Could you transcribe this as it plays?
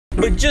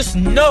But just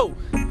know,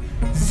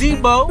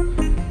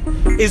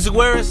 Zebo is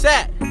where it's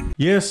at.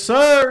 Yes,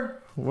 sir.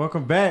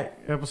 Welcome back.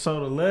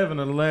 Episode 11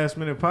 of the Last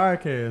Minute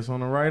Podcast. On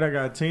the right, I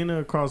got Tina.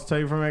 Across the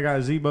table from me, I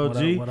got Zebo What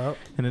G. up, what up?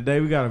 And today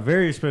we got a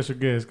very special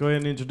guest. Go ahead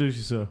and introduce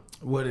yourself.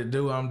 What it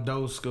do? I'm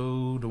Doe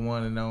Skool, the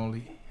one and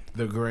only,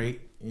 the great.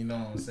 You know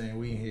what I'm saying?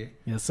 We in here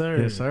Yes,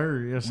 sir. Yes,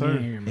 sir. Yes, sir.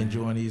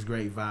 enjoying these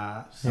great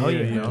vibes. Oh, yeah.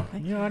 You know?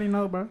 You already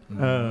know, bro.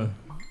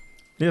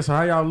 Yeah, so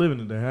how y'all living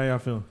today? How y'all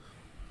feeling?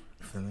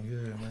 Feeling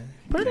good, man.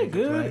 Pretty Can't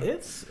good.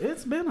 complain.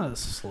 It's been a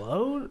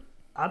slow,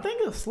 I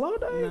think a slow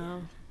day.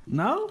 No,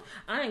 No?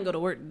 I didn't go to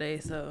work today,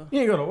 so You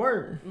ain't go to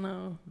work.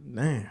 no.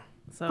 Damn.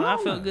 So I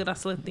felt good. I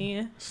slept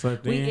in.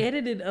 Slept We in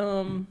edited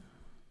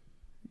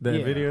that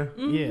Yeah. video.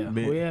 Yeah.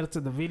 Bit. We added to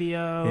the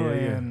video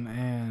Yeah.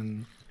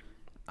 and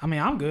I mean,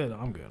 I'm good.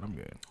 I'm good.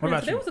 What about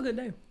today you? was a good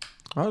day.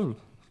 I was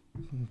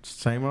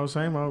same old,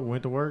 same old.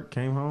 Went to work,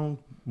 came home,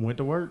 went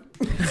to work.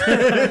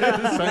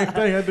 Same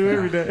thing I do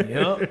every day.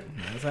 Yep.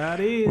 That's how it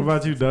is. What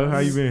about you, Doug? How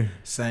you been?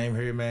 Same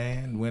here,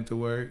 man. Went to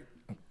work,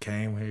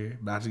 came here,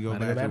 about to go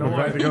About to back go to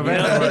back work. to About to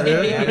go back to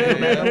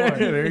work.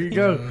 Yeah. There you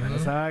go.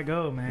 That's how it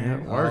go,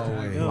 man. Yeah, working.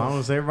 Always. As long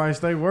as everybody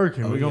stay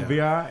working, Oh, we gonna yeah.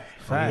 be all right.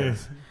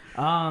 Facts.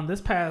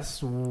 This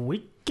past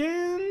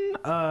weekend,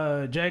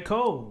 J.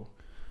 Cole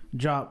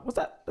dropped. What's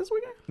that? This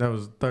weekend? That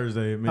was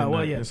Thursday at midnight.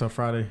 well, yeah. It's a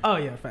Friday. Oh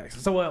yeah,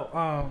 facts.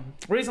 So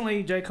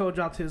recently J. Cole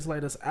dropped his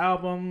latest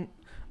album,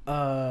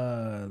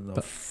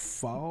 the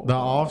fall, The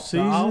off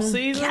season. The off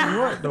season.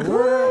 What the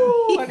world?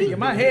 Ooh, I need to get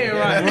my head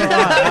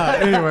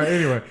right.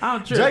 Anyway.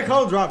 I'm J. tripping.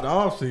 Cole dropped the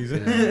off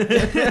season.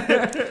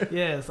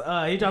 Yes,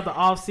 he dropped the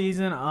off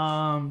season.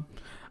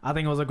 I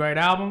think it was a great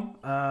album.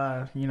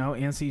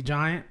 NC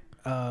Giant.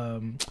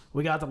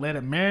 We got to let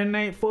it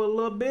marinate for a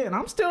little bit, and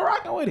I'm still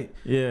rocking with it.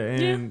 Yeah,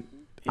 and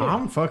Yeah.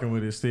 I'm fucking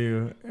with it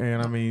still.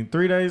 And I mean,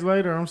 3 days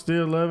later, I'm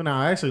still loving it.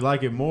 I actually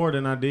like it more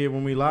than I did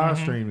when we live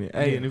streamed it.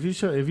 Hey, Yeah. and if you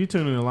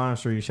tune in the live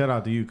stream, shout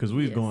out to you because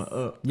we was going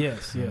up.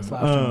 Yes, live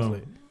streams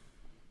lit.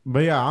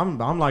 But yeah,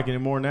 I'm liking it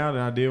more now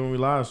than I did when we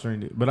live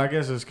streamed it. But I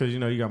guess it's because you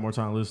got more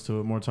time to listen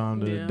to it, more time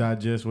to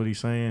digest what he's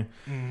saying,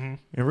 and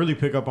really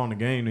pick up on the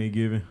game that he's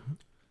giving.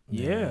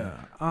 Yeah.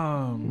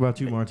 What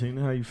about you,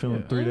 Martina? How you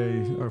feeling 3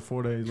 days or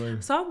 4 days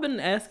later? So I've been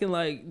asking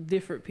like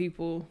different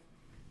people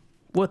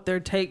what their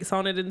takes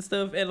on it and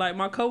stuff, and like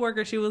my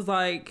coworker, she was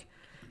like,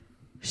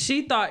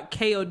 she thought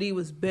KOD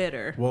was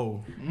better.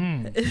 Whoa.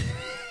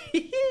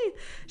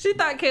 She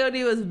thought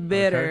KOD was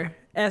better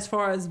as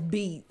far as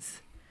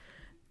beats.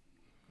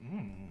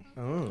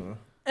 Oh.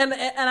 And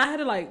I had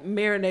to like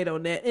marinate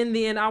on that. And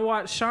then I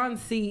watched Sean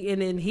C,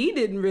 and then he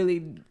didn't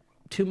really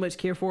too much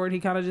care for it. He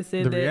kind of just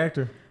said The that.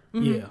 reactor.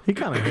 Yeah. He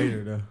kind of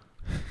hater though.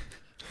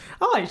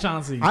 I like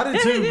Chauncey. I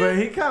did too, but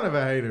he kind of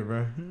a hater,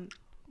 bro.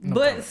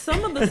 But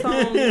some of the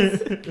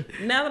songs,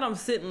 now that I'm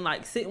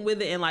sitting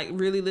with it and like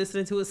really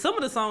listening to it, some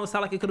of the songs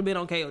sound like it could have been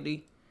on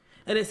KOD,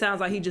 and it sounds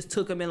like he just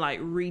took them and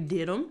like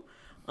redid them.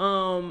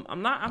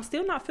 I'm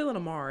still not feeling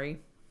Amari.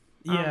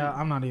 Yeah,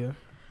 I'm not either.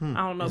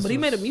 I don't know, but he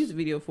made a music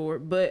video for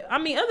it. But I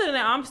mean, other than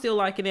that, I'm still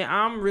liking it.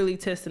 I'm really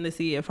testing to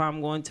see if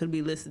I'm going to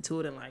be listening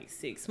to it in like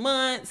 6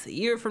 months, a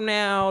year from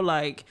now.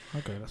 Like,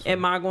 Okay, that's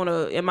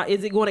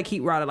is it going to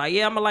keep riding? Like,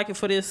 yeah, I'm gonna like it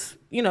for this,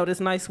 this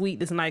nice week,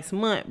 this nice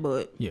month.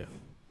 But yeah.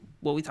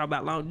 what we talk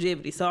about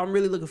longevity, so I'm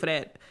really looking for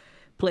that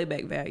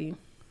playback value.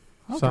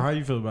 So how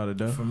you feel about it,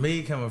 though? For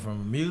me, coming from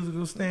a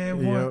musical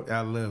standpoint,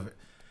 I love it.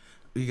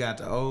 We got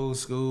the old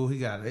school.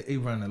 He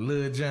run the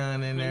Lil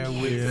Jon in there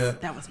with the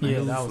That was Yeah,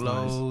 new that was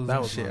flows nice. That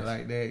and was shit nice.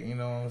 like that. You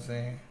know what I'm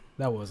saying?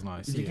 That was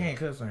nice. You can't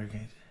cuss on her,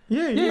 can't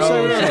Yeah, you Yeah,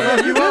 say yeah, what the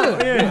fuck you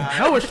want. Yeah.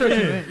 No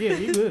restrictions. Yeah,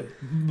 you good.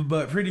 you?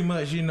 But pretty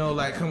much,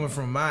 like coming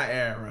from my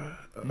era,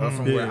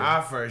 from where Yeah.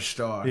 I first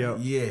started. Yep.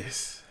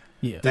 Yes.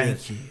 Yeah.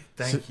 Thank you,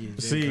 J.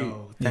 See,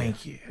 Cole.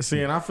 Thank you.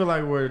 See, and I feel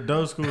like where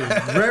Doe Skool is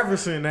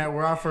referencing that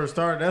where I first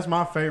started, that's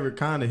my favorite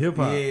kind of hip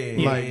hop. Yeah.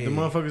 Like the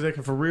motherfuckers that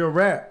can for real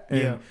rap.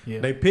 And Yeah.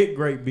 they pick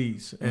great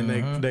beats and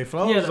they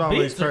flow is the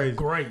always beats are crazy.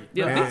 great.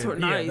 Yeah, And- beats were yeah,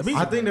 nice. the beats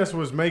I think that's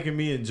what's making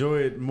me enjoy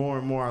it more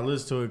and more. I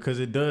listen to it because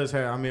it does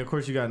have. I mean, of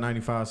course, you got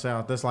 95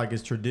 South. That's like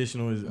it's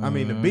traditional. I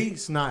mean, the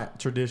beat's not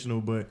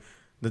traditional, but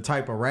the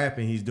type of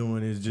rapping he's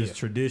doing is just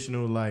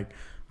traditional. Like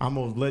I'm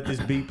gonna let this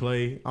beat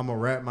play. I'm gonna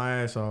rap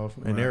my ass off,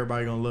 and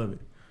everybody gonna love it.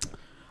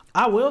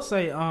 I will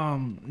say,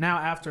 now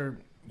after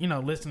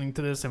listening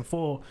to this in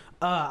full,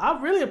 I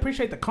really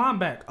appreciate the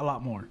comeback a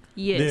lot more.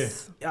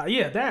 Yes. That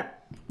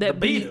That the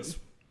beat. is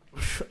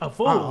a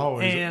fool,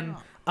 always- and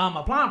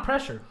applying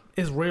pressure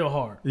is real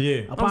hard. Yeah.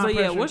 I was Applying like,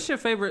 pressure. what's your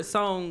favorite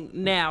song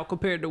now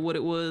compared to what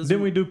it was?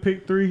 Didn't we do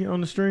pick 3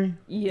 on the stream?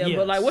 Yeah, Yes.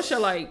 but like, what's your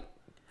like?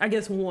 I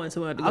guess one.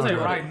 So I have to I'll go say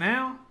through right it.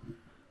 now,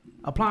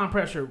 applying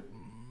pressure.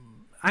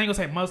 I ain't gonna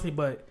say mostly,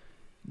 but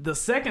the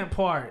second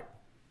part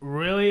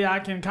really I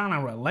can kind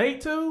of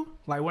relate to,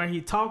 like where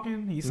he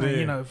talking. He's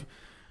saying, Yeah.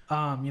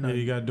 Yeah,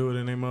 you gotta do it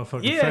in their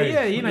motherfucking face.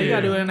 Yeah, you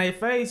gotta do it in their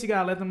face. You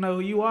gotta let them know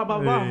who you are, blah,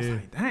 blah, blah. I was Yeah.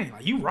 like, dang,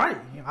 like, you right.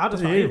 I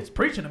just thought he was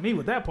preaching to me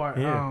with that part.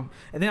 Yeah.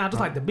 And then I just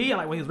like the beat,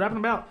 like what he was rapping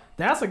about.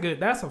 That's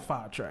a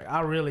fire track.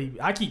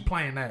 I keep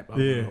playing that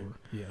over and over.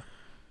 Yeah.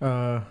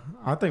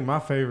 I think my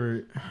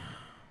favorite,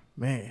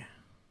 man,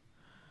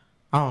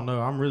 I don't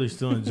know. I'm really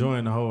still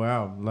enjoying the whole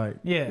album. Like,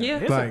 Yeah.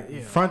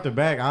 like front to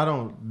back,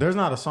 there's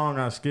not a song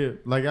I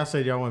skip. Like I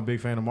said, y'all weren't a big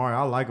fan of Amari.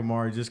 I like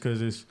Amari just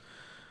because it's.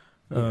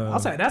 I'll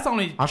say that's the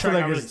only I track feel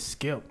like I really it's-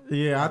 skipped.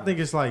 Yeah, I think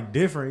it's like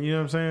different. You know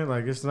what I'm saying?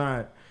 Like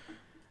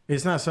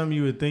it's not something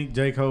you would think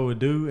J. Cole would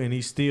do, and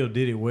he still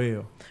did it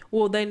well.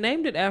 Well, they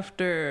named it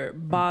after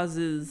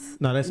Boz's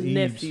No, that's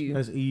nephew.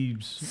 Eve's. That's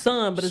Eve's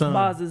Son, but it's son.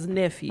 Boz's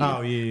nephew.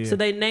 Oh yeah. So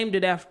they named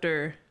it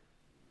after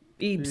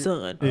Eve's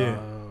son. Yeah.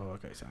 Oh,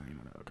 okay. So you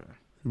know that. Okay.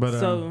 But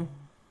So,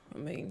 I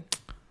mean,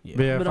 but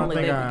yeah, but if I only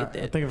think they would get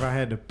that. I think if I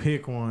had to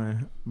pick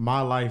one,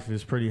 My Life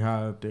is pretty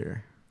high up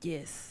there.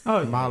 yes.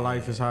 Oh, My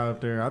Life is high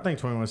up there. I think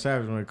 21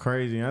 Savage went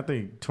crazy. And I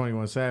think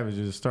 21 Savage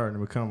is starting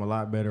to become a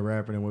lot better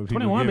rapper than what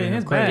people 21 giving being him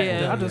his credit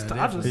bag. Yeah. I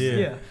just,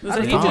 Yeah. So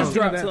I he just just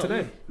dropped that something.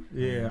 today.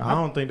 Yeah, I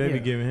don't think they be Yeah.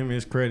 giving him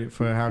his credit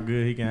for how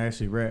good he can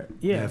actually rap.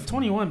 Yeah, Definitely.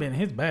 21 being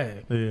his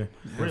bag. Yeah.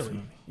 Really.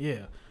 Yeah.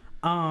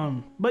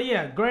 But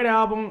yeah, great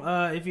album.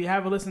 If you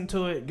haven't listened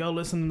to it, go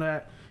listen to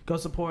that. Go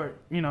support,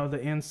 the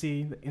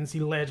NC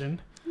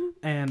legend.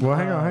 And Well,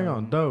 hang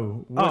on,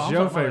 Doe. What's I'm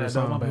your sorry, favorite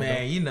my bad, my song? bad.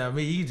 Man, you know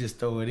me. You just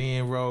throw it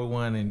in, roll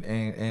one,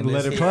 and Let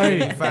let's it hit play.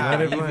 85,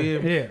 Let it you play.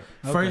 feel me?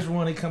 Yeah. First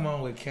one he come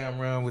on with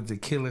Cameron with the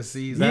Killer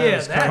Season. Yeah,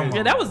 was that crazy.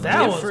 Yeah, that was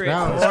different.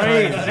 that was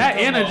crazy. crazy. That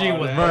energy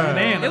was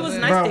bananas. It was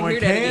nice Bro, to when hear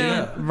that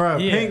Cam, again. bro,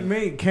 Yeah. Pink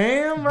Meat,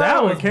 Cam, bro,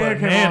 That when was Cam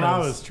came on, I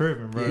bananas. was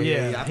tripping, bro.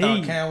 Yeah, I he-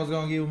 thought Cam was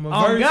gonna give him a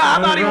Oh verse.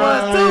 God, I thought he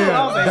was too.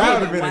 I was like, That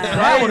would have been Wow.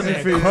 that would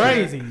have been crazy.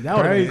 crazy. That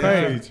would have been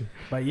Crazy. crazy.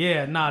 But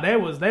yeah, they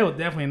was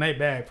definitely in their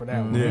bag for that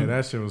one. Yeah,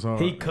 that shit was hard.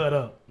 He cut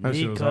up. That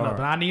He shit was cut up. hard.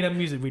 But I need a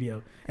music video.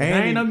 If And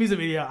there he- ain't no music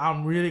video,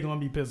 I'm really gonna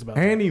be pissed about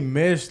And he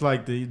meshed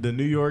like the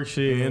New York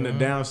shit and the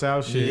down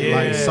south shit Yeah.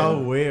 like so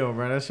well,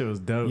 bro. That shit was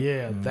dope. that.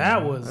 Yeah,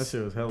 that was That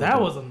shit was hella that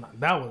dope.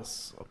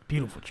 was a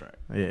beautiful track.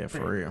 Yeah,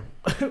 for real.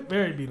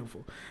 Very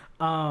beautiful.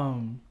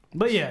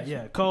 But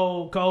yeah,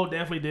 Cole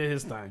definitely did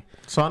his thing.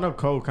 So I know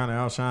Cole kind of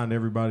outshined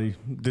everybody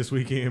this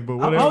weekend, but Oh,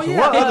 what else? yeah,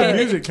 What other yeah.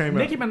 music came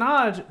Nicki out?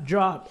 Minaj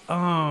dropped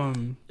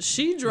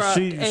She dropped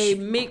a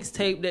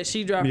mixtape that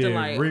she dropped in Yeah,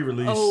 like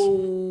re-release.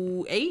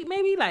 08,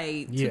 maybe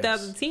like Yes.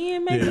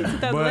 2010, maybe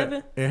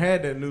 2011. But it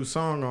had that new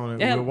song on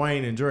it It had- with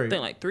Wayne and I Drake.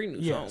 think like 3 new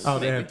Yes. songs. Oh,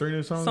 they maybe. had 3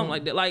 new songs? Something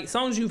like that. Like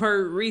songs you've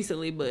heard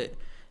recently, but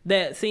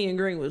that Seeing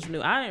Green was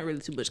new. I didn't really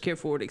too much care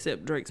for it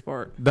except Drake's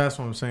part. That's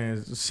what I'm saying.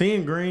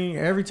 Seeing Green,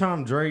 every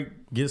time Drake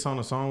gets on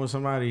a song with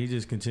somebody, he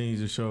just continues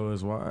to show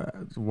us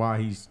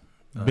why he's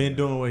been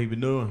doing what he's been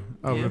doing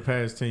over Yeah. the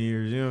past 10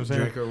 years. You know what I'm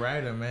saying? Drake a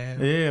writer, man.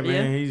 Yeah,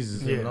 man. Yeah.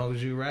 He's As long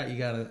as you write, you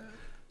gotta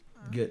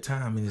get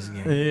time in this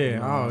game. yeah. You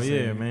know what Oh I'm yeah,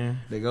 saying? man.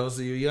 They go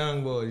see you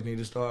young boys. You need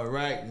to start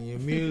writing your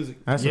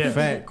music. That's Yeah. a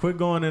fact. Quit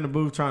going in the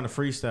booth trying to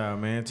freestyle,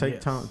 man. Take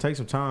Yes. time. Take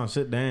some time.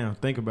 Sit down.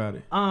 Think about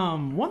it.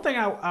 one thing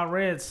I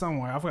read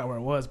somewhere, I forgot where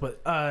it was,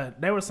 but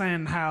they were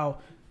saying how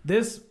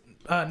this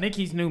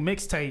Nicki's new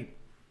mixtape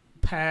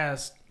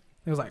passed.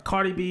 It was like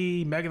Cardi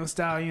B, Megan Thee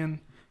Stallion,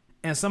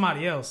 and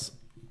somebody else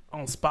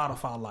on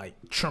Spotify like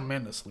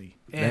tremendously.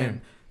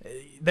 And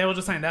they were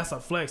just saying that's a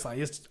flex. Like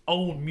it's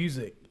old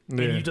music,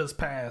 Yeah. and you just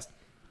passed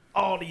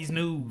all these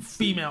new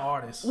female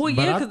artists, Well,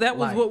 But yeah, I- because that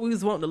was like- what we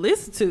was wanting to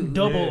listen to.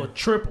 double Yeah. or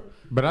triple.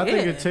 But I think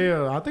Yeah.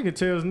 it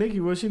tells Nicki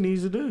what she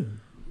needs to do.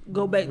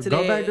 Go back to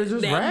Go that. back to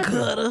just that rapping.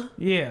 gutter.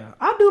 Yeah,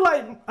 I do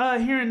like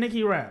hearing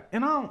Nicki rap,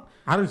 and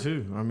I do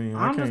too. I mean,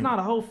 I'm I just can't. not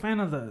a whole fan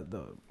of the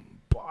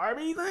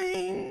Barbie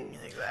thing.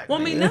 Exactly. Well,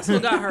 I mean, that's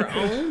what got her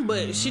own,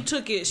 but she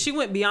took it. She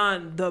went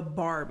beyond the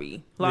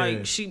Barbie. Like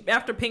Yeah. she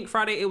after Pink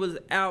Friday, it was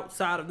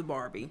outside of the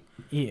Barbie.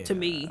 Yeah. To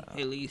me,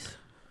 at least.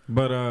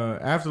 But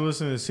after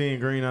listening to Seeing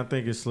Green, I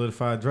think it's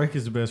solidified. Drake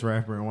is the best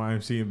rapper in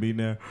YMCMB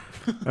now.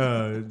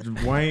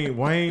 Wayne,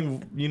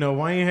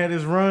 Wayne had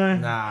his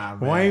run. Nah,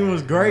 man. Wayne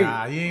was great.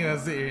 Nah, you ain't gonna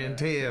sit here and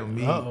tell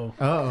me.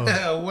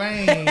 Uh-oh.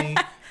 Wayne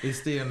is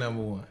still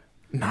number one.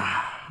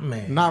 Nah,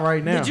 man. Not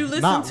right now. Did you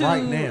listen Not to?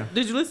 right now.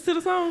 Did you listen to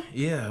the song?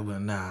 Yeah,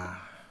 but nah.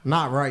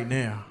 Not right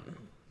now.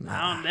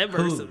 That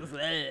verse was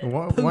bad.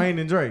 Wayne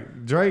and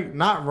Drake,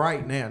 not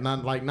right now.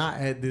 Not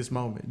at this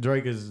moment.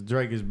 Drake is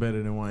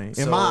better than Wayne. In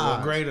So my a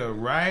eyes, greater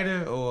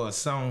writer or a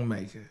song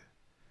maker?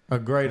 a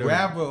greater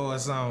Rapper or a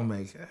song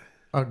maker?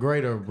 a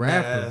greater Nah,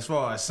 rapper. as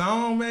far as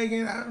song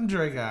making, I'm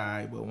Drake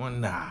alright, but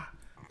nah.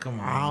 Come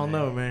on. I don't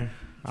know, man.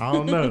 I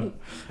don't know.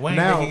 Wayne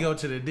Now, can go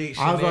to the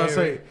dictionary. I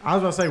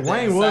was gonna say the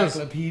Wayne was.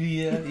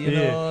 encyclopedia. You Yeah.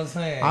 know what I'm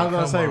saying? I was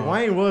gonna Come say on.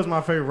 Wayne was my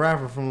favorite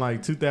rapper from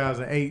like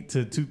 2008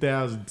 to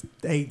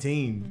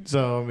 2018.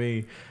 So I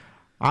mean,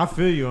 I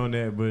feel you on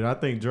that, but I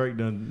think Drake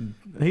done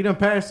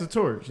passed the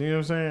torch. You know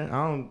what I'm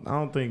saying? I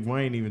don't think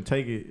Wayne even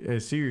take it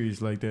as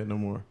serious like that no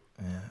more.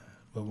 Yeah,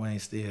 but Wayne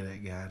still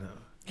that guy though.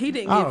 He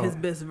didn't Oh. give his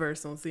best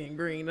verse on Seeing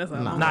Green. That's all.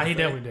 I'm Nah, gonna he say.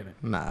 definitely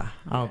didn't. Nah,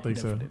 I don't think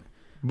so. definitely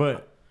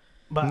But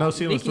But No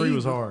Ceilings Nicki 3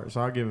 was hard,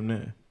 so I'll give him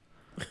that.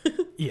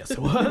 yes, it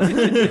was.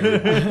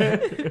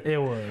 It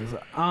was.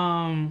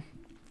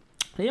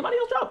 Anybody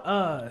else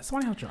drop?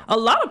 Somebody else drop. A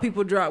lot of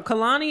people dropped.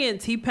 Kalani and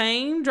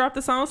T-Pain dropped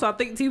the song, so I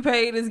think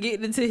T-Pain is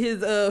getting into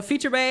his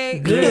feature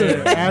bag.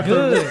 Good.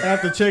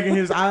 After checking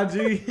his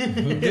IG.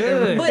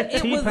 Good. But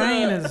it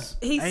T-Pain was is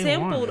he A1,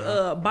 sampled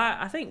bro.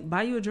 I think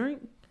Buy You a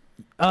Drink.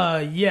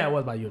 Yeah, it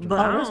was by you. But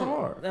Oh, I that's don't-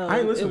 hard. no, I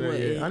ain't listened it to that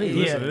yet. I wasn't. need to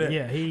listen to that.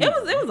 Yeah,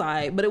 It was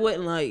alright, but it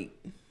wasn't like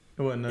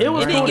It wasn't. It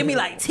was it didn't cool. give me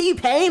like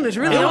T-Pain is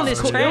really on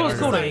this cool. track. It was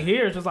cool to Like,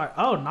 hear. It's just like,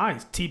 oh,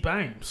 nice.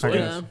 T-Pain. Sweet.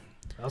 yeah.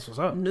 That's what's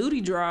up.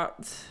 Nudie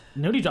dropped.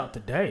 Nudie dropped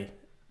today.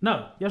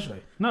 No,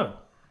 yesterday. No.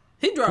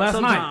 He dropped Last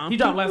sometime. night. He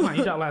dropped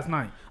last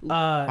night.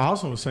 I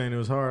also was saying it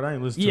was hard. I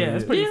ain't listened to Yeah, it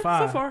it's yet. pretty Yeah,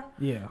 fire. so far.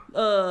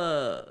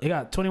 Yeah. It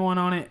got 21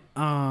 on it.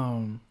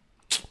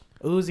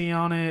 Uzi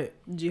on it.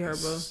 G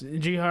Herbo.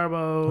 G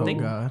Herbo. Oh,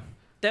 God.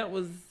 That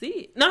was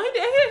it. No, he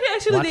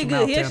actually Watch did him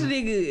good. out, He Tim. actually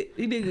did good.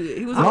 He did good.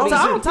 He was I'm on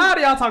beat. tired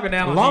of y'all talking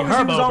down As on long G as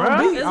he was Herbo, on the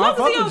bro. beat, As I long as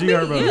fuck he with on G beat,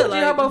 Herbo. yeah, You a G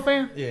like- Herbo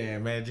fan? Yeah,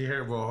 man. G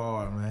Herbo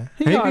hard, man.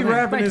 He be alright,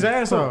 rapping thank his you.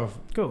 ass Cool. off.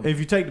 Cool. If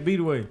you take the beat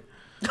away.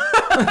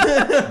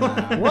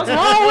 What's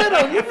wrong with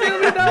him? You feel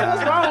me, though?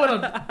 What's wrong with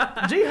him?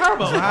 G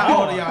Herbo.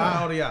 How old are y'all?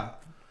 How old are y'all?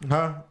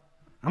 Huh?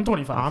 I'm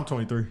 25. I'm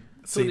 23.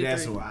 See, 23.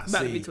 that's why. About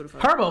to be See,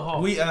 25. Herbo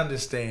hard. we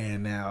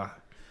understand now.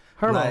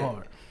 Herbo like-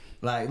 hard.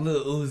 Like,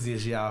 Lil Uzi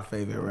is y'all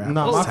favorite rapper.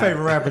 No, my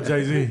favorite rapper,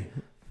 Jay-Z.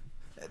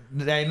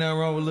 There ain't nothing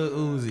wrong with Lil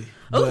Uzi.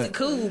 Uzi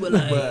cool, but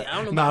like I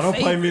don't know. Nah, about don't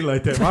play favorite. me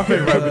like that. My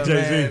favorite rapper, Man,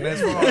 Jay-Z.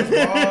 that's far as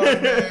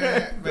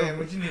bars, man.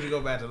 But you need to go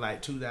back to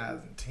like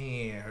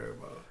 2010,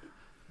 Herbo.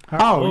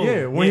 Oh,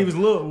 yeah. When he was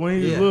little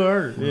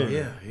hurt.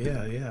 Yeah.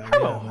 Yeah.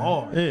 Herbo man.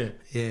 hard. Yeah.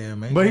 Yeah,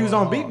 man. But he was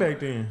on Going beat hard. back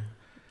then.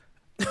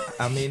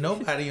 I mean,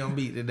 nobody on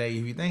beat today.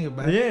 If you think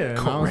about it. Yeah.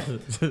 No,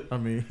 I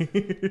mean,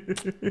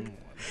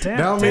 Tan-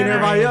 That don't mean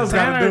everybody else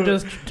gotta do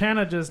it.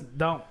 Tanner just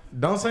don't.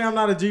 don't say I'm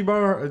not a G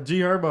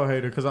Herbo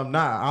hater because I'm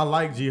not. I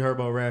like G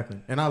Herbo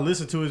rapping. And I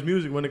listen to his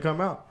music when it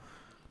come out.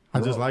 I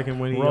just like him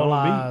when he Roll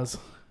on eyes.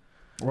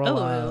 Roll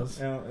LOL. eyes.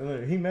 beat.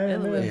 Look, he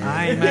mad, LOL. man.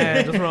 I ain't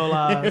mad. Just roll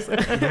eyes.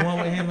 The one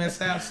with him and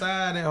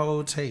Southside, that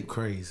whole tape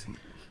crazy.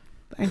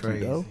 Thank Crazy.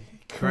 you, though.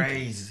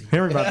 Crazy.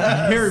 Henry about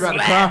to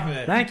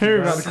cry. Thank you,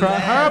 Henry bro. about to cry.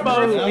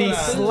 Herbo be Yeah.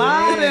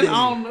 sliding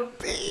on the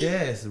beat.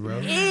 Yes, bro.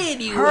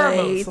 Anyway,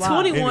 Herbo slide.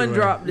 21 Anyway,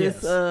 dropped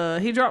this.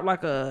 yes. He dropped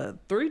like a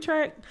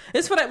 3-track.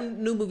 It's for that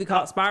new movie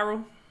called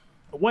Spiral.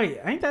 Wait,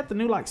 ain't that the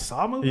new like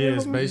Saw movie? Yeah, or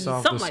it's something? based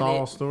off Something the like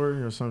Saul that.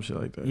 story or some shit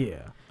like that. Yeah.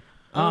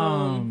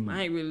 I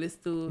ain't really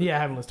listened to it. Yeah,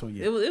 I haven't listened to it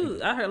yet. It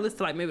was. I heard listen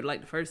to like maybe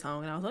like the first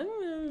song, and I was like,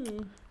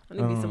 I need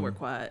to be somewhere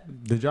quiet.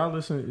 Did y'all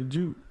listen?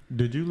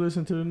 Did you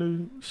listen to the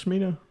new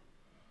Shmina?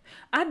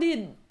 I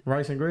did.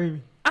 Rice and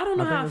Gravy? I don't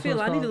know I think how I that's feel.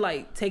 what I it's need to called.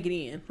 like take it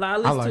in. Like I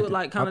listened liked to it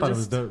like kind I thought of it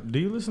was just. dope. Do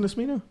you listen to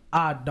Smino?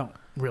 I don't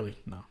really.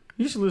 No,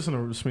 You should listen to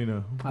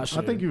Smino. I I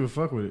should. think you would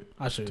fuck with it.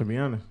 I should. To be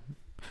honest.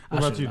 I What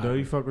about should you, not. Doe?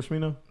 You fuck with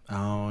Smino? I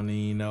don't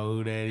even know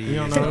who that is. You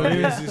don't know who it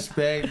is?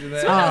 Disrespect to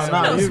that.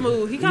 Smino you-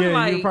 smooth. He kinda yeah,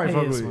 like- you probably He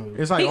fuck is with smooth.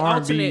 it. It's like He R&B.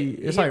 alternate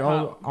It's like old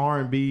hip-hop.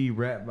 R&B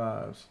rap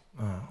vibes.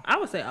 I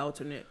would say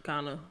alternate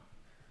kind of,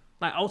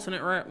 like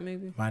alternate rap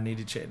maybe. Might need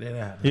to check that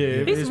out.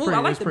 Yeah, He's it's smooth. pretty,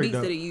 I like it's the pretty beats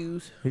dope. that he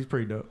used. He's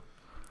pretty dope.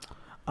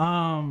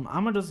 I'm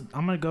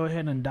gonna go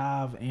ahead and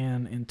dive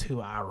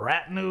into our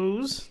rap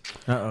news.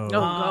 Uh-oh. Oh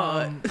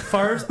God.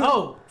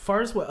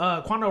 First,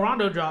 Quando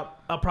Rondo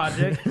dropped a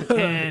project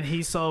and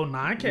he sold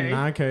 9K.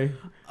 9K.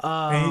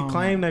 And he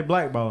claimed they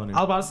blackballing him. I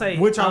was about to say,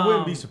 Which I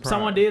wouldn't be surprised.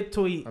 Someone did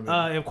tweet,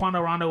 I mean- if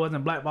Quando Rondo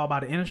wasn't blackballed by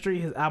the industry,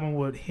 his album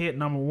would hit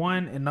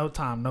 #1 in no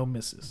time, no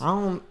misses. I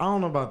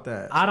don't know about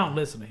that. I don't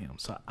listen to him,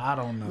 so I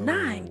don't know.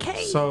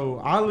 9K. So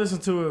I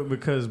listened to it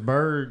because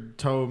Bird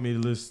told me to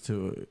listen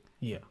to it.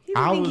 Yeah. He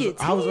I didn't was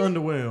get I was 10?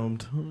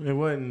 underwhelmed. It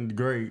wasn't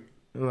great.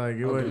 Like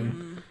it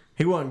wasn't.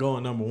 He wasn't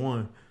going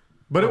 #1,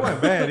 but it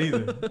wasn't bad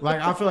either.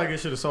 Like I feel like it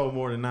should have sold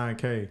more than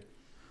 9K.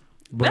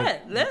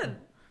 But that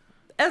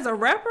as a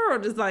rapper or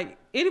just like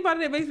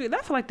anybody that makes me,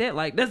 I feel like that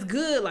like that's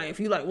good. Like if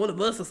you like one of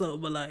us or something,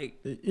 but like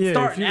yeah,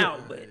 starting if you, out,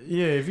 but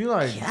yeah, if you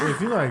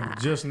like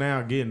just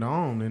now getting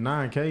on and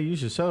 9K, you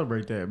should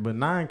celebrate that. But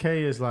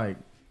 9K is like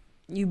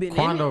you been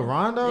Quando in it.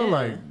 Rondo. Yeah.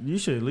 Like you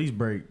should at least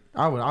break.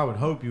 I would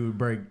hope you would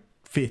break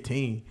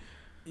 15.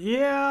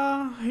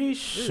 Yeah, he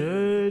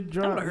should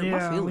drop. hurt my Yeah,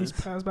 at feelings.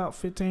 least past about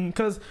 15.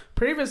 Because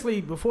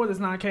previously, before this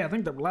 9K, I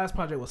think the last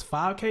project was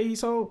 5K he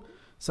sold.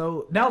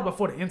 So that was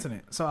before the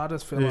internet. So I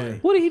just feel Yeah.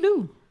 like, What did he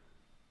do?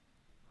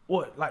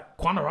 what, like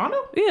Quando Rondo?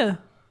 Yeah,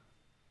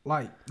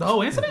 Like the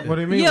whole incident? What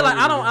do you mean? yeah. What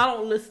Like do you mean? I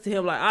don't listen to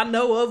him. Like I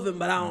know of him,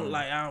 but I don't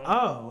like. I don't.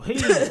 Oh,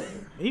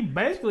 he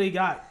basically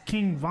got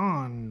King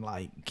Von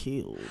like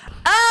killed.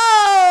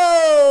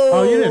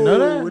 Oh, you didn't know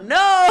that?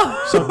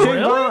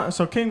 No.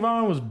 So King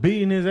Von was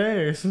beating his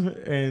ass,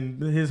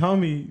 and his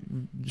homie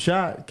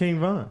shot King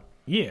Von.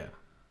 Yeah.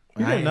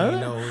 You didn't know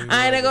that?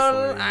 I ain't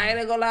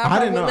gonna lie. I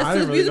didn't know. Listen I to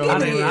his didn't really music know. I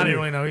either. didn't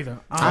really know either.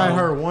 I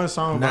heard one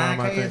song by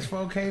him. I 9K is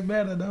think. 4K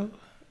better though.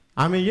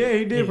 I mean, yeah,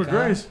 he did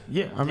progress.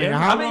 Yeah. I mean, Yeah.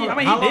 how I mean, long,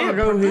 he how long did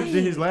ago progress.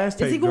 did his last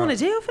tape Is he going to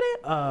drop? jail for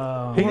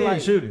that? He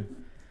didn't shoot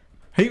him.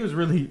 He was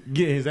really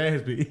getting his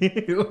ass beat.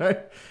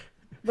 Like,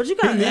 But you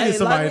he got needed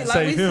somebody to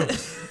save him.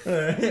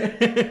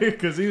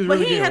 Because he was But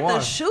really he getting had to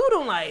washed. shoot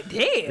him like,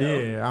 damn.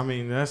 Yeah, I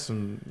mean that's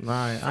some.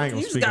 I ain't gonna You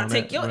just speak on gotta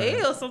that. take your but-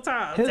 L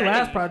sometimes. His Dang.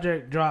 last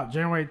project dropped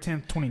January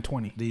 10th,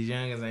 2020. These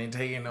youngins ain't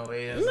taking no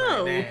L's.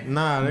 No. Like that.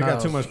 Nah, they got No.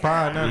 too much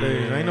pride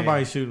nowadays. Yeah. Ain't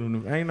nobody shooting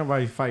them. Ain't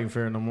nobody fighting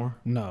fair no more.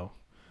 No.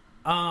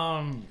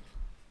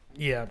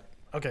 Yeah.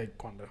 Okay,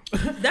 Quando.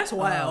 That's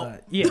wild.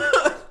 Yeah.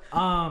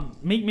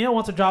 Meek Mill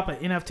wants to drop an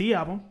NFT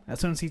album as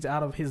soon as he's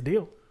out of his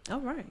deal, All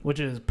right. which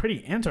is pretty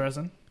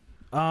interesting.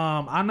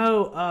 I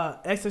know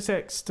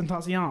XXX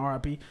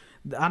Tentacion RIP.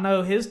 I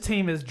know his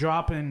team is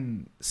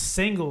dropping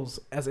singles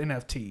as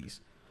NFTs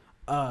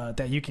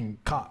that you can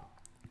cop.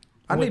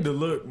 I With- need to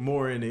look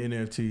more into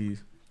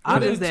NFTs I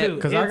What do is that? too.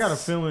 because I got a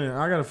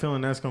It's-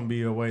 feeling that's gonna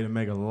be a way to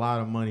make a lot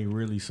of money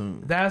really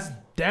soon. That's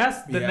the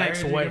Yeah, next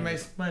I heard you way. can make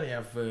some money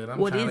off of it. I'm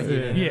What trying is to get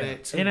it? into Yeah,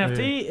 that too.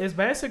 NFT is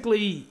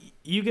basically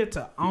you get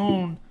to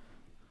own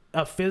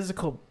a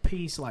physical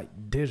piece like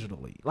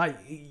digitally. Like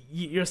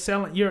you're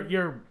selling,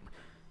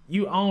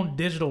 you own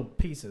digital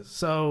pieces.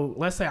 So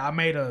let's say I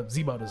made a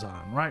Zebo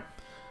design, right?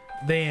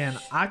 Then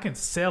I can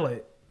sell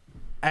it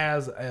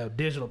as a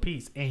digital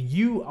piece, and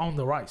you own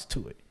the rights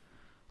to it.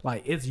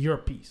 Like it's your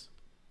piece.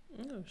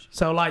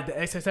 So like the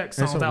XXX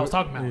songs I was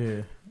talking about.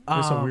 Yeah,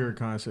 it's a Um, weird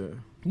concept.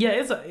 Yeah,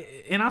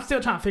 and I'm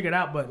still trying to figure it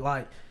out, but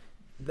like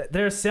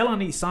they're selling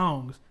these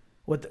songs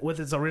with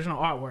its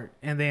original artwork,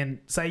 and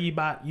then say you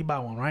buy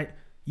one, right?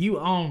 You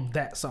own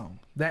that song.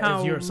 That How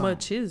is your song.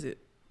 much is it?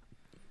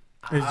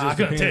 I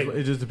couldn't tell you.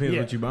 It just depends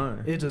Yeah. what you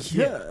buying. It just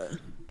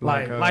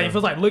Like, like if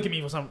it's like look at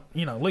me for some,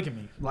 look at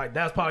me, like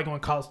that's probably going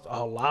to cost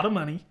a lot of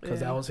money because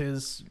Yeah. that was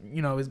his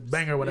his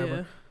banger or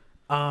whatever.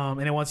 And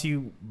then once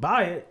you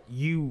buy it,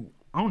 you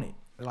own it.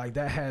 Like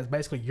that has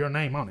basically your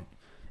name on it.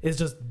 It's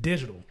just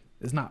digital.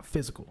 It's not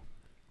physical.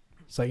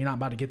 So you're not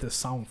about to get this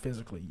song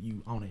physically.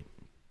 You own it,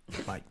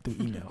 like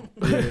through email.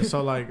 Yeah,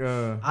 so like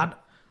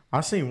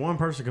I seen one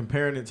person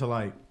comparing it to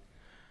like,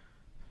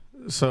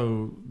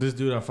 so this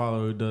dude I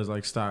follow who does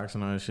like stocks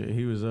and all that shit.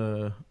 He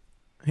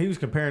was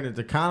comparing it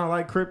to kind of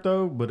like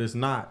crypto, but it's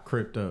not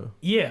crypto.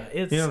 Yeah,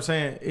 it's You know what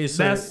I'm saying?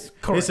 That's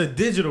correct. It's a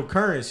digital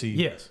currency.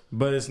 Yes,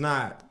 But it's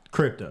not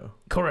crypto.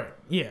 correct.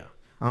 Yeah.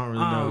 I don't really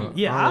know.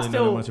 Yeah, I don't really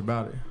know still- much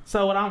about it.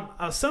 So what I'm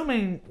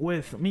assuming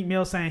with Meek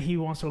Mill saying he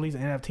wants to release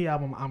an NFT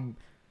album,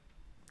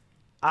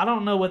 I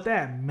don't know what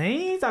that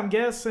means. I'm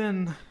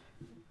guessing.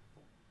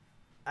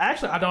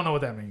 Actually, I don't know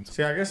what that means.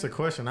 See, I guess the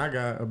question I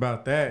got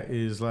about that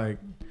is like,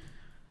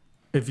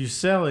 if you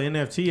sell an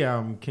NFT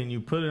album, can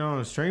you put it on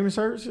the streaming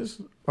services,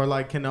 or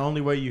like, can the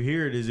only way you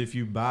hear it is if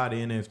you buy the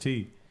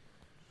NFT?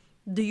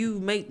 Do you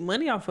make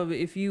money off of it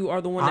if you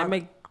are the one that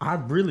make? I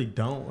really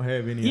don't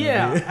have any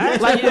Yeah, idea.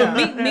 actually, Like, yeah.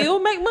 will Meek Mill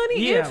make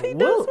money Yeah, if he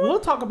we'll does one? we'll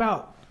talk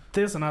about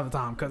this another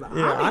time because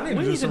Yeah,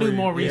 we need to do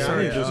more research. Yeah,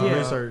 I need to do some Yeah.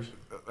 research.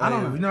 I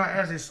don't know. You know, I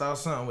actually saw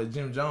something with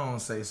Jim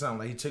Jones say something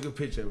like he took a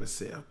picture of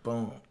himself.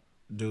 Boom,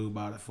 dude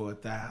bought it for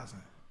 1,000,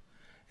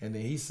 and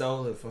then he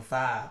sold it for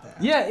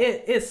 5,000. Yeah,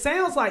 it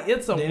sounds like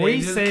it's a Then they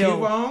just keep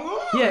resale. on going,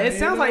 Yeah, it you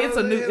sounds like know it's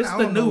a what new- I'm saying? it's I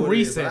the don't know new what it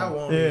is, but resale. I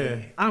want Yeah.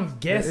 it. I'm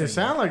guessing. It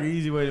sounds like an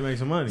easy way to make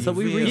some money. So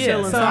we feel me?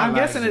 reselling. Yeah, so I'm songs.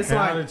 guessing it's And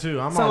I like do too.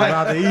 I'm so all like-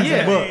 about the easy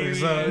yeah. bucks.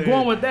 So,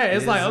 going with that.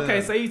 It's Yes, like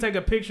okay, sir. say you take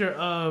a picture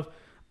of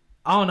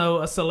I don't know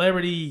a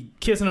celebrity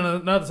kissing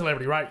another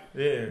celebrity, right?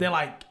 yeah. Then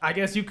like I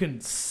guess you can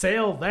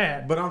sell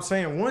that. But I'm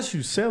saying once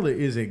you sell it,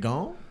 is it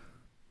gone,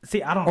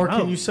 See, I don't or know.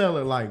 can you sell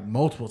it like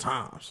multiple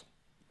times?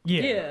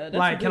 Yeah, that's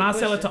like a can good I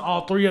sell it to question.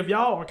 all three of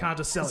y'all, or can I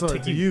just sell So it to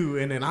to you? you,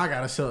 and then I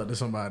gotta sell it to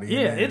somebody. Yeah,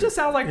 and then- it just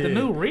sounds like the Yeah.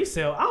 new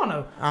resale. I don't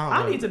know.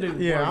 I need to do.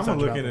 Yeah, more I'm gonna research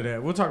look about into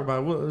that. We'll talk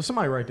about it.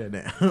 Somebody write that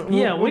down.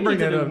 Yeah, we bring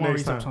need to that do up more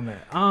next research time.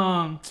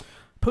 on that.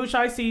 Pooch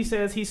Icy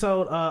says he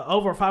sold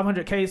over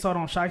 500K sold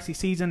on Shicey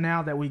season.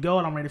 Now that we go,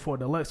 and I'm ready for a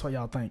deluxe. What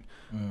y'all think?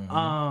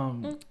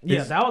 Yeah,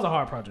 It's- that was a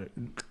hard project.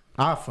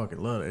 I fucking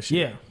love that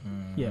shit.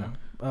 Yeah,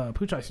 yeah.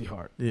 Pooch Icy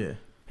hard. Yeah.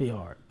 He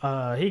hard.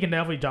 He can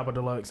definitely drop a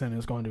deluxe and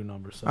it's going to do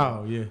numbers. So.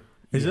 Oh yeah.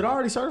 Is it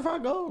already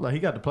certified gold? Like he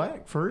got the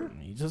plaque for real?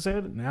 He just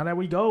said, now that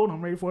we go,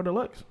 I'm ready for a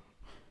deluxe.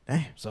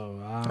 Damn.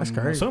 So I'm That's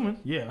crazy. assuming,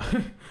 yeah.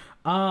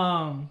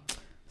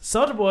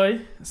 Soulja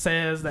Boy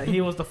says that he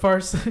was the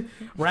first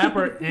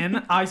rapper in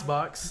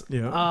Icebox.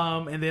 Yeah.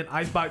 And then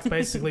Icebox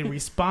basically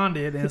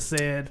responded and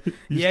said,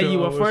 "Yeah, still you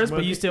were owe us first, but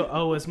money." you still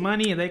owe us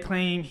money." And they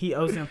claim he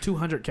owes them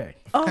 $200K.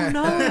 Oh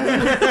no!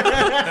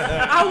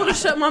 I would have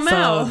shut my So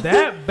mouth.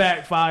 that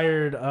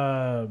backfired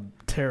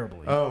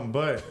terribly.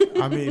 But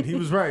I mean, he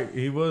was right.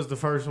 He was the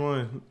first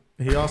one.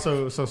 He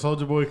also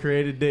Soulja Boy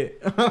created debt.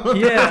 Yeah,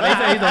 they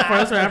say he's the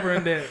first rapper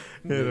in debt.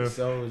 Yeah,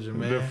 Soldier,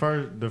 man.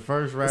 the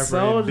first rapper in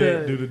Soulja-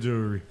 debt do the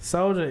jewelry.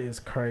 Soulja is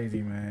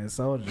crazy, man.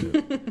 Soulja.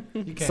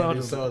 You can't do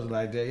Soldier. Soldier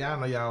like that. Y'all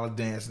know y'all was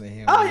dancing to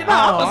him. Oh, you know,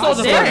 I'm a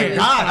Soulja fan.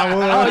 God, I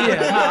was. Oh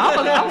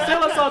yeah, I'm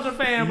still a Soulja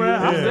fan, bro.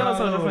 I'm still a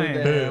Soulja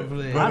fan. Damn,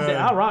 please.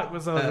 I rock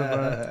with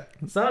Soulja,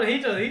 bro. So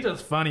he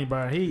just funny,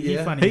 bro. He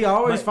Yeah. funny. He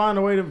always But- find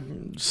a way to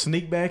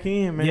sneak back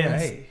in, man. yeah.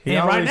 Hey. He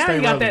And right always now stay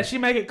you got that relevant. She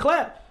Make It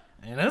Clap.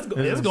 And it's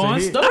It's going a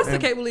hit. stupid. I still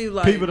can't believe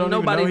like People don't even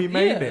nobody know he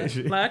made that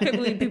shit. Like I can't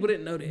believe people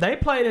didn't know that. They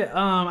played it.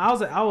 I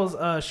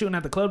was shooting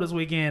at the club this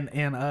weekend,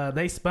 and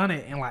they spun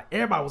it, and like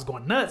everybody was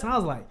going nuts, and I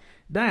was like,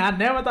 "Dang, I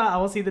never thought I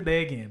would see the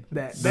day again."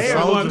 That they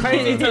were going Soulja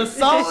crazy Boy. to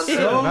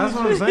Soulja. That's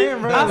what I'm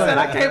saying, bro. I said,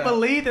 Like, I can't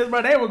believe this,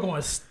 bro. They were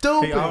going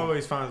stupid. he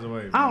always finds a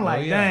way. Bro. I'm like,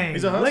 Oh, yeah. dang.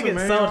 He's a hustler, Look at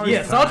man. Soulja. Always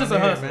Yeah, Soulja's a find it,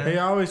 hustler. man. He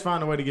always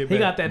find a way to get He back.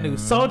 got that new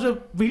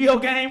Soulja video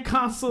game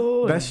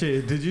console. That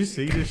shit. Did you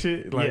see the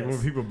shit? Like Yes.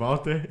 when people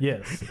bought that?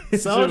 Yes. It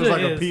was Soulja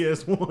like is.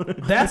 a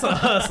PS1. That's a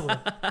hustler.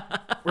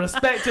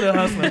 Respect to the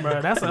hustler,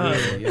 bro. That's a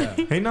hustler. Yeah.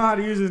 He know how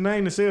to use his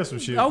name to sell some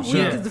shit. Oh for yeah,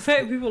 sure. because the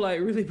fact people like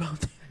really bought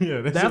that.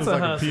 Yeah, that That's shit was a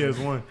like hustle.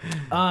 a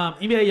PS1.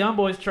 NBA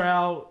YoungBoy's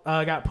trial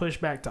got pushed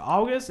back to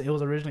August. It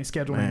was originally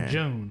scheduled in Man.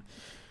 June.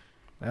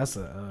 That's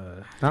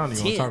a I don't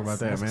even want to talk about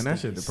that, that's a man. That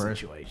shit sticky depressing.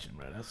 situation,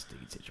 bro. That's a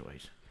sticky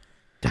situation.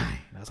 Dang,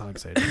 that's all I can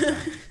say. Just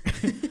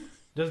dang.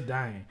 Just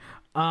dang.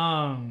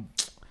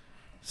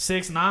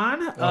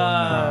 6ix9ine.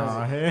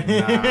 Nah, hell.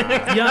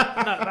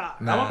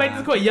 I'm gonna make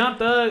this quick. Young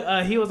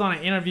Thug, he was on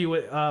an interview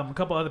with a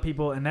couple other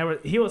people, and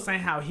he was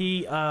saying how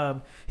he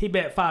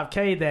bet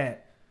 $5K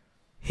that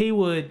he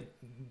would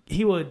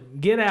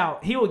get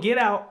out,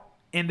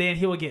 and then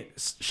he would get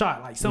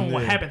shot, like something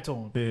would Yeah. happen to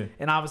him, Yeah.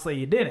 and obviously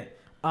he didn't.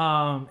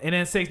 And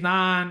then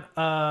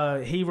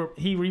 6ix9ine,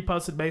 he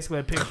reposted basically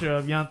a picture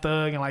of Young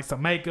Thug and like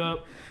some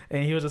makeup,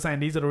 and he was just saying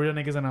these are the real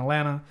niggas in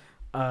Atlanta.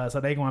 So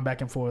they going back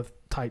and forth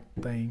type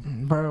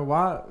thing. Bro,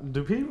 why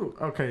do people?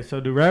 Okay, so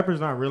do rappers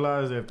not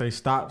realize that if they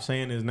stop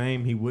saying his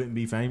name, he wouldn't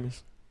be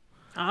famous?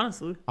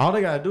 Honestly, All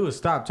they gotta do is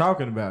stop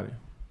talking about it,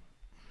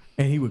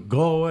 and he would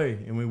go away,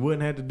 and we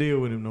wouldn't have to deal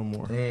with him no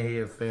more. And he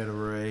a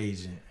federal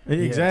agent.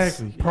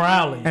 Exactly. Yes.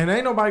 Proudly. And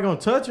ain't nobody gonna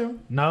touch him.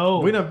 No.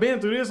 We done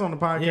been through this on the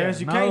podcast.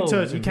 You can't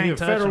touch him. You can't He a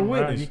touch federal him, bro.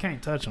 witness. You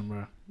can't touch him,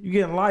 bro. You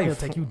getting life. He'll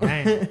take you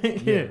down.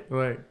 Yeah,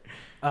 like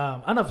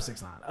Enough of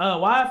 6ix9ine.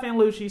 YFN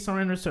Lucci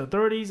surrenders to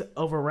authorities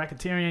over a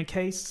racketeering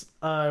case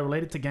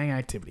related to gang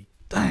activity.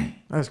 Dang.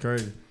 that's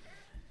crazy.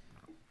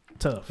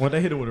 Tough. What, they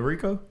hit him with a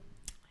Rico?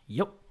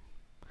 Yep.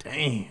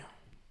 Damn.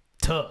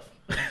 Tough.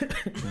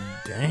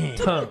 Damn.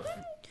 Tough.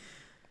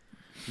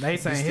 They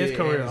saying his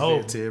career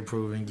over. To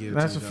proven guilty.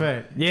 That's a though.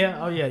 fact.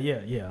 Yeah. Oh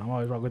yeah. I'm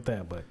always wrong with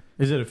that, but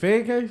Is it a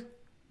Fed case?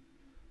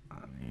 I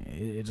mean,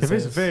 it just If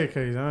it's a says- Fed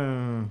case,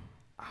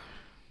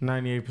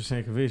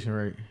 98% conviction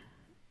rate.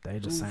 they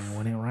just saying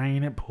when it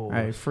rain it pours.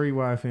 Hey, free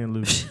YFN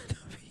Lucy.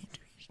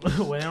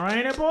 When it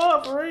rain it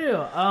pours for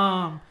real.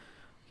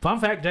 Fun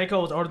fact: J.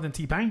 Cole was older than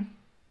T-Pain.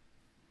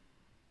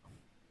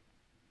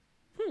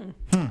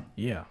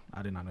 Yeah,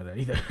 I did not know that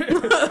either.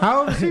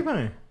 How old is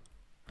T-Pain?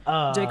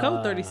 J.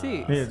 Cole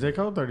 36. Yeah, J.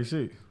 Cole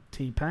 36.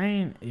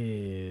 T-Pain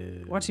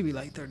is. Watch he be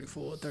like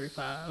 34,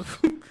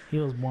 35. He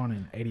was born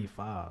in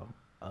 '85.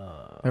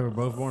 They were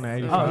both born in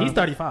 85. Oh, he's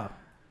 35.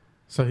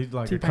 So he's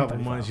like T-Pain a couple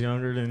 35. months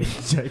younger than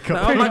J. Cole.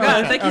 Oh my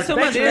God! Thank you so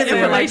much for They that did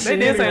say, like, information.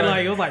 they did say Anyway.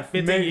 like it was like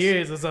 15 Next.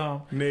 years or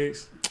something.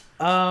 Next.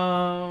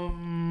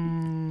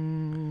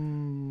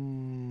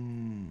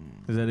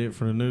 Is that it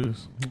for the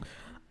news?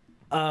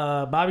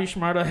 Bobby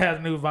Shmurda has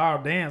a new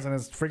viral dance and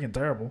it's freaking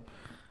terrible.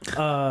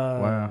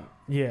 Wow.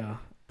 Yeah.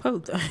 Oh,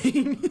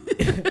 dang.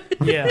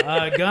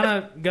 Yeah.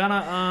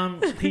 Gunna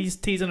he's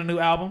teasing a new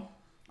album.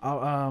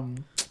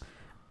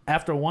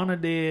 After Wanna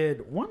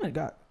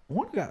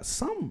got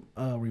some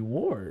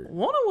reward.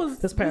 One was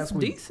This past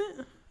was week.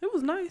 decent. It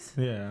was nice.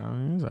 Yeah, I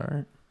mean, it's all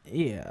right.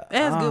 Yeah. It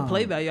has good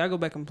play value. I go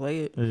back and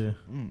play it. Yeah.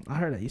 I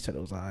heard that you said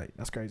it was alright.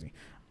 That's crazy.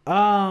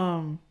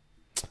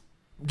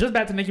 Just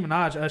back to Nicki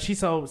Minaj. She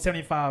sold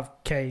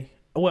 75K.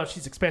 Well,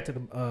 she's expected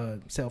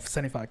to sell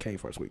 75K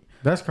first week.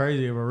 That's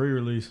crazy of a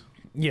re-release.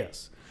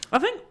 Yes. I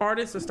think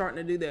artists are starting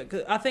to do that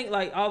because I think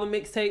like all the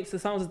mixtapes, the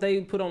songs that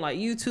they put on like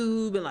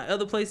YouTube and like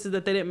other places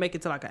that they didn't make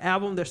it to like an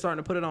album, they're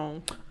starting to put it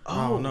on.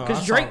 Oh no!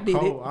 'cause I Drake saw did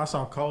Cole, I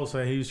saw Cole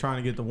say he was trying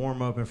to get the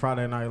warm up and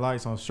Friday Night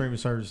Lights on streaming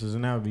services,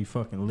 and that would be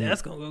fucking lit.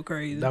 That's gonna go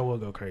crazy. That will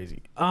go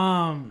crazy.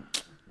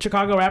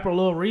 Chicago rapper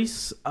Lil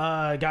Reese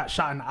got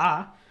shot in the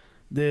eye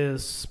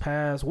this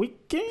past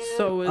weekend.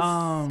 So it's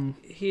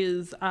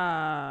his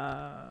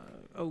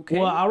okay.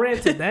 Well, I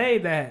read today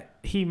that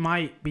he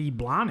might be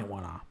blind in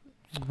one eye.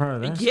 Bro,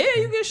 that's- yeah,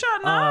 you get shot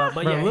in the eye.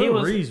 But Bro, yeah,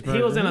 Lil Reese, bro,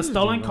 he was in a he's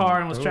stolen doing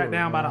car and was tracked good,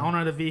 down by the bro. owner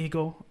of the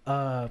vehicle.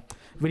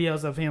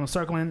 Videos of him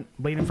circling,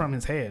 bleeding from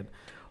his head.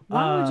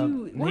 Why would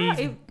you?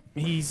 Why?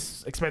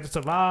 He's expected to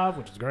survive,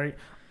 which is great.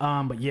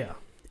 But yeah,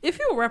 If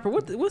you're a rapper,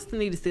 what's the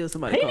need to steal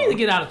somebody's he car? needs to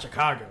get out of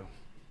Chicago.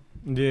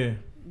 Yeah.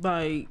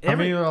 Like I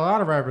mean, a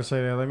lot of rappers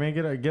say that. Like, man,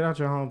 get out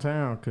your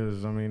hometown,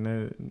 because I mean,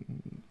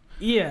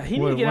 Yeah, he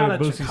needs to get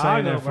out of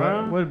Chicago,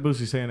 bro. What did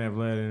Boosie say in that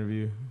Vlad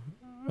interview?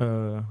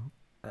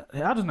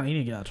 I just know he need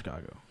to get out of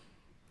Chicago.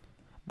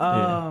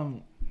 Yeah.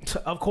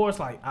 Of course,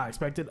 like I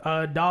expected.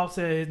 Dolph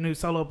said his new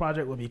solo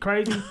project would be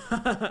crazy.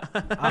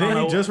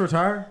 Didn't he just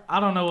retire? I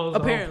don't know what was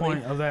Apparently. the whole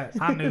point of that.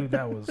 I knew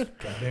that was.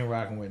 I've been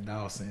rocking with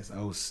Doe since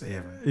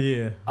 07.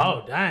 Yeah.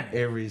 Oh dang!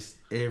 Every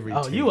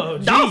Oh, tape. you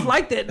OG. Dolph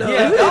like that though.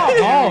 Yeah, Dolph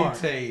hard.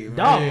 Every tape,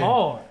 Dolph man.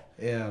 hard.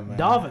 Yeah, man.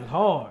 Dolph is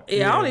hard.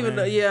 Yeah, I don't even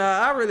man. know.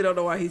 Yeah, I really don't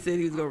know why he said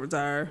he was gonna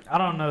retire. I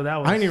don't know. That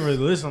was. I ain't even really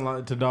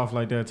listen to Dolph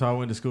like that until I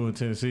went to school in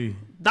Tennessee.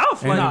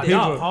 Dolph And like nah, that.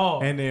 Dolph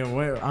hard. and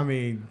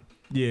then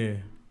yeah.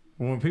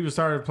 When people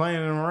started playing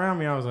them around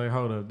me, I was like,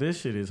 hold up, this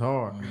shit is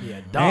hard.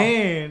 Yeah, Dolph.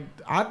 And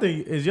I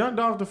think, is Young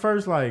Dolph the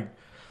first like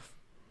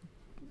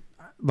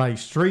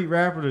street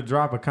rapper to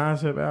drop a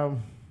concept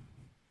album?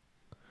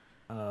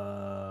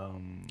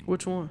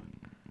 Which one?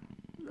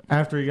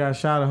 After he got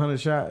shot 100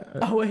 shot.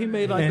 Oh, well, he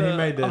made like And a, he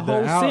made a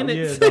whole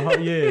sentence.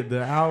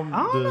 the album,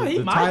 I don't know, he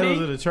the might titles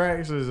be. of the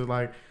tracks is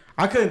like,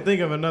 I couldn't think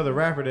of another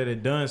rapper that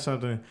had done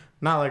something,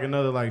 not like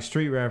another like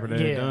street rapper that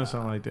had done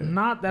something like that.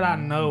 Not that I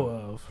know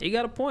of. You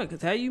got a point,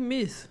 because how you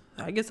miss?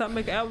 I guess I'll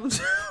make albums.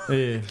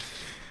 Yeah.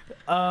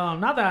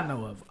 Not that I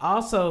know of.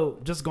 Also,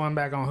 just going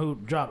back on who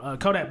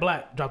dropped, Kodak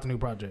Black dropped a new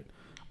project.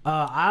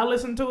 I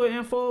listened to it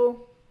in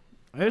full.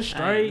 It's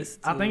straight.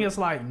 listened I to think it. it's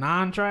like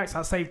 9 tracks.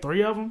 I saved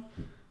 3 of them.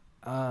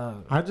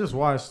 I just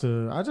watched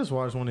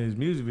one of his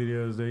music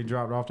videos that he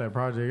dropped off that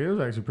project. It was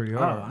actually pretty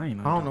hard. I ain't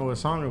know I don't know what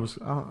song it was.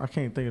 I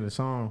can't think of the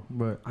song,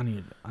 but I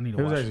need to it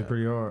watch was actually that.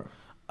 pretty hard.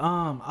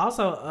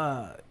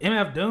 Also,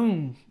 MF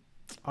Doom,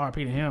 RP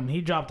to him.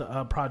 He dropped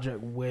a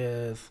project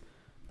with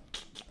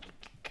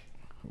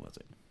who was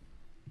it?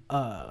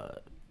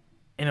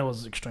 And it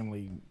was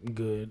extremely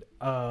good.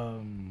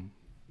 MF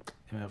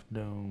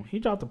Doom. He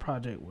dropped a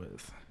project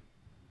with.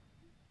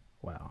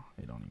 Wow,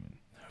 it don't even.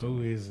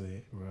 Who is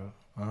it, bro?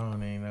 I don't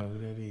even know who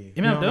that is.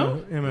 MF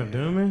Doom. MF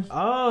Doom is?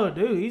 Oh,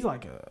 dude, he's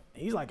like a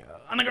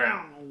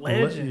underground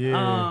legend.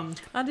 Yeah.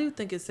 I do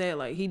think it's sad.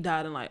 Like, he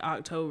died in like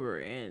October,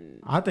 and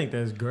I think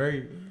that's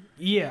great.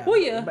 Yeah. well,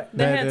 yeah,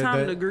 they had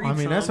time to grieve. I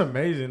mean, that's some.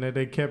 amazing that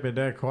they kept it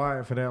that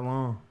quiet for that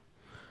long.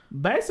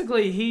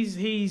 Basically,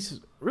 he's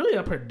really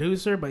a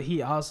producer, but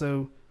he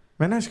also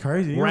Man, that's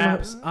crazy. You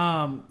raps.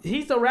 know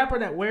He's the rapper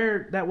that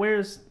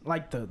wears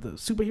like the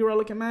superhero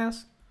looking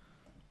mask.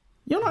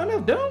 You don't know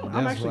MF Doom?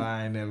 I'm That's actually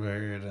why I ain't never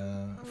heard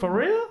of. for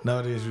real.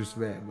 No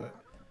disrespect, but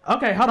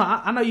Okay, hold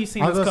on. I know you've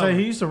seen I was this gonna cover.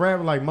 say he used to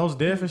rap like Most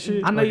Def and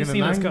shit. I know like you've in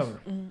seen the this 90s. cover.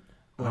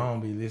 I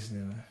don't be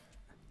listening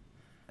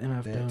to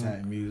MF that Doom. type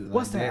of music. Like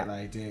What's that? that?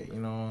 Like that. You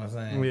know what I'm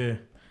saying? Yeah.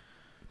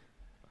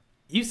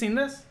 You seen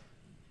this?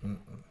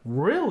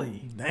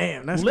 Really?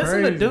 Damn, that's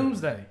Listen crazy. to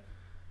Doomsday.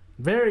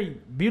 Very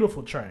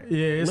beautiful track.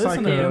 Yeah, it's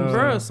Listen like to a- Doomsday.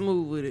 Bro,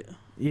 smooth with it.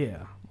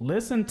 Yeah.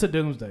 Listen to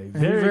Doomsday.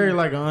 He's very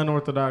like an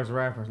unorthodox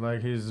rapper.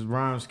 Like his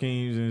rhyme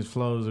schemes and his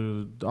flows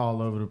are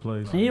all over the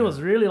place. he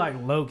was really like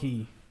low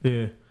key,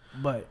 Yeah.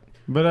 but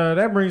But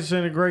that brings us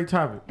in a great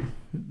topic.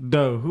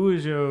 Doe, who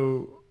is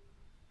your...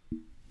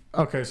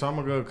 Okay, so I'm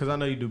going to go, because I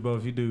know you do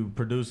both. You do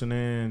producing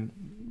and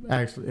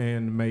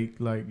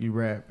make, like, you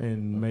rap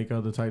and make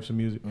other types of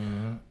music.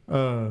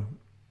 Mm-hmm.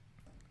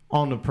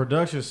 On the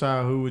production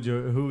side, who would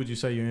you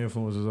say your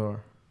influences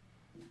are?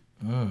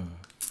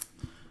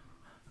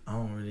 I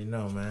don't really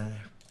know, man.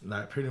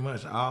 Like pretty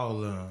much all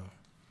of them.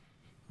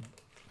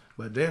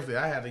 But definitely,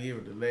 I had to give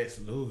it to Lex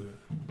Luger.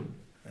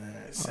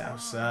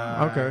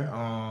 Southside.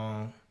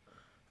 Okay.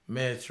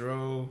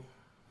 Metro.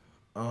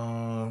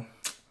 I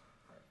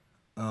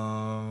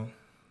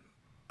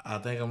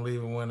think I'm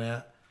leaving one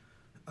out.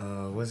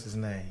 What's his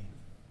name?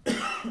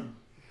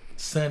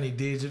 Sunny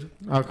Digital.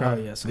 Okay. oh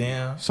yes,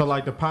 Them. So,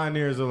 like, the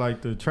pioneers of,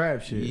 like, the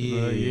trap shit.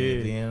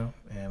 Yeah, them.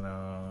 And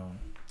I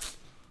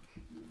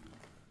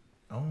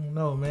don't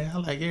know, man. I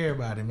like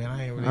everybody, man.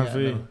 I ain't really I got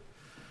feel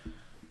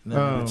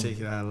nothing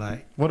particular I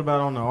like. What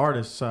about on the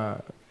artist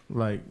side?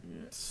 Like,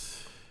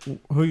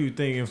 who you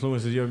think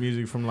influences your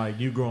music from, like,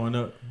 you growing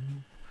up?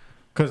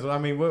 Because, I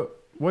mean,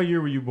 what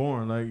year were you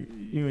born? Like,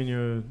 you and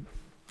your...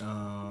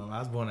 I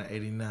was born in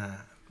 '89.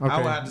 Okay, I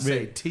would have to say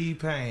big.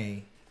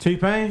 T-Pain,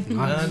 T-Pain?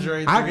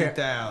 Andre I get-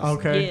 3000,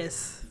 Okay.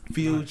 Yes.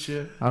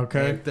 Future,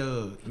 Okay. and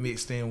Thug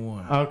mixed in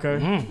one, Okay.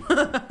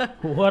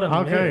 what a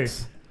Okay.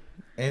 mix.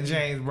 and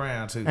James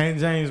Brown too. And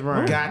James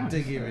Brown. Got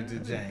to give it to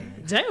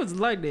James, James was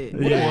like that.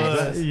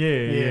 Yeah, was.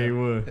 yeah, he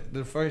was.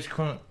 the first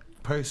crunk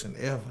person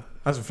ever.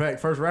 That's a fact.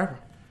 First rapper.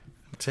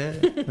 I'm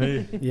telling you,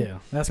 Yeah. Yeah,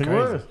 that's He crazy.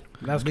 was.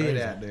 That's big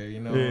crazy. out there.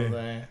 You know Yeah. what I'm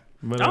saying?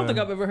 But, I don't think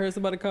I've ever heard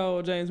somebody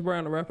call James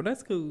Brown a rapper.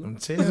 That's cool. I'm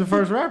He's telling the you.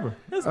 first rapper.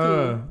 That's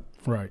cool.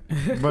 Right.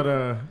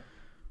 But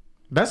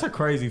that's a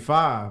crazy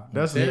five.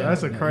 That's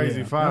a crazy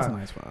Yeah, five. That's a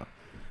nice five.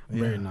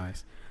 Very Yeah.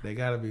 nice. They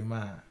gotta be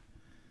mine.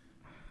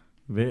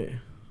 Bet.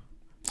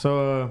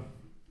 So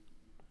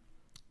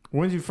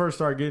when did you first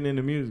start getting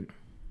into music?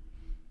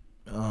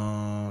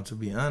 To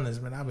be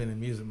honest, man, I've been in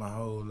music my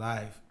whole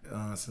life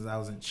since I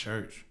was in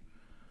church,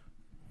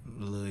 a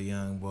little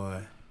young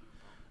boy.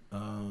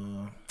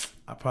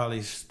 I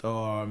probably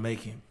started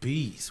making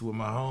beats with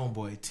my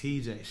homeboy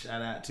TJ.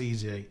 Shout out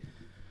TJ.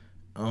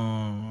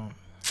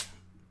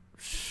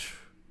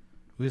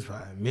 We was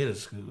probably in middle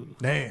school,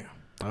 Damn.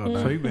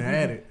 So you been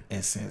at it.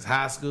 and since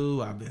high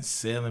school, I've been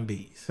selling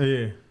beats.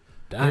 Yeah.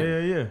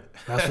 Dang. Yeah.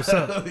 That's what's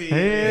up. Hell yeah.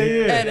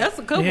 Hey, that's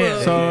a couple Yeah.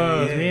 of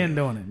So, Been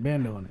doing it.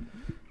 Been doing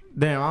it.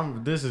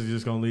 Damn, this is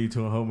just gonna lead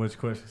to a whole bunch of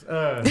questions.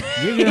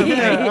 You good? Go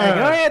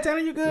ahead, Tanner.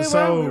 You good?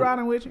 So- bro? We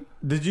riding with you.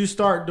 Did you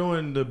start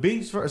doing the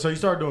beats first? So you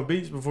started doing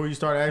beats before you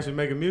started actually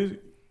making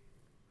music?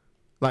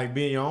 Like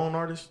being your own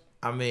artist?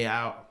 I mean,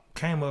 I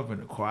came up in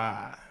the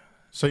choir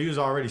So you was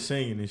already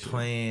singing and shit?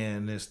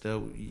 playing and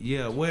stuff.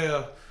 Yeah,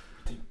 well,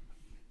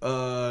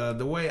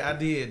 the way I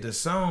did the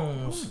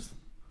songs,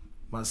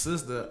 my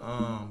sister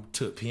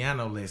took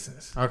piano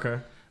lessons. Okay.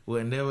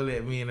 Would never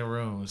let me in the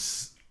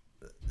rooms.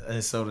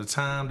 And so the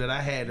time that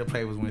I had to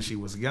play was when she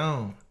was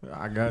gone.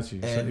 I got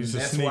you. So And you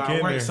should that's sneak why I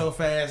in work there. so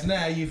fast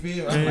now, you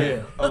feel me? I'm Yeah.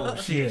 like, oh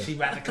shit, she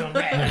about to come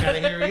back. I gotta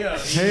hurry up.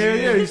 Hell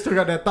yeah, you still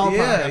got that thought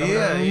Yeah, power.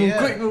 yeah, Move yeah,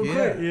 quick, move yeah.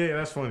 quick. Yeah,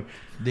 that's funny.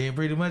 Then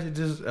pretty much it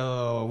just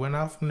went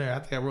off from there. I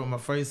think I wrote my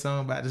first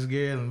song about this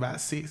girl in about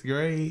 6th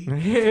grade.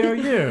 Hell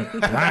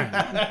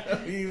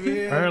yeah. You feel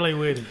me? Early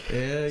with it.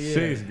 Yeah, yeah.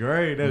 6th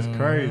grade, that's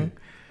crazy.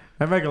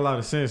 That make a lot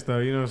of sense though,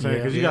 you know what I'm saying?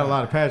 Yeah, Because you got a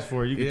lot of passion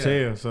for it, you can Yeah.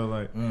 tell. So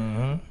like,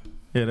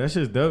 yeah, that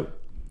shit's dope.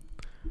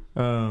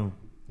 Yeah,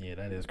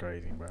 that is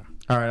crazy, bro.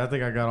 All right, I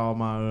think I got all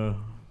my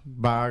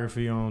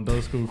biography on Doe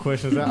Skool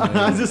questions out.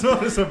 I just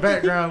wanted some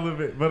background a little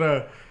bit,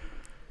 but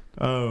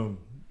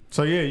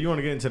so yeah, you want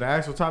to get into the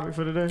actual topic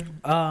for today?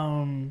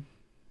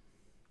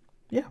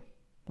 Yeah,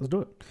 let's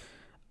do it.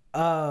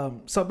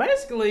 So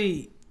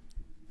basically,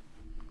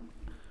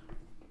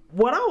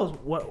 what I was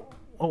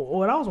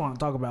wanting to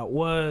talk about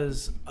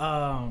was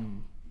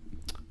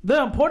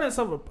the importance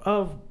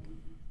of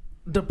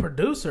the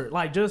producer.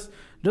 Like just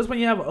when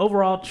you have an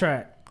overall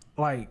track,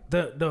 like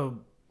I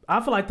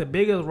feel like the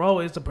biggest role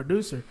is the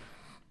producer.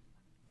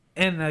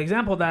 And the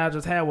example that I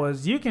just had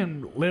was you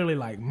can literally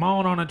like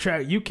moan on a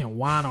track, you can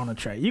whine on a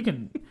track, you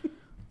can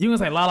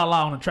say la la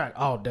la on a track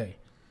all day,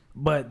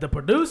 but the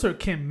producer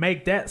can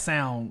make that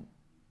sound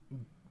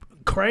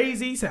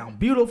crazy, sound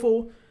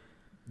beautiful,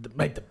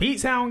 make the beat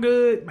sound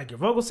good, make your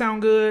vocals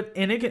sound good,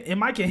 and it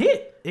might can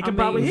hit. It can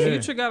probably hit.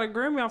 Future got a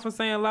Grammy off for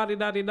saying la di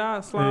da di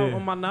da, slide Yeah.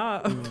 on my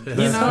knob. You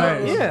know,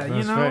 facts. yeah, That's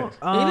you know. facts.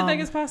 Anything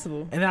is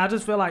possible. And I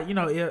just feel like, you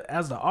know,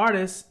 as the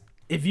artist,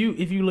 if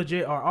you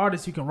legit are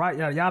artist, you can write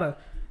yada yada,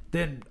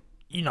 then,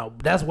 you know,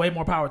 that's way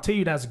more power to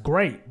you. That's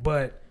great.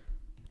 But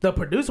the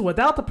producer,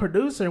 without the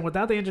producer and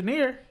without the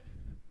engineer,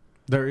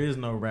 There is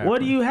no rapper. what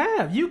do you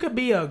have? You could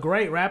be a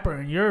great rapper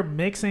and your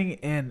mixing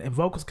and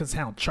vocals can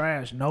sound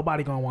trash.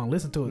 Nobody gonna want to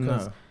listen to it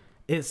because No.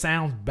 it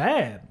sounds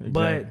bad. Exactly.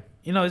 But,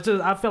 you know, it's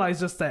just, I feel like it's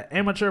just that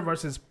amateur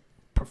versus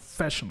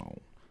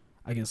professional,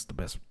 I guess the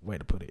best way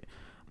to put it.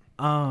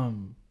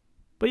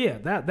 But yeah,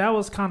 that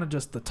was kind of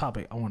just the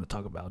topic I want to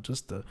talk about.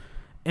 Just the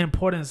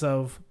importance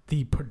of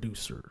the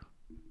producer,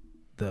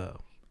 the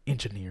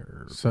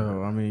engineer.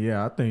 So I mean,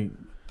 yeah, I think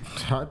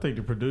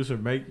the producer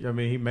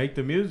he make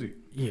the music.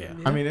 Yeah.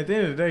 I mean, at the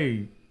end of the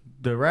day,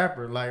 the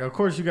rapper, like, of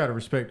course you got to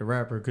respect the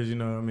rapper because, you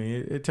know, I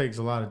mean, it takes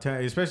a lot of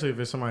time, especially if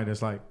it's somebody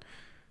that's like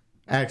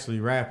actually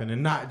rapping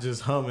and not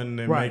just humming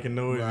and Right. making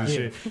noise and Right.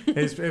 shit.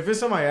 If it's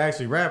somebody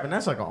actually rapping,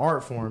 that's like an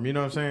art form, you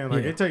know what I'm saying?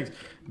 Like, Yeah. it takes,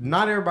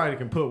 not everybody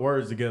can put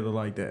words together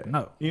like that.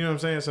 No. You know what I'm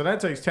saying? So that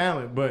takes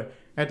talent. But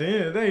at the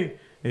end of the day,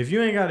 if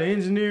you ain't got an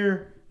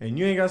engineer and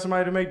you ain't got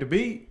somebody to make the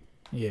beat,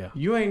 Yeah.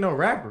 you ain't no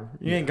rapper.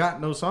 You ain't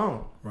got no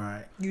song.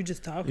 Right. You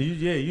just talking.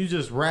 You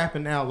just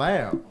rapping out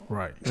loud.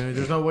 Right. And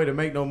there's no way to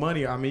make no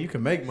money. I mean, you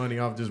can make money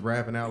off just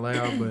rapping out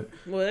loud, but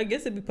Well, I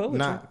guess it'd be poetry.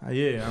 not.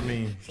 Yeah, I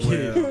mean,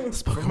 Well,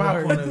 Spoken from my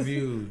word. point of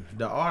view,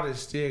 the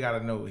artist still got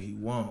to know what he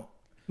want.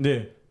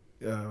 yeah,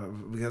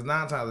 Because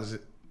 9 times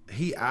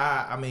he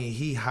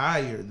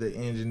hired the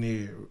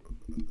engineer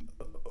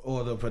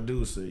or the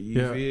producer. You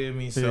Yeah. feel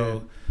me?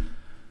 So,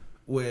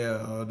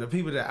 well, the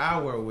people that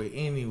I work with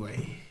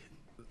anyway,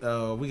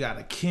 we got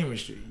a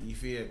chemistry. You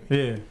feel me?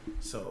 yeah,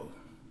 So,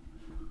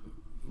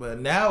 but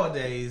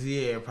nowadays,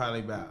 yeah,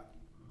 probably about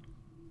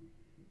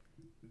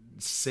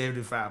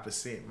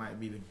 75% might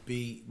be the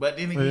beat. But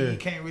then again, Yeah. you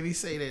can't really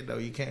say that though.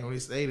 You can't really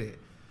say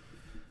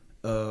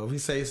that. We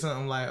say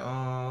something like,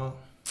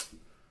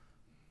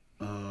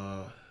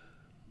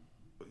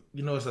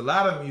 you know, it's a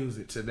lot of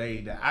music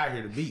today that I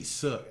hear the beats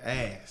suck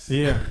ass.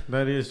 yeah.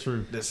 That is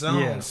true. The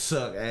songs Yeah.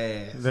 suck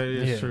ass. That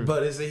is Yeah. true.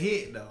 But it's a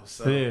hit though.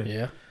 So Yeah,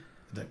 Yeah.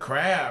 the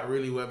crowd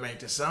really what make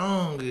the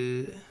song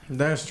good.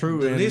 that's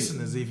true. The And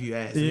listeners, if you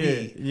ask yeah,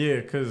 me. yeah.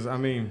 Because I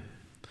mean,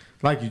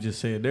 like you just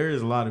said, there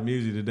is a lot of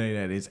music today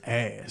that is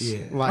ass. Yeah.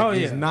 Like Oh,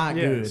 it's yeah. not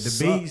Yeah. good. The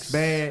Sucks. beat's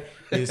bad.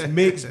 It's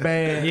mixed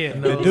bad. Yeah. The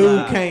No dude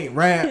lie. can't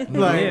rap.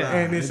 Like, Yeah.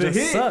 and it's It a just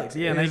hit. sucks.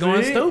 Yeah, and they It's a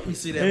going hit. stupid. You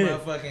see that Yeah.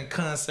 motherfucking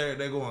concert,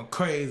 they're going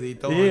crazy,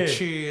 throwing Yeah.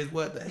 cheers.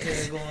 What the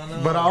hell going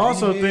on? But I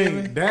also You feel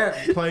me? think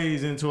that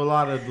plays into a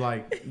lot of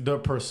like the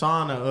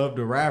persona of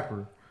the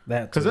rapper.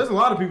 That Because too. there's a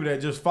lot of people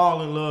that just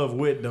fall in love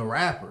with the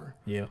rapper.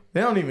 Yeah. They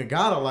don't even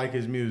gotta like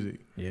his music.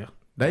 Yeah.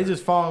 They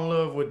just fall in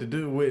love with the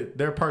dude with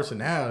their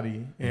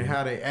personality and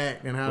how they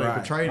act and how they Right.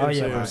 portray Oh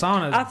yeah. themselves.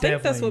 Persona. I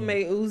think that's what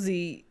made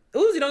Uzi.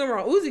 Uzi, don't get me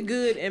wrong. Uzi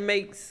good and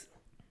makes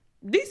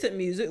decent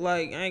music.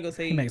 Like I ain't gonna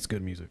say He makes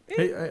good music.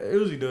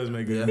 Uzi does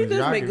make good he music.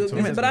 does I make give it good to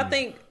him. music, but I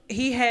think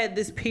he had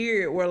this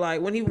period where,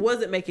 like, when he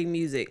wasn't making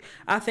music,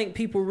 I think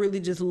people really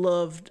just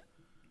loved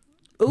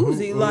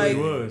Uzi.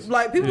 was.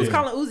 Like people was Yeah.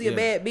 calling Uzi a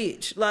bad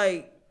bitch.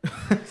 Like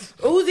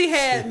Uzi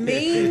had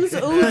memes.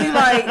 Uzi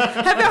like,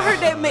 have y'all heard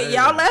that meme?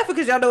 Y'all laughing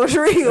because y'all know it's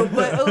real.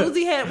 But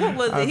Uzi had, what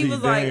was it? He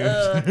was like,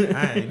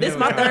 this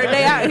my third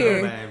day out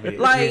here.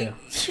 Like,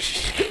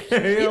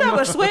 you not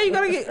gonna swear you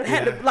gotta get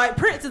had to, like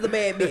Prince is a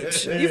bad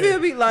bitch. You feel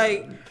me?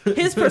 Like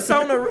his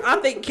persona, I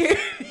think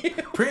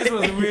Prince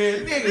was a real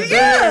nigga.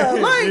 Yeah,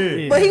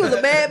 like, but he was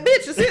a bad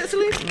bitch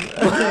essentially.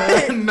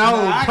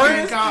 No,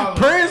 Prince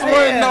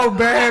wasn't no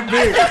bad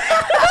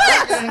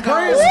bitch.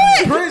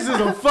 Prince is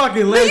a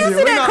fucking legend.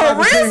 see that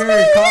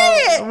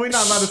charisma? We're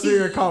not about to sit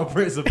here and call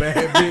Prince a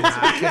bad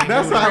bitch.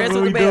 That's how Prince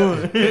was we a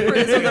doing.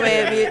 Prince was a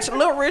bad bitch.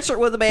 Little Richard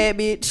was a bad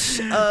bitch.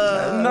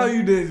 No,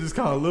 you didn't just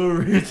call Lil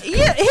Rich.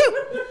 Yeah,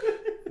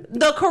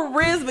 the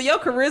charisma, your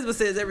charisma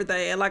says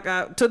everything. And like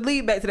to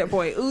lead back to that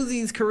point,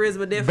 Uzi's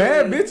charisma definitely.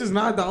 Bad bitches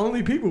not the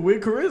only people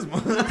with charisma.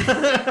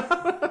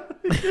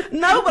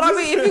 No, but I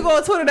mean, if you go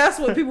on Twitter, that's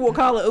what people will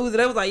call it Uzi.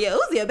 They was like, yeah,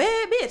 Uzi a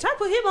bad bitch. I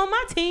put him on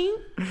my team.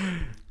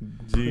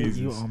 Jesus.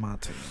 You on my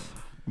team.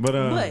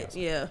 But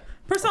yeah,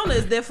 persona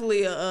is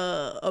definitely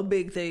a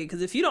big thing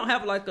because if you don't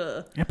have like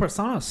a And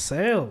persona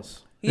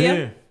sells.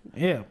 yeah.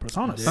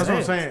 Persona That's sells. what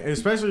I'm saying.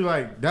 Especially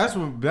like that's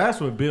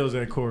what builds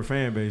that core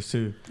fan base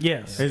too.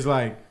 Yes. It's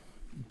like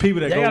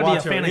people that They go gotta be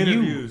watch a your fan of you.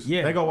 interviews.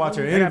 Yeah. They go watch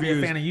your They gotta be a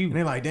interviews. fan of you. And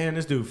they're like, damn,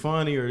 this dude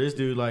funny, or this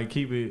dude like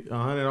keep it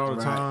 100 all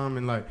the time,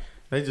 and like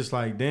they just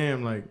like,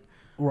 damn, like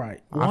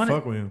Right. I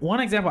fuck with him. One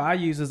example I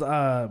use is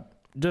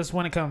just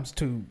when it comes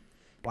to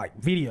like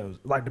videos,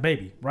 like the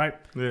baby, right?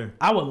 Yeah.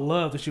 I would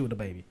love to shoot with the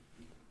baby.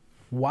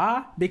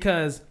 Why?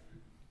 Because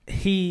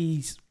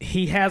he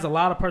has a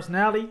lot of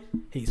personality.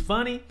 He's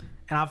funny,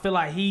 and I feel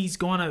like I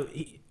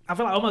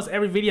feel like almost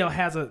every video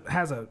has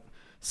a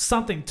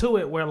something to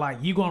it where like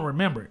you gonna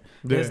remember it.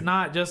 Yeah. It's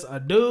not just a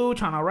dude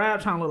trying to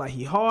rap, trying to look like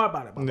he hard,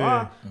 blah blah blah.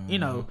 Yeah. You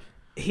know,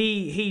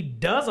 he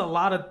does a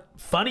lot of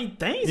funny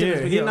things in Yeah,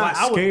 his he's video. not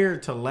Like,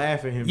 scared to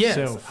laugh at Yes,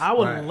 himself. I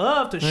would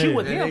love to shoot Yeah.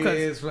 with That him nigga because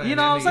is funny. you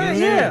know what That I'm nigga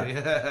saying.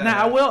 is Yeah. funny.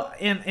 Now I will,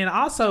 and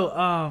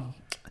also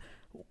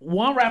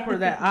one rapper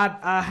that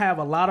I have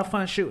a lot of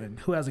fun shooting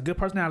who has a good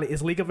personality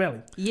is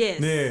Licavelli. Yes.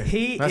 Yeah,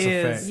 He that's a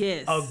is fact.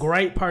 Yes. a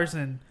great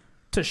person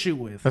to shoot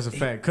with. That's a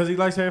fact because he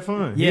likes to have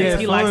fun. Yes, has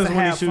he fun likes to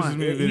when have he shoots fun. his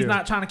music He's video.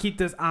 not trying to keep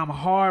this I'm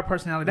hard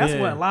personality. That's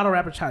Yeah. what a lot of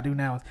rappers try to do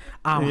now. Is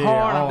I'm Yeah.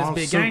 hard. Oh, I'm I'm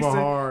this big super gangster.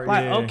 hard,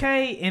 Like yeah.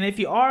 okay, and if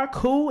you are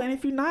cool, and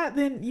if you're not,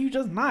 then you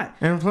just not.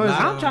 And plus,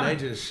 I'm trying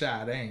They just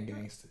shy. They ain't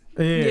gangster.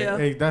 yeah,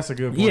 hey, that's a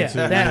good point Yeah, too.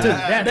 that too.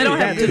 That They too, don't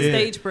have that good too.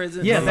 stage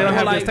presence. Yes, they don't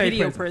have like good stage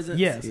video presence.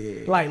 presence. Yes,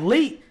 Yeah. like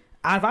Lee.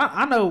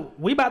 I know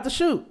we about to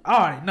shoot. All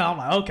right, no, I'm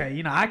like okay,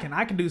 you know I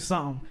can do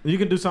something. You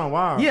can do something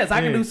wild. Yes,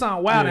 I can Yeah. do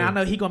something wild, Yeah. and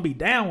I know he gonna be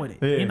down with it.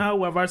 Yeah. You know,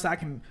 where versus I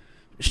can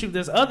shoot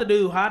this other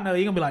dude who I know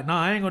he gonna be like, no,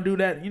 I ain't gonna do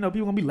that. You know,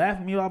 people gonna be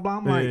laughing at me, blah blah.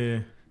 I'm like, Yeah.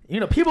 you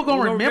know, people gonna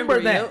Gonna remember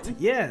remember, that. yep.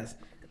 Yes,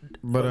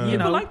 But You People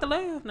know, like to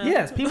laugh now.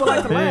 yes, people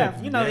like to Yeah.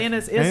 laugh. You know, and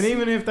it's and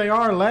even if they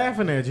are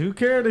laughing at you, who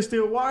care? They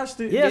still watched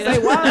it. yes, Yeah.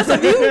 they watch the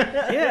view.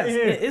 Yes,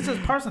 Yeah. it's his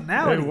They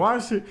personality.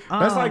 watched it.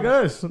 That's like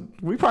us.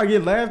 We probably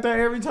get laughed at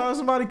every time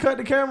somebody cut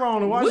the camera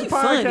on and watch We the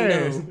funny,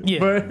 podcast. Yeah,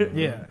 But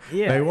yeah.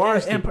 They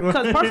watched and, it.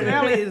 because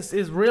personality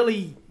is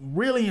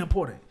really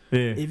important. Yeah.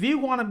 If you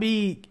want to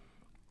be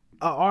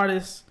an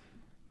artist,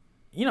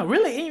 you know,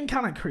 really even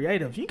kind of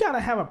creative, you gotta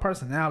have a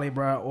personality,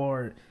 bro,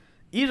 or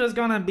you're just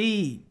gonna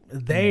be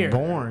there.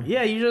 Boring.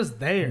 Yeah, you're just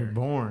there.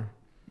 boring.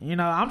 You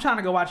know, I'm trying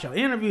to go watch your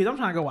interviews. I'm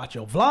trying to go watch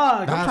your vlogs.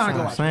 I'm That's trying to go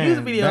what watch I'm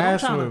music saying. videos.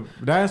 That's I'm trying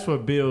that's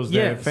what builds that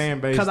Yes, fan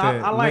base 'cause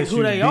that I like lets who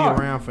you they be are.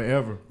 around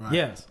forever. to.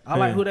 Yes, I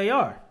like Yeah. who they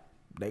are.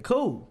 They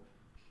cool.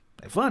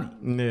 They funny.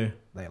 Yeah.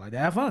 They like to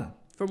have fun.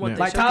 From what Yeah. they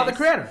Like Tyler the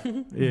showcase.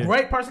 Creator. Yeah.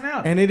 Great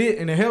personality. And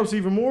it helps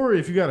even more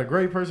if you got a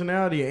great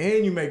personality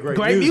and you make great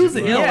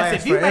music. You're gonna Yes, last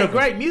if you forever. make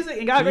great music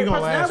and got You're great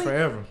gonna last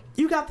personality, forever.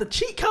 you got the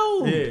cheat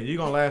code. Yeah, you're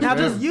gonna last Now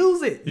forever. just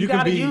use it. You can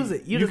gotta be, use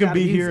it. You just can gotta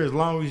be use here it. as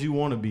long as you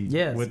want to be.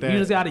 Yes, with that. you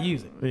just gotta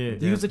use it. Yeah,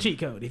 Use yeah. the cheat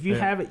code. If you Yeah.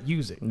 have it,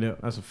 use it. Yeah,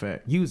 that's a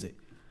fact. Use it.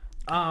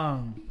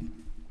 But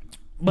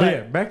But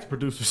yeah, back to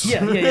producers.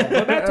 yeah.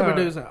 But back to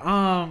producer.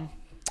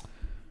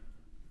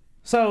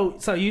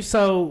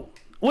 So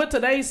with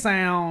today's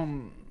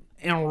sound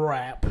and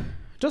rap,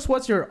 just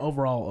what's your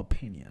overall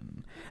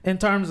opinion in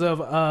terms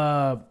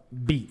of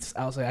beats?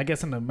 I'll say, I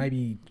guess in the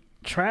maybe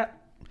trap.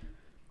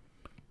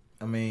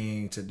 I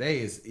mean, today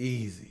is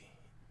easy.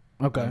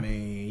 Okay. I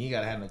mean, you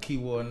gotta have no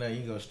keyboard,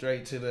 nothing. You go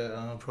straight to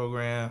the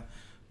program.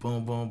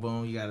 Boom, boom,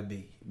 boom. You gotta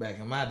be. Back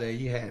in my day,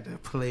 you had to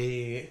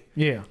play it.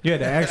 Yeah. You had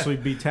to actually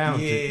be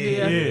talented.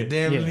 Yeah,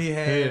 definitely Yeah.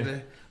 had. Yeah.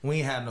 To, we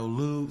ain't had no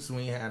loops.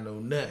 We ain't had no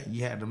nothing.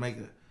 You had to make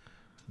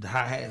the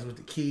hi hats with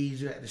the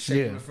keys. You had to shake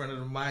Yeah. them in front of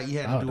the mic. You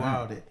had to do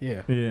all that.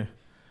 Yeah. Yeah.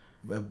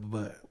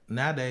 But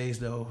nowadays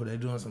though, they're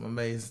doing some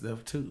amazing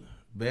stuff too.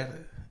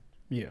 Better,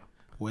 Yeah.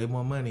 way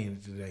more money in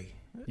it today.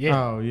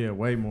 Yeah. Oh yeah,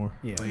 way more.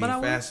 Yeah. Way But I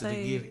will faster to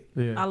say- get it.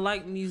 Yeah. I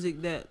like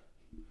music that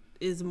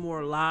is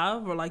more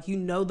live, or like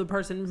the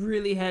person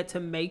really had to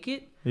make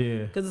it,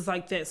 Yeah. because it's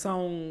like that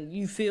song.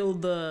 You feel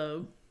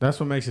the That's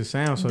what makes it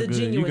sound so The good.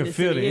 You can genuineness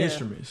feel in it, the yeah.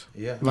 instruments.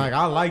 Yeah. Like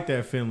I like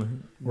that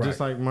feeling. Right. Just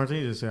like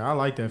Martin just said, I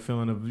like that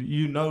feeling of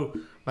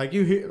like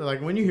you hear like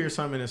when you hear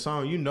something in a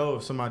song, you know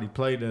if somebody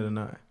played that or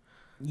not.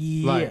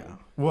 Yeah. Like,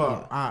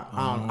 well, I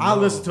don't know. I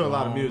listen to a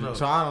lot of music,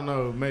 so I don't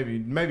know.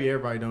 Maybe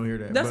everybody don't hear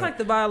that. That's but, like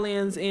the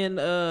violins in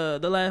the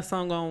last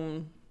song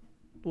on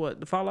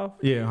the Fall Off.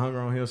 yeah, Hunger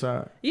on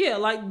Hillside. Yeah,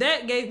 like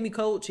that gave me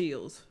cold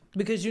chills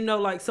because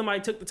like somebody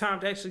took the time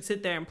to actually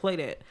sit there and play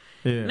that.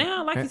 Yeah.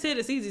 Now, like you said,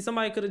 it's easy.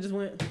 Somebody could have just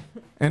went.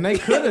 And they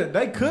could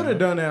have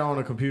done that on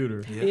a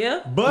computer.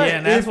 Yeah. But Yeah,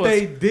 and that's if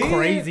they what's did,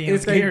 crazy and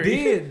if scary. they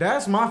did,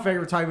 that's my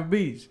favorite type of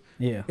beats.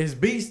 Yeah. It's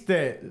beats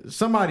that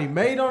somebody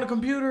made on a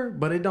computer,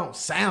 but it don't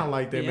sound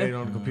like they Yeah. made it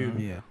on the computer.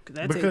 Yeah.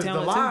 That take Because the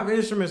talent, live too.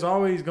 instruments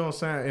always gonna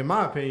sound, in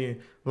my opinion,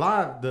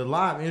 the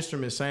live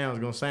instrument sounds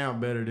gonna sound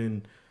better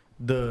than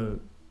the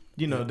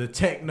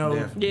techno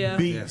Definitely. Yeah.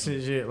 beats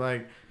and shit.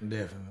 Like,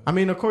 Definitely. I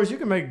mean, of course, you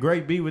can make a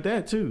great beat with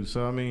that too.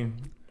 So I mean,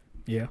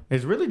 Yeah.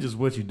 it's really just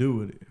what you do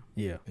with it.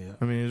 Yeah. Yeah.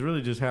 I mean, it's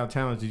really just how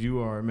talented you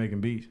are at making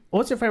beats.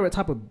 What's your favorite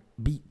type of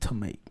beat to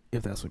make?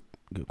 If that's a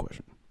good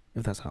question.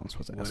 If that's how I'm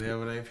supposed to ask it.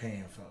 Whatever they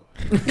paying for.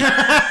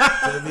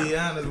 To be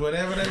honest,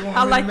 whatever they want.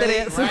 I me like to that make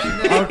answer.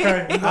 right now,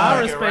 Okay. you gonna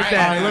I make it respect right that.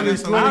 now. All right, let me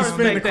That's spin what the I'm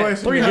respect that.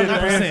 question. to get the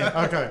 300%. answer.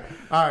 Okay.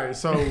 All right.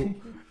 So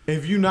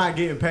if you're not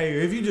getting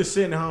paid, if you just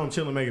sitting at home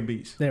chilling making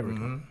beats, There we go.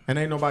 Mm-hmm. and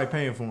ain't nobody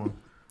paying for them,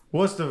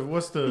 what's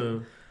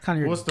the Kind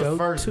of your what's the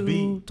first go-to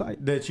beat type.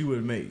 that you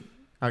would make?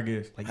 I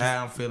guess. Like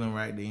How I'm feeling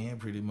right then,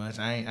 pretty much.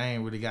 I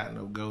ain't really got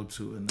no go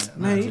to or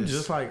nothing. Man, I you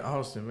just like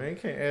Austin, man. You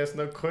can't ask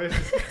no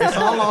questions. It's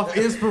all off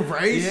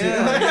inspiration.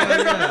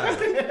 yeah.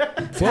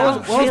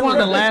 what was one of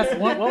the last?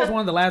 What was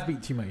one of the last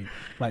beats you made?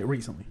 Like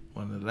recently?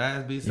 One of the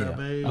last beats I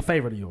made. A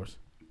favorite of yours.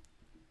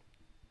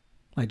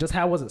 Like, just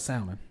how was it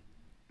sounding?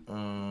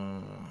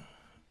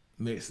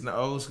 Mixing the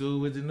old school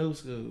with the new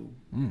school.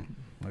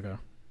 Okay.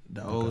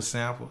 The old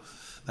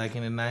samples, like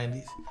in the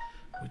 90s,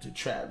 with the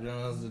trap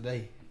drums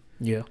today.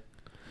 Yeah.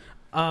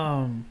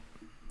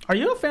 Are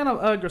you a fan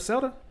of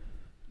Griselda?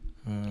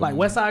 Like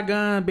West Side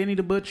Gun, Benny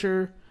the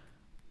Butcher,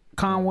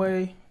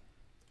 Conway?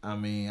 I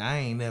mean, I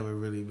ain't never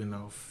really been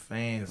no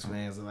fans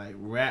of like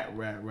rap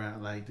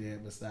like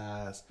that.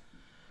 Besides,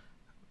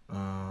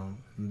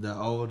 the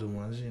older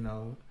ones,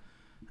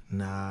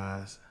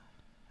 Nas.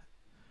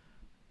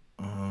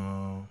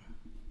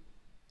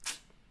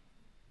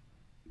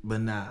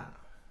 But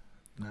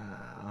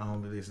I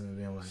don't be listening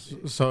to them like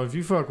that. So if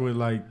you fuck with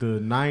like the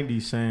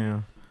 '90s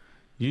sound,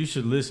 you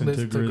should listen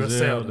to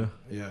Griselda.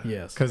 Yeah.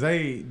 Yes. Cause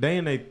they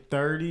in their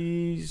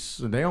 30s,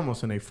 they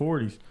almost in their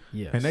 40s,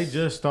 Yes. and they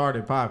just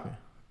started popping.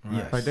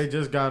 Yes. Like they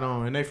just got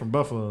on, and they from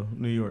Buffalo,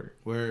 New York.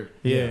 Word.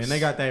 Yeah, Yes. and they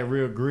got that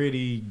real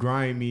gritty,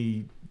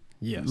 grimy,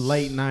 Yes.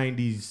 late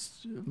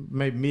 '90s,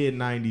 maybe mid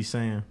 '90s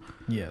sound.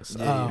 Yes.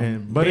 Yeah.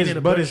 But Benny the it's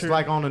Butcher.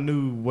 like on a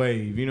new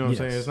wave. You know what I'm Yes.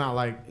 saying? It's not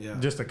like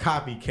just a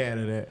copycat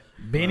of that.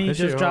 Benny That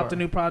shit just dropped hard. a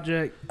new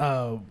project.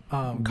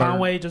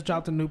 Conway just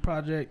dropped a new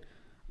project.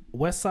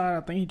 West Side,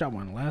 I think he dropped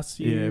one last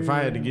year. Yeah, if I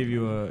had to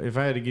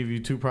give you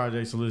two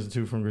projects to listen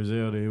to from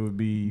Griselda, it would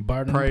be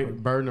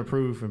Burden of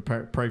Proof and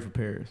Pray for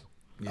Paris.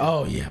 Yeah.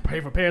 Oh yeah,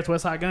 Pray for Paris,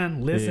 West Side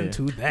Gun. Listen Yeah.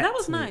 to that. That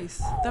was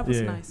nice. That was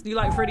Yeah. nice. Do you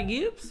like Freddie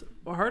Gibbs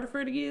or heard of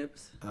Freddie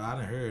Gibbs? I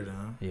done heard,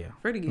 huh? Yeah,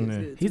 Freddie Gibbs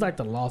Yeah. good. he's like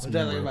the lost What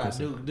that member. like of about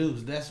Griselda. Duke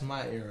Deuce? That's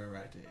my era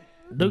right there.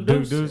 Duke Duke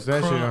Deuce. Deuce,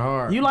 that shit Crunk.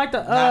 hard. You like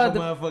the Knock a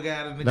motherfucker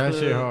out of the That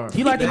club. shit hard.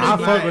 You like the I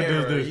new- fuck with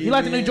Deuce Deuce. You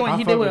like the new joint I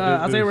he fuck did with with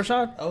Duke Isaiah Deuce.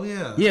 Rashad? Oh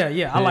yeah.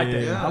 Yeah, I like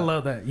that. Yeah. I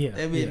love that. Yeah,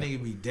 That be a yeah.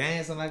 nigga be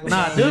dancing like a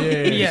Nah, motherfucker.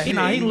 Duke. Yeah.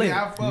 Yeah, he lit.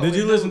 I fuck Did with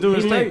you listen to Duke.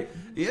 his He tape? lit.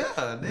 Yeah,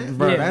 definitely.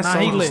 Bro, Yeah, that nah,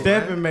 he song lit.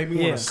 stepping made me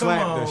Yeah. want to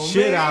slap Come the on,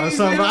 shit man. out of You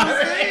see what I'm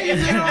somebody. saying?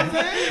 You see what I'm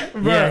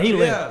saying? Yeah, he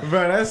lit. Yeah.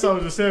 Bro, that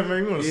Soldier 7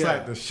 made me want to Yeah.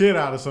 slap the shit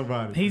out of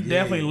somebody. He's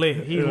definitely lit.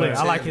 He Yeah. lit.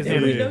 I like his Yeah.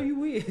 energy. We know you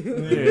will.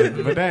 Yeah,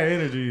 but that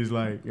energy is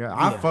like,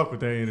 I fuck with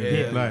that energy.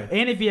 Yeah. Like,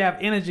 And if you have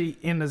energy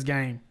in this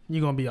game,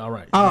 you're gonna be all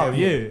right. oh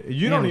yeah,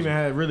 you don't Energy.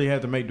 even really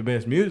have to make the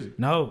best music.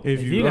 No,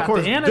 If you got of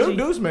course, the energy,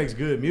 Deuce makes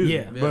good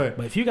music. yeah. But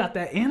But if you got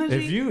that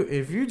energy,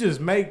 if you just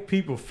make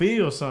people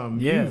feel something,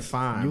 you yes,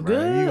 fine. you bro.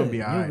 good. You gonna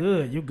be all You right.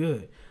 good. You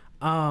good.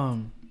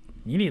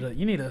 You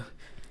need to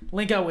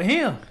link up with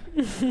him.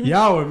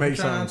 Y'all would make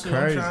I'm something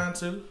crazy. trying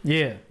to.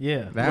 Yeah,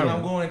 yeah. That What would-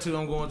 I'm going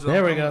to.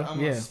 There we go. I'm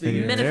Yeah. steer.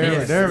 Yeah,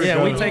 Benefits. there we Yeah,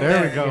 go. we take there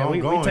that. we go. Yeah, I'm we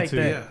going take to.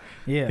 that.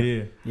 Yeah.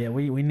 Yeah, Yeah.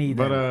 We need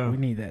But, that. We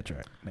need that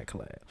track, that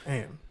collab.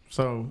 Damn.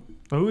 So,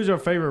 who was your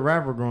favorite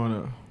rapper growing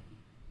up?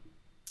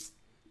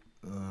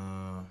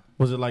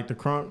 Was it like the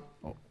Crunk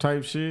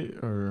type shit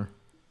or?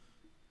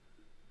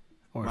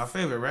 My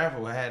favorite rapper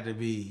would have to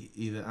be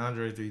either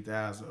Andre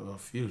 3000 or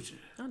Future.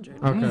 Andre.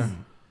 Okay.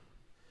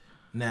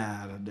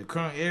 Nah, the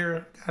current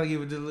era, gotta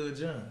give it to Lil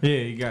Jon. Yeah,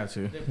 you got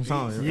to. It's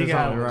only, You it's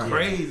got only right.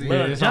 Crazy.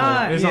 Lil it's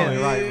Jon, only, it's yeah. only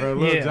right, bro.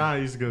 Lil Yeah.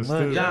 Jon used to go Lil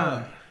stupid.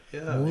 Jon.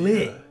 Yeah.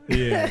 Lit.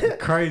 Yeah,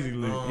 crazy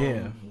lit.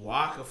 Yeah.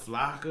 Waka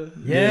Flocka.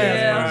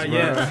 Yeah, bro,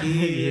 yeah.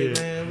 Kid,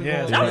 man. We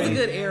Yeah. going That was a crazy.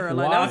 good era.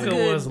 Like that was Waka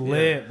good. was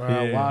lit,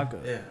 bro. Yeah. Waka.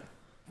 Yeah.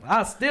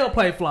 I still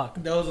play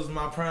Flocka. Those was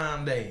my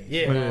prime days.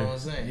 Yeah. You know what I'm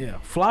saying? Yeah,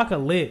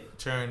 Flocka lit.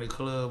 Turn the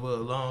club up,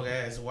 long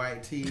ass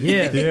white tee.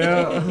 Yeah.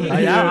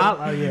 Yeah.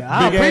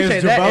 I Big appreciate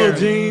ass that Jabot era.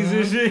 jeans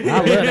and shit. I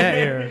love that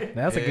era.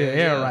 That's a good era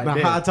Yeah. right The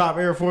there. high top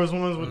Air Force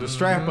Ones with the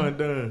strap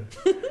undone.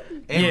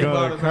 And Yeah. we bought them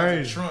out the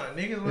Crazy. trunk.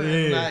 Niggas was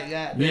Yeah. like,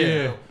 Yeah.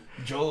 goddamn,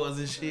 drawers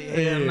and shit.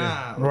 Hell Yeah.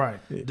 nah.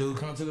 Right. Dude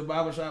come to the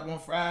barber shop on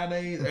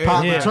Fridays.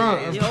 Pop Yeah. the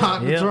trunk. Yo.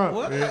 Pop the Yeah. trunk.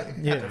 What? Yeah.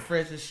 Yeah. Got the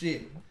freshest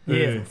shit.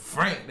 Yeah.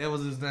 Frank, that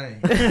was his name.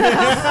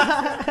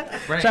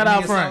 Frank, Shout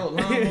out nigga Frank. sold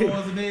lawnmowers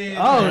and everything.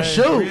 Oh,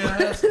 shoot. Real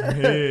hustler.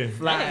 Yeah.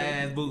 Fly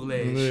ass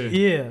bootleg Yeah. shit.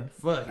 Yeah.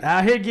 Fuck it.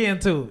 Out here getting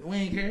to it. We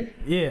ain't care.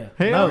 Yeah.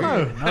 Hell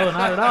no. No,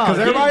 not at all. Because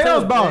everybody Getting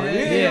else to bought it.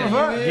 it. Yeah.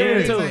 fuck. Get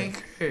into we it. ain't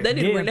care. They need to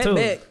Getting bring that to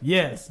back. it.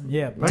 Yes.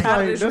 Yeah. That's Tired of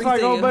like, this that's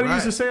like old retail. buddy used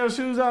Right. to sell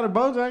shoes out of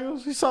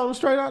Bojangles. He sold them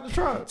straight out the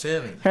trunk.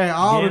 Tell me. Had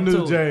all the Get new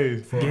into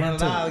J's. For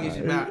 $100 get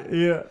you about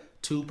Yeah.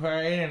 2 per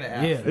and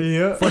an Yeah. outfit.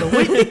 Yeah. For the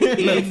week.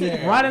 In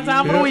there. Right in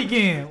time for the Yeah.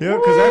 weekend. Yeah,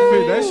 because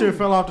that shit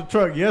fell off the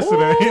truck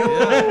yesterday.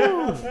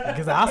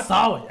 Because I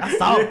saw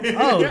it.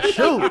 Oh,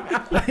 shoot.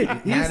 You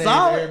Nowadays,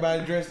 saw it?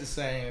 everybody dressed the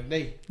same.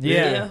 They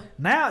Yeah.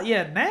 Now,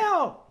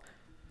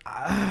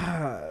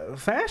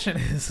 fashion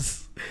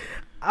is.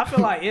 I feel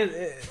like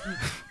it.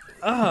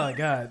 Oh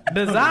God,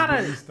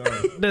 designer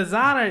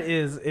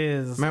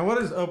is. Man, what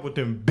is up with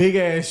them big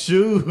ass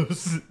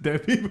shoes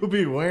that people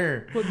be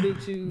wearing? What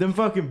big shoes? Them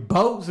fucking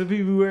boats that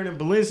people be wearing, them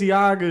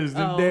Balenciagas,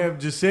 them Oh. damn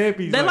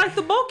Giuseppe's. They like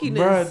the bulkiness.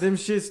 Bruh, them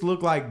shits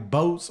look like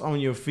boats on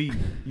your feet.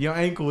 Your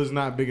ankle is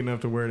not big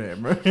enough to wear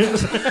that, bro.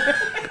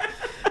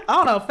 I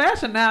don't know.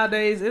 Fashion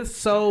nowadays it's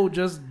so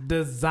just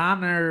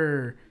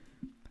designer.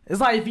 It's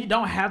like if you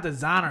don't have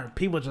designer,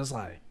 people just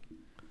like.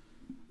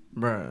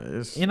 Bruh,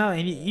 it's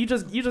And you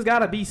just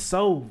gotta be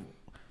so.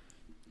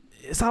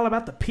 It's all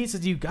about the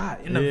pieces you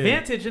got, and the Yeah.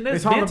 vintage and this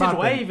it's all vintage about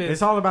wave the, is.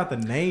 it's all about the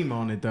name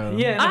on it though.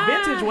 Yeah, and the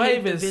vintage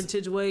wave the is.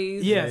 vintage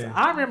waves. Yes, Yeah.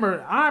 I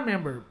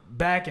remember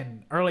back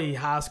in early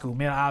high school,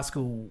 mid high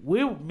school.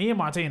 Me and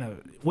Martina,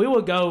 we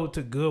would go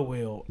to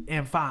Goodwill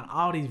and find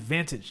all these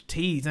vintage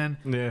tees, and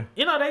Yeah.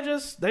 they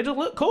just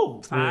look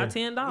cool.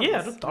 $5-10.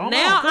 Yeah, just throw 'em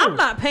now on, cool. I'm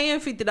not paying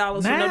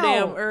 $50 for no Now-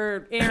 damn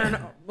Aaron.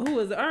 Who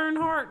is it?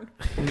 Earnhardt?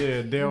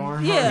 Yeah, Dale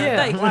Earnhardt. Yeah.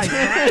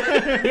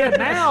 Thank you. Yeah,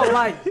 now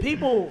like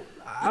people,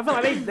 I feel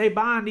like they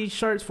buying these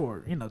shirts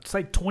for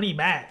say 20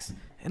 max,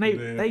 and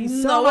they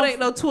sell No, it them, ain't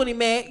no 20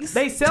 max.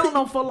 they selling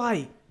them for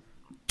like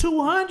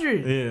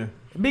 200 Yeah.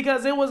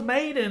 because it was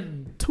made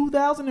in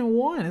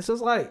 2001. It's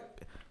just like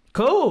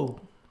cool.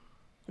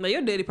 No,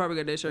 your daddy probably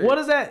got that shirt. What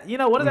does that?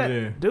 What does Yeah.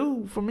 that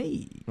do for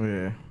me?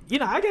 Yeah.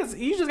 I guess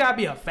you just gotta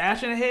be a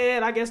fashion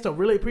head. I guess to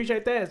really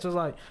appreciate that, it's just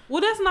like,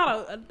 Well, that's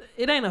not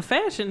it ain't a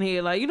fashion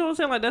head. Like, you know what I'm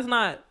saying? Like, that's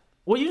not.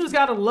 well, you just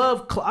gotta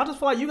love. I just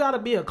feel like you gotta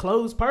be a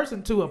clothes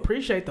person to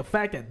appreciate the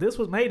fact that this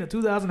was made in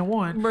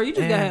 2001. Bro, you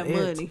just gotta have and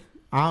it's- money.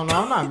 I don't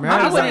know. I'm not I mad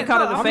about wouldn't it.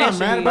 call it a I'm not fashion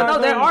mad head. But about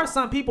no, there that. are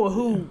some people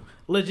who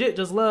legit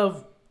just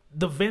love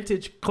the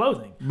vintage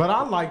clothing. But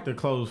I like the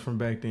clothes from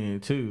back then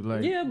too.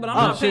 Like Yeah, but I'm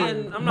Oh, not shit.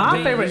 paying. I'm not My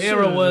paying. favorite This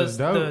era shit was is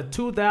dope. the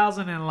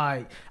 2000 and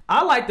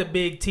I like the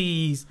big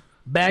tees,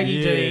 baggy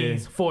Yeah.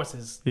 jeans,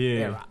 forces. Yeah.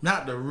 era.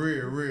 not the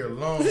real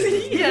long.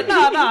 Yeah,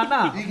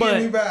 nah. You give me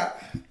But about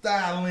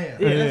style in.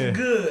 Yeah. That's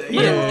good. But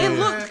Yeah. it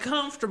looks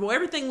comfortable.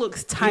 Everything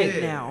looks tight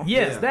Yeah. now.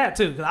 yes, Yeah. that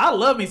too. Cause I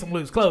love me some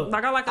loose clothes.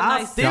 Like, I like a I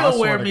nice. still I swear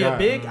wear to me God. a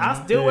big. I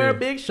still wear a Yeah.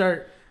 big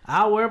shirt.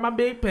 I wear my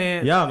big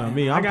pants. y'all know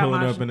me. I I'm got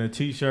pulling my up in a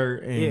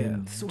t-shirt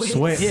and Yeah.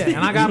 sweats. Yeah, and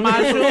I got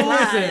my shoes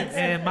Slides.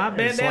 and my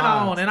bandana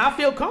slides. on, and I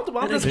feel comfortable.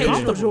 I'm And just occasional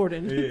comfortable.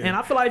 Jordan. Yeah. And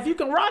I feel like if you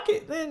can rock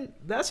it, then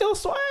that's your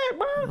swag,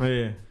 bro.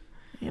 Yeah.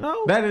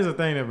 That is a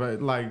thing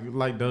that,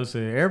 like Doe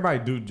said, everybody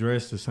do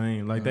dress the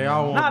same. Like they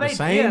all want the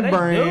same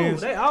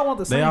brands. They all want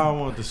the same. They all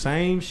want the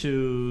same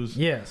shoes.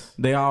 Yes.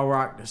 They all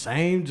rock the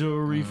same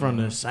jewelry from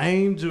the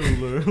same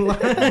jeweler. like,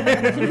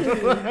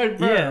 bruh,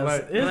 Yes.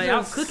 like, It's Like, y'all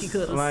just- cookie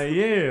cutters. like,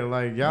 yeah,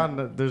 like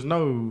y'all. There's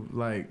no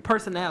like.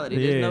 Personality.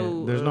 Yeah,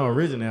 There's no.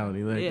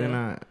 originality. Like yeah. they're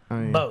not. I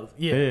mean, both.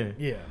 Yeah. Yeah.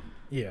 Yeah.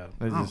 Yeah.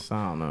 That's just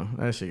I don't know.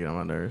 That shit get on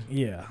my nerves.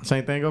 Yeah.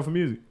 Same thing go for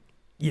music.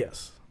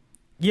 Yes.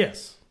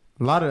 Yes.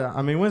 A lot of.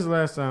 I mean, when's the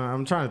last time?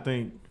 I'm trying to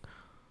think.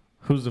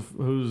 Who's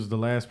the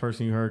last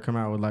person you heard come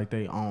out with like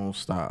their own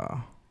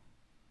style?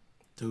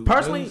 Dude,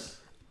 Personally, those-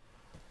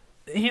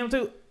 him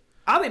too.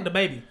 I think the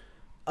baby.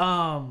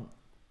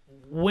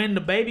 When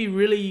the baby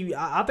really,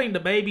 I think the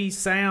baby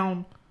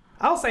sound.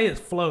 I'll say his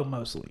flow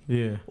mostly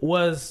Yeah.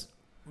 was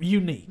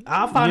unique.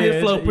 I find Yeah,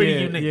 his flow pretty yeah,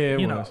 unique. yeah, it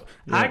you know, was.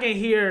 Yeah.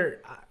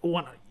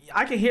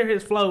 I can hear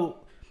his flow,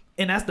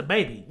 and that's the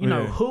baby. You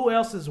know, Yeah. who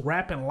else is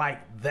rapping like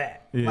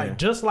that? Yeah. Like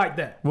just like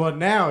that. Well,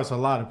 now it's a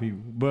lot of people,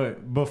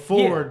 but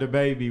before Yeah. the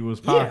baby was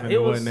popping, it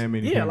there wasn't that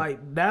many. Yeah, people.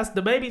 like that's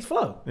the baby's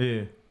flow,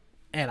 yeah.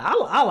 and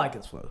I like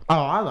his flow. Oh,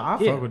 I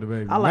Yeah. fuck with the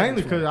baby. I like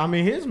Mainly his flow. because I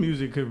mean his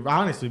music could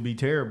honestly be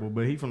terrible,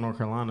 but he from North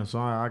Carolina, so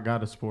I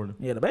gotta support him.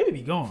 Yeah, the baby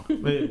be gone. But,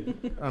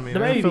 I mean, The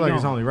I baby feel like gone.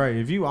 it's only right.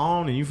 If you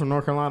own and you from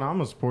North Carolina, I'm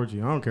gonna support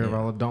you. I don't care if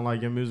I don't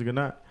like your music or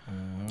not.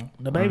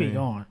 The baby mean,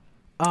 gone.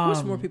 I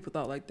wish more people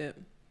thought like that.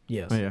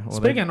 Yes. Oh, yeah. Well,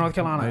 Speaking they- of North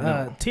they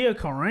Carolina, don't. Tia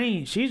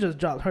Corrine, she just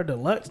dropped her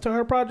deluxe to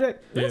her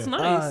project. That's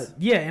nice.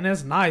 Yeah, and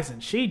it's nice,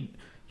 and she's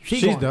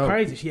going dope.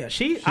 crazy. I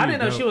didn't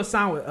know dope. she was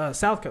signed with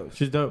South Coast.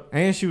 She's dope,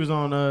 and she was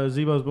on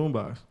Zebo's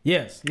Boombox.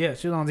 Yes,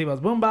 she was on Zebo's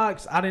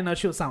Boombox. I didn't know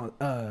she was signed with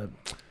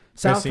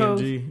South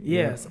Coast. SCMG,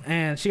 Yes,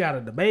 and she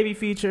got the baby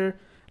feature.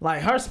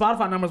 Like her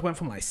Spotify numbers went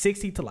from like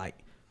 60 to like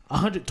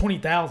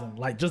 120,000,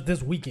 like just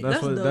this weekend.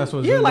 That's what dope. that's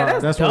what Yeah, Zebo,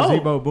 like, that's what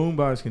dope. Zebo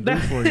Boombox can do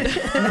for you.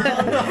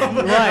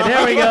 Right,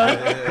 there we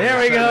go.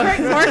 There we go.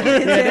 marketing,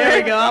 Yeah,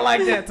 there we go. I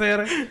like that,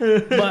 Tanner.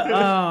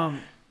 But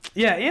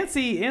yeah,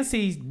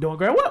 NC's doing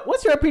great.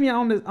 What's your opinion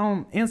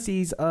on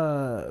NC's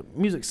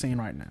music scene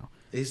right now?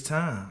 It's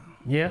time.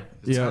 Yeah.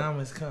 The Yeah. time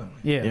is coming.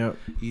 Yeah. Yep,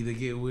 Either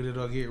get with it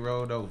or get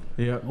rolled over.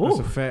 yep. Ooh, That's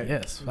a fact.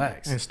 Yes,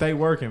 facts. And stay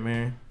working,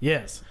 man.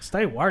 Yes,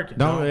 stay working.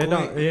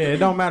 It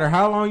don't matter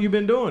how long you've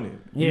been doing it.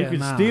 Yeah, you can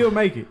nah. still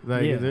make it.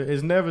 Like Yeah.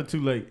 it's never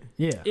too late.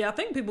 Yeah. Yeah, I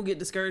think people get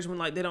discouraged when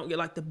like they don't get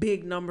like the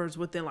big numbers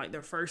within like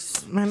their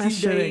first Man, that few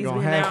shit days ain't gonna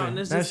being out, happen. and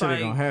it's That just shit like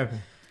ain't gonna happen.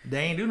 They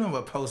ain't do nothing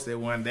but post it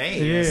one day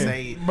Yeah. and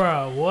say,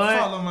 Bro, what?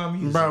 follow my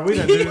music. Bro, we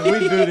do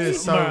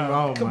this so. Bro,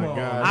 Oh come my on.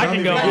 god! I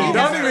can go on.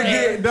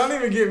 Don't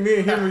even get me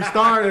and Henry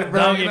started,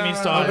 bro. Don't get me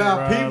started,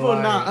 about bro. people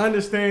Like- not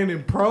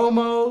understanding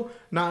promo,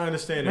 not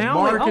understanding Man, I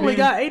marketing. only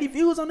got 80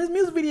 views on this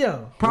music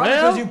video. Probably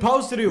because you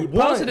posted it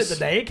once. Posted it the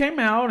day it came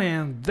out,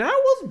 and that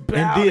was and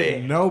about did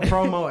it. no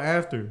promo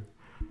after.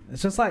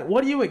 It's just like,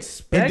 what do you And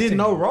expect? did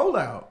no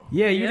rollout.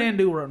 Yeah, you Yeah. didn't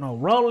do no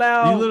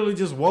rollout. You literally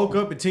just woke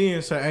up at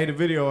 10, said, "Hey, the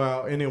video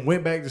out," and then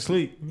went back to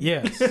sleep.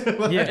 Yes. yes.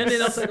 And then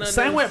don't say nothing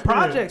Same else. with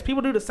projects.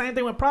 People do the same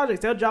thing with projects.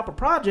 They'll drop a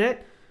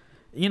project.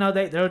 You know,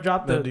 they'll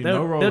drop the They'll do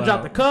no they'll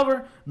drop rollout. the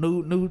cover.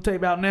 New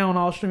tape out now on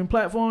all streaming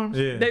platforms.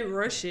 Yeah, they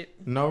rush it.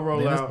 no Then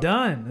rollout. it's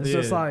done. It's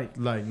just Yeah.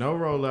 like no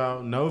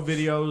rollout, no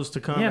videos to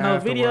come. no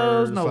afterwards.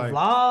 videos, no Like,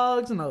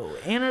 vlogs, no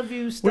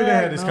interview stuff. We done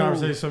had this no-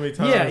 conversation so many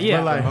times. Yeah, yeah.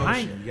 But like, I ain't-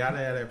 Promotion. You gotta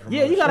have that promotion.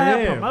 Yeah, you gotta have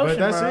yeah, promotion, but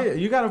that's bro. it.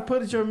 You gotta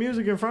put your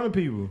music in front of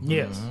people.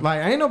 Yes.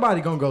 Like, ain't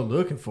nobody gonna go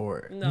looking for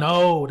it.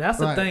 No, that's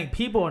the Like, thing.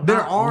 People are There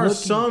not are looking.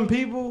 some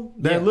people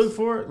that Yes. look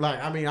for it.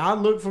 Like, I mean, I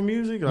look for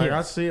music. Like, Yes.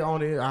 I see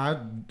on it.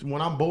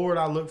 When I'm bored,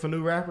 I look for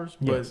new rappers.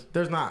 But Yes.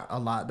 there's not a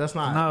lot. That's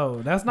not.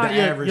 No, that's not the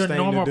your average thing to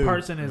normal do.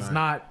 person. Is Right.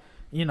 not.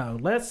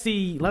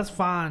 Let's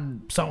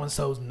find so and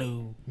so's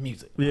new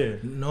music. Yeah.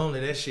 Normally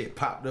that shit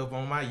popped up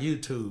on my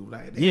YouTube.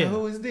 Like, Yeah. yeah,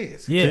 who is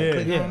this? Yeah,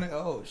 Click yeah. on it.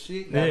 Oh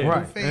shit. Yeah,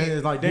 Right. And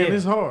it's like, damn, Yeah.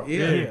 it's hard.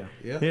 Yeah. Yeah.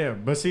 Yeah. Yeah,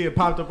 but see, it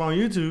popped up on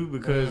YouTube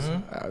because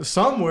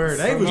somewhere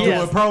they was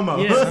Yes. doing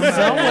promo. Yes,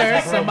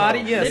 somewhere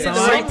somebody. They Yes, did the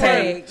somebody right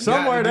paid. tag.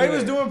 Somewhere Gotta they do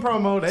was it. doing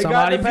promo. They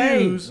Somebody got the paid.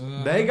 views.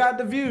 They got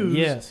the views.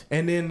 Yes.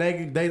 And then they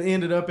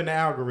ended up in the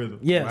algorithm.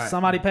 Yes, Right.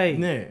 somebody paid.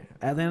 Yeah.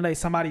 At the end of the day,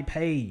 somebody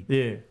paid.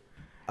 Yeah.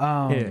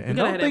 Yeah. And You gotta don't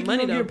have think that you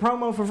money, can get though.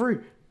 promo for free.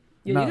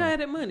 Yeah, No. you gotta have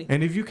that money.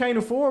 And if you can't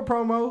afford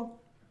promo,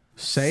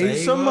 save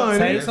some up. money.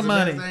 Save That's some the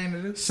best money. thing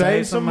to do.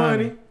 Save some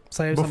money.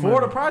 Save some Before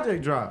money. the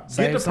project drop.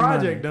 Save Get the some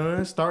project money.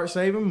 done. Start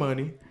saving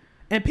money.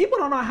 And people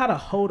don't know how to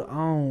hold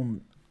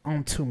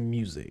onto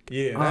music.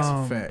 Yeah, that's a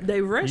Um, fact.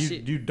 They rush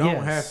it. You don't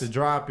Yes. have to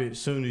drop it as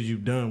soon as you're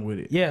done with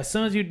it. Yeah, as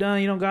soon as you're done,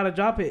 you don't gotta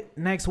drop it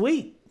next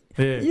week.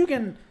 Yeah. You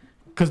can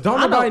Because don't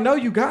I nobody know. know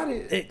you got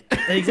it.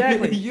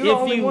 exactly. You the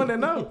only one that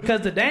know.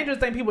 Because the dangerous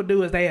thing people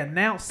do is they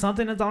announce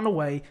something is on the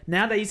way.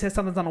 Now that you said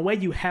something's on the way,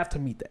 you have to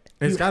meet that.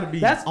 It's You- got to be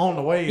that's- on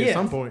the way at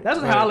some point. That's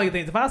just how I look at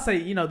things. If I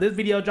say, this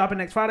video dropping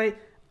next Friday,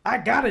 I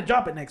gotta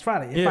drop it next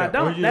Friday. If Yeah, I or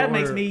don't, you- that or-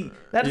 makes me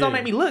that just don't yeah.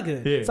 make me look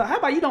good. Yeah. So how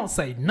about you don't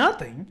say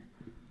nothing?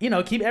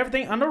 Keep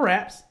everything under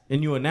wraps.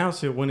 And you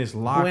announce it when it's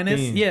locked When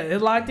it's in.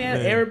 it's locked in.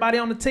 Yeah. Everybody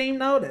on the team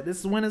know that this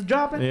is when it's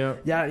dropping. Yeah.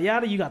 Yada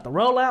yada. You got the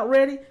rollout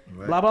ready.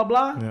 Right. Blah blah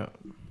blah. Yeah.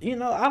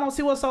 I don't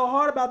see what's so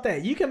hard about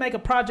that. You can make a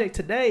project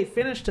today,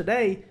 finish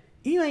today.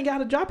 You ain't got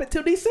to drop it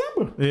till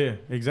December. Yeah,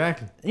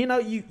 exactly.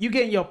 You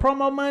getting your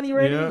promo money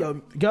ready. Yeah.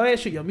 Go ahead,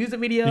 shoot your music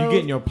video. You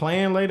getting your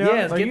plan laid out.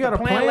 Yes, like, get you got the a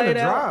plan plan laid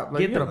to out. drop. Like,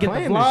 Get you the gotta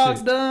plan this vlogs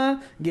shit.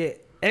 done.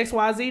 Get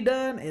XYZ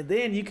done, and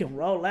then you can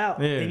roll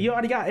out. Yeah. And you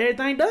already got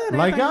everything done.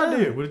 Like everything y'all done.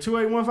 did with the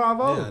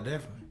 28150. Yeah,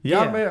 definitely.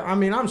 Y'all, Yeah. I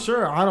mean, I'm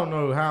sure. I don't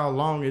know how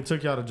long it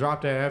took y'all to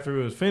drop that after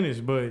it was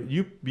finished, but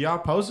y'all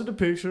posted a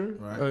picture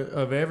Right.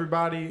 of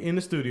everybody in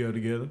the studio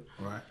together,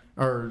 Right.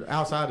 or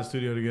outside the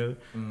studio together,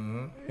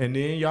 Mm-hmm. and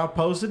then y'all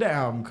posted the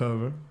album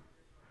cover,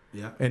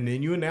 Yeah. and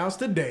then you announced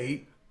the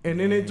date, and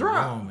then it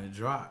dropped. Boom, it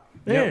dropped.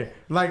 Yeah,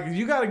 like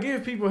you got to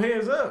give people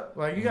heads up.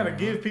 Like you got to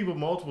give people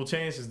multiple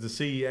chances to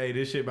see, hey,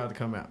 this shit about to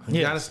come out. You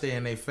Yes. gotta stay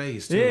in their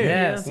face too. Yeah,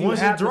 Yes, you once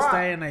have it to drop,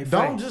 stay in their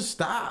don't face. just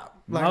stop.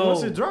 Like No.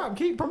 once it drop,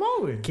 keep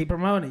promoting. Keep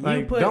promoting. You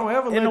Like, put don't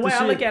ever and let the the way I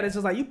shit- look at it, it's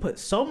just like you put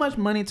so much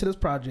money into this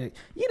project.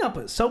 You don't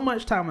put so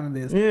much time into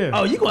this. Yeah.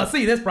 Oh, you gonna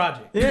see this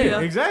project?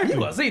 Yeah, exactly. You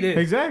gonna see this?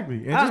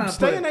 Exactly, and I just done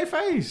stay put- in their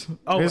face.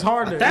 Oh, it's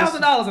hard.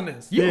 $1,000 in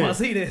this. You Yeah. gonna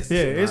see this? Yeah,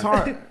 it's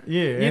hard.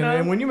 Yeah, and, know?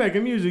 and when you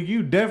making music,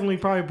 you definitely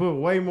probably put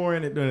way more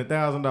in it than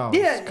 $1,000.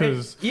 Yeah,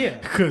 because yeah.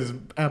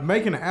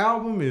 making an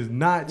album is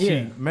not cheap.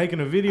 Yeah.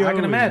 Making a video I can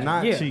is imagine.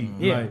 not Yeah. cheap.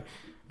 Yeah.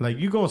 Like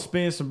you gonna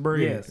spend some bread.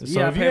 Yes. So you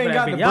gotta if you pay ain't for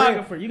got that the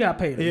bread, videographer. You gotta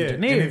pay the yeah,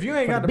 engineer. and if you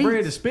ain't for got the beats.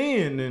 bread to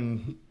spend,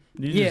 then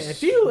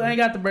If you ain't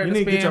got the bread you to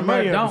need to get your spend,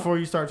 money bro, up don't. before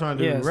you start trying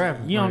to do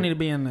rapping. You don't like, need to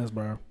be in this,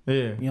 bro. Yeah.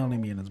 You don't need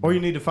to be in this, bro. Or you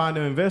need to find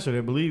an investor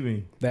that believe in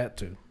you. That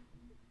too.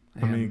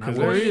 I mean, because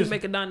Or there you need is. to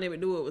make a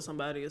dynamic duo with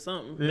somebody or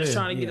something. Yeah. Just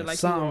trying to get Yeah, it like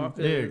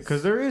something. you are. Yeah,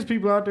 because there is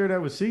people out there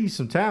that would see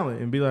some talent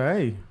and be like,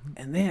 hey,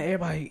 And then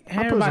everybody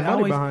I put some money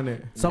always behind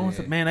that. someone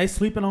said, man, they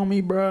sleeping on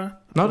me, bro.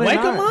 No, they wake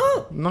not. them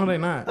up. No, they I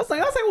not. was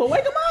like, well,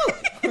 wake them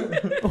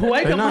up.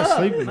 wake They're them not up.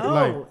 sleeping. No.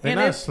 Like, they're And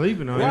not if-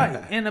 sleeping on Right. you.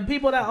 And the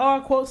people that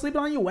are, quote,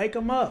 sleeping on you, wake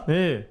them up.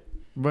 Yeah.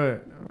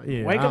 But,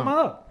 yeah. Wake them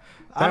up.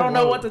 I that don't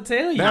know woe- what to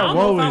tell you. I that don't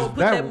know if woe I is- would put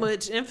that- that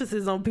much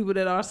emphasis on people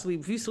that are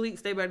asleep. If you sleep,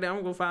 stay back down.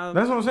 I'm gonna find.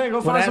 That's what I'm saying. Go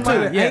Well, find that somebody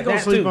too. that Yeah, ain't gonna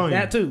that sleep too. on you.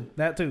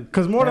 That too.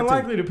 Because more than That too.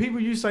 likely, the people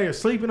you say are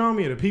sleeping on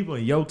me are the people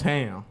in your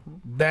town.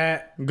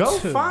 That Go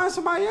too. find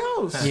somebody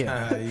else.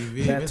 Yeah.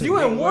 you That too. You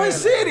in one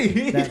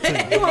city. That too.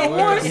 You in one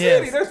Yes.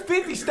 city. There's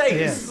 50 states.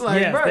 Yes. Like,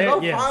 Yes, bro, there-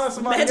 go yes. find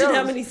somebody Imagine else.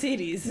 how many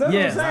cities. That's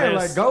Yes, what I'm saying.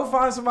 there's- Like, go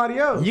find somebody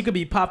else. You could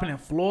be popping in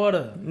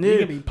Florida. Yeah. You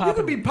could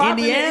be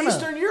popping, in Indiana.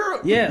 Eastern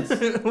Europe. Yes.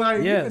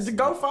 Like, Yes. you could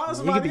go find You could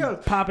somebody be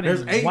else. popping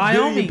There's in 8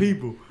 Wyoming. billion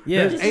people.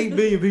 Yes. There's 8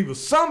 billion people.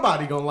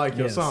 Somebody gonna like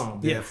your Yes. song.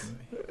 Yes.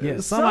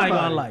 Yes. Somebody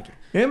gonna like it.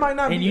 It might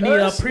not And be you need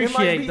to us. It might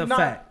appreciate be the not-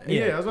 fact.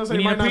 Yeah, I was gonna say you it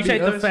need might to not be appreciate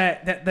the us.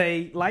 fact that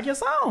they like your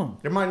song.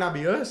 It might not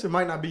be us. It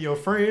might not be your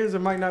friends. It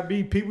might not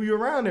be people you're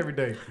around every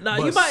day. Nah,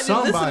 But you might just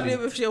listen to somebody-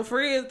 them if your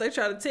friends they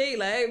try to tell you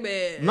like, hey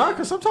man. No,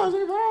 because sometimes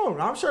they're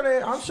wrong. I'm sure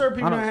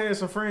people I don't- that had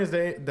some friends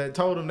that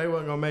told them they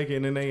wasn't gonna make it,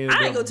 and then they ended I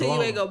ain't up gonna tell you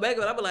blown. ain't gonna back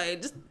it. I'll be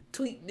like, just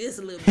tweak this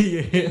a little bit.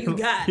 Yeah. And you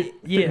got it.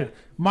 Yeah.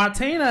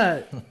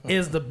 Martina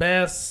is the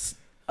best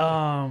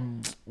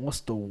what's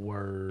the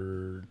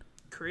word?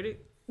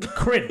 Critic.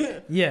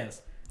 Critic.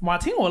 Yes.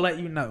 Martina will let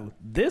you know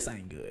this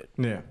ain't good.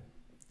 Yeah,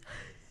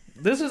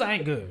 This just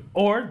ain't good.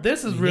 Or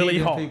this is really Need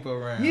the hard. people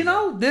around. You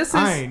know, this is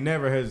I ain't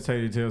never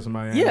hesitated to tell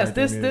somebody. I ain't yes, like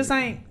their this music.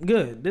 ain't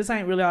good. This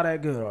ain't really all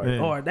that good. Or, Yeah.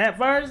 or that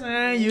verse,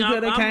 you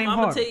could have came I'm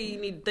hard. gonna tell you, you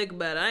need to think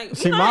about it. I ain't,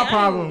 See, you know, my I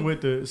problem ain't-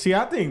 with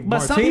I think But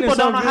some Martina's people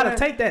so don't know how good to at-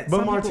 take that. But Some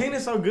people-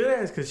 Martina's so good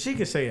at it because she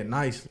can say it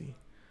nicely.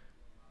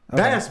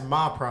 Okay. That's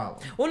my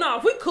problem. Well, no,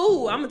 if we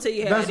cool, I'm gonna tell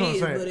you how That's it what I'm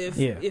is. saying. But if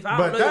Yeah. if I don't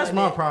But know that's you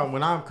my like that- problem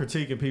when I'm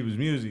critiquing people's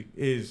music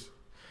is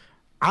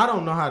I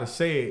don't know how to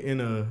say it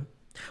in a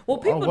well,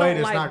 people way don't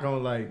that's like not gonna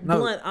like. No.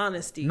 blunt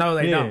honesty. No,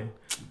 they Yeah. don't.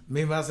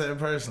 Me myself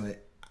personally,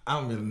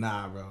 I'm really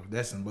bro.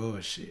 That's some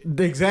bullshit.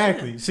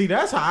 Exactly. See,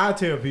 that's how I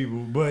tell people.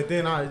 But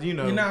then You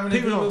know how many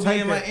people don't be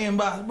take in my that.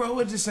 inbox, bro?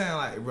 What you sound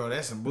like, bro?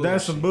 That's some bullshit.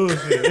 That's some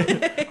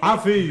bullshit. I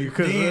feel you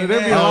because Yeah, there be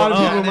a man. lot of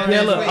Oh, people. oh, like,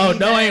 Yeah, look.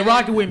 Doe ain't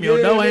rocking with me.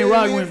 Doe ain't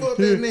rocking with me. Fuck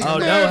that nigga. Oh,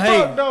 Man, Doe, hey.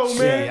 fuck Doe,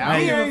 man. Yeah,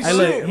 He hey, ain't hey,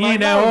 look, shit. he Like,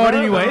 ain't that no, hard bro.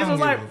 anyway. I It's don't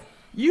just like, give a-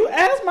 you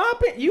asked my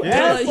opinion. You Yeah,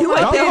 asked you for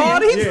ain't my that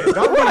hard opinion. either. Yeah,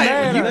 don't be Right.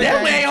 mad. You at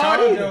definitely that. ain't hard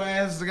Charge either. your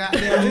ass to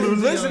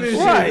goddamn Listen to shit.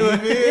 shit. Right. You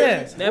feel me?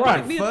 Yes. That Right.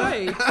 might be a Fuck.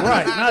 thing.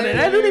 Right. No,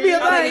 that do need to be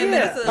a I thing. think Yeah.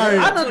 that's a- Hey,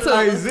 I done took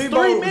hey,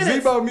 3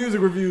 minutes. Zebo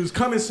music reviews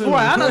coming soon.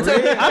 Right,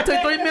 I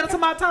took 3 minutes of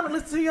my time to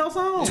listen to your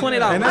song.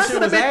 $20. And I that shit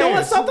should have was been doing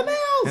ass. something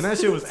else. And that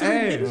shit was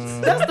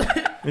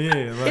ass.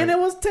 Yeah, like, And it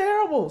was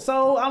terrible.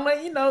 So I'm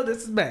letting you know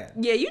this is bad.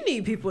 Yeah, you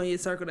need people in your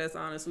circle that's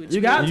honest with you.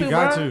 You got you to,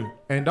 got bro. to,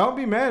 and don't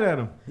be mad at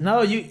them. No,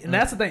 and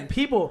that's the thing.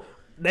 People,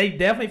 they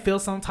definitely feel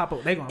some type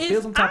of. They gonna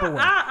feel some type of way.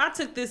 I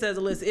took this as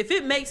a listen. If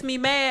it makes me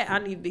mad, I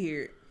need to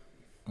hear it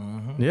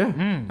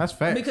Yeah, that's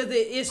fact. because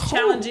it's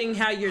challenging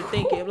how you're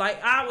thinking.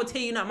 Like I would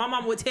tell you, now my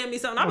mom would tell me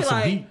something. I'd be some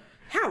like, heat.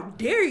 "How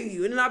dare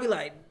you?" And then I'd be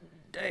like,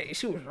 "Dang,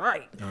 she was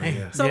right." Oh,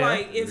 yeah. So Yeah.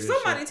 like, if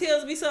somebody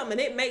tells me something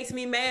and it makes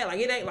me mad, like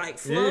it ain't like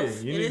fluff, Yeah,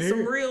 and you need it's to some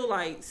hear it.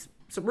 real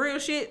some real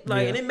shit,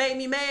 like, Yeah. and it made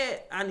me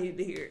mad, I need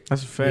to hear it.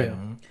 That's a fact. Yeah.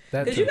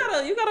 That Cause too.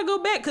 you gotta go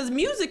back. Cause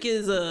music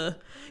is you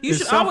It's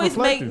should always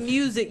make self-reflective.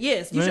 music.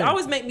 Yes, you should Man.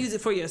 always make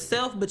music for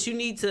yourself, but you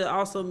need to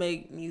also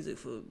make music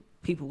for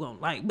people gonna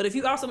like. But if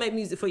you also make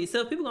music for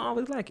yourself, people gonna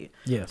always like it.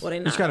 Yes. Well, they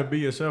You not. just gotta be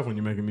yourself when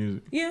you're making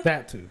music. Yeah,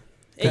 That too.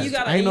 and you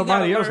gotta. Ain't you gotta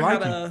nobody else learn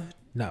like how to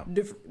No.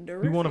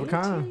 You one of a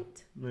kind.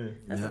 Yeah.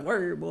 That's a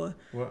word, boy.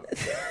 What?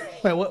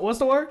 Wait, what's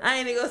the word? I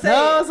ain't even gonna say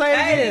No, it. say it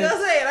I ain't even again.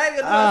 gonna say it. I ain't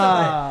gonna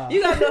Ah. say it.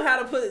 You gotta know how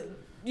to put.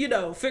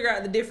 Figure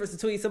out the difference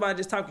between somebody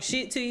just talking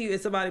shit to you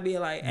and somebody being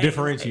like, hey,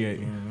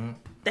 Differentiate. hey,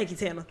 thank you,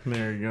 Tanner.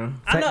 There you go.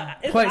 I know.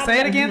 Wait, say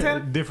it again,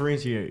 Tanner.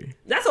 Differentiate.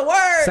 That's a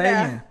word. Say it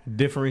now. again.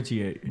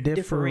 Differentiate.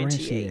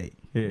 Differentiate.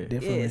 Yeah.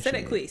 Yeah, say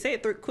that quick. Say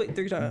it quick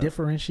 3 times.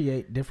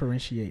 Differentiate.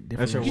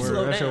 That's your You word.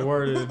 slow That's your down.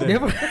 word of the day.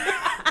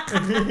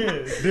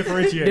 Differentiate.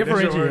 Differentiate.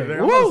 That's your word of the day.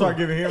 I'm Woo. gonna start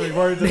giving him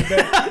words of the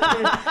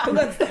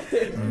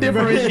day.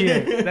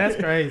 Differentiate. That's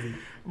crazy.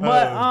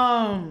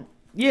 But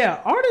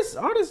yeah,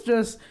 artists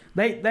just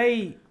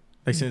they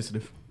They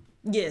sensitive.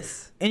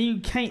 Yes. and you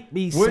can't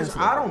be Which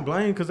sensitive. I don't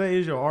blame because that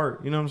is your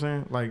art. You know what I'm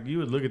saying? Like you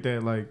would look at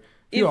that like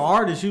you're If- an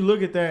artist. You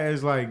look at that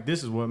as like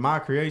this is what my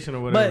creation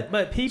or whatever.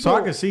 But people, So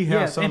I can see how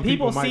yes, some and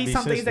people people might see be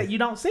some things sensitive. that you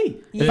don't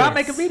see. If Yes. I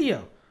make a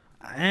video,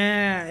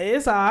 and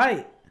it's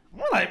alright,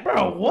 I'm like,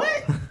 bro, what?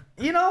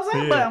 You know what I'm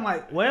saying? Yeah. But I'm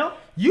like, well,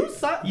 you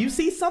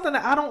see something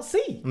that I don't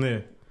see. Yeah.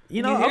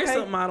 You know, You hear okay.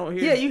 something I don't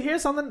hear. Yeah, you hear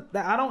something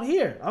that I don't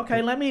hear.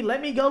 Okay, let me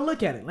go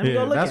look at it. Let me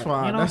go look that's at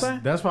why. it. You know what I'm saying?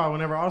 That's why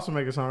whenever I also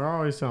make a song, I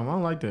always tell them I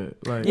don't like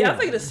that. Like Yeah, I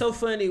think it's so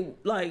funny.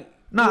 Like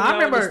No, When I y'all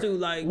remember in the stew,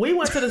 like- we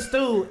went to the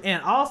stew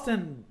and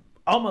Austin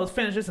almost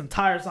finished this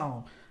entire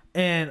song.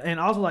 And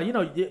Austin was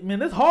like, man,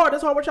 this hard.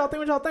 That's hard. What y'all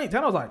think?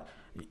 Tana was like,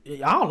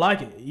 I don't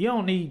like it. You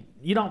don't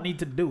need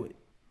to do it.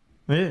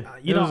 Yeah,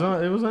 You it know,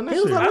 was He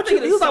unnecessary. was like, I what think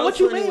you, it he was is like, so what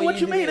you funny mean? when What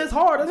you you do mean? that. It's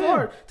hard. It's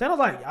hard. Tana was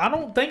like, I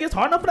don't think it's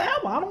hard enough for the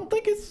album. I don't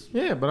think it's.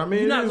 Yeah, but I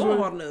mean, You're not it is going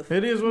what, hard enough.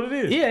 It is what it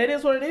is. Yeah, it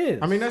is what it is.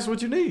 I mean, that's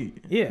what you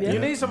need. yeah. You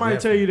need somebody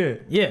to tell you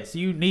that. Yes,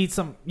 you need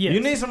some. Yes.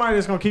 You need somebody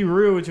that's gonna keep it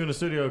real with you in the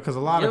studio because a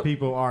lot Yep. of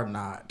people are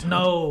not.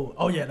 No.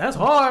 Oh yeah, that's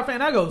hard, man.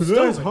 That goes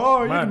That's stupid.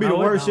 hard. You Right, can be no,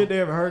 the it worst don't. shit they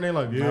ever heard. And they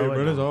like, yeah, No, it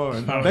but it's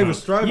don't. hard. They was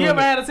struggling. You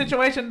ever had a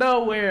situation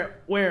though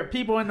where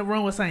people in the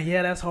room were saying,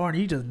 "Yeah, that's hard,"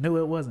 and you just knew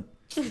it wasn't?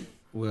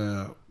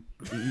 Well,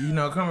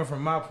 coming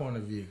from my point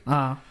of view,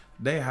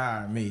 they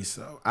hired me,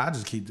 so I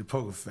just keep the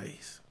poker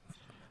face.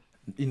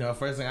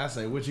 First thing I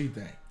say, what you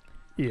think?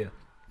 Yeah.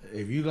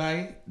 If you like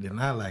it, then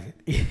I like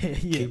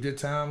it. yeah. Keep the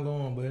time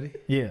going, buddy.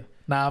 Yeah.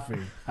 Nah,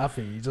 I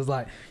feel you. Just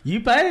like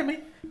you paid me,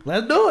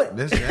 let's do it.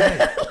 That's right.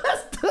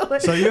 Let's do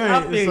it. So you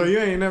I feel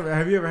ain't never.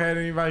 Have you ever had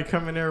anybody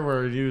come in there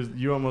where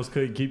you almost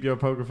couldn't keep your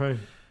poker face?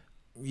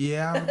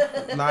 Yeah,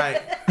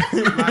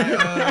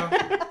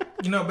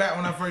 back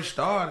when I first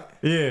started.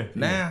 Yeah.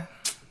 Now,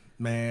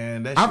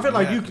 man, that I shit feel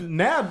like happen.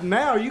 you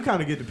now you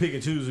kind of get to pick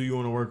and choose who you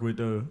want to work with,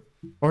 though.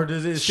 Or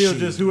does it still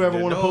just whoever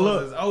the want to pull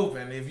doors up? is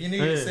open. If you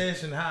need a Yeah.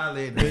 session, holler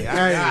at me. I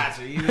Hey. got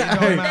you. You know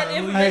Hey. matter That who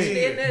you information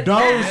is. in that.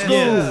 Doe Skool,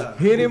 Yeah.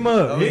 hit him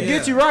up. Oh, He'll yeah.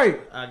 get you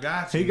right. I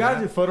got you. He got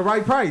man. you for the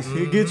right price.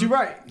 He'll get you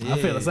right. I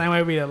feel the same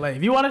way with LA.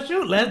 If you want to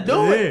shoot, let's do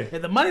Yeah. it.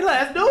 If the money,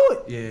 let's do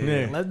it.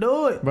 Yeah. Let's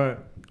do it.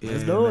 But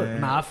Let's Yeah, do it.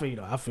 man. Nah, I feel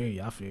you. I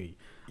feel you.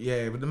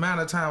 Yeah, but the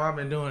amount of time I've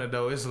been doing it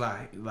though, it's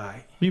like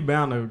you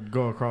bound to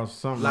go across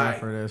some Like-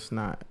 rapper that's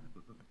not.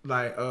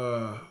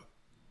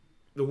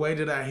 The way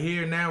that I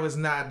hear now is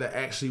not the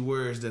actually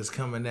words that's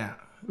coming out.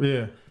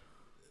 Yeah.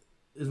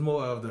 It's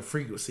more of the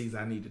frequencies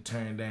I need to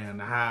turn down,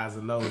 the highs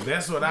and lows.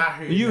 That's what I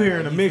hear. You now.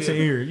 hearing a You mixing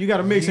feel me? ear. You got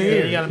a mixing Yeah,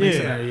 ear. You got to mix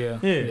yeah. it there,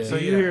 yeah. Yeah. So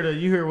you Yeah.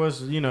 hear what's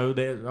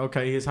that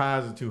okay, his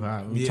highs are too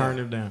high. We Yeah. turn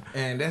them down.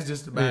 And that's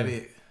just about Yeah.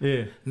 it.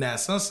 Yeah. Now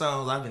some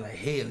songs I be like,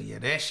 hell yeah,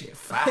 that shit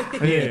fire.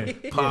 Yeah.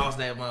 Pause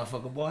that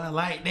motherfucker, boy. I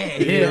like that.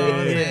 Yeah, You know what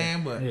I'm yeah,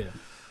 saying? But Yeah.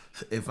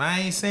 if I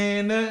ain't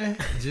saying nothing,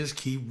 just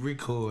keep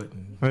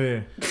recording. Oh, yeah.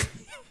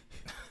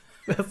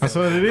 That's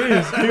what it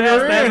is. Keep it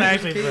That's real.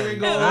 actually Keep funny. it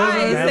going. I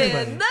ain't That's saying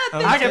funny.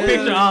 nothing. I can Hey,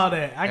 picture all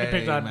that. I can hey,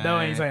 picture man. Doe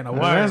ain't saying a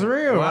word. That's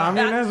real. Well, I mean,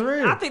 that's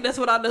real. I think that's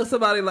what I know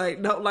somebody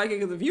like don't like it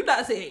because if you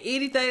not saying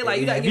anything,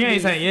 like you Yeah, gotta if get you ain't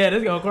me. saying, yeah,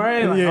 this go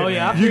crazy. Like, oh,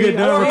 yeah, I You feel get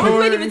done Or you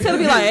recording. ain't even tell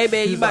me like, hey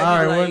man, you He's might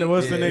all be right, like,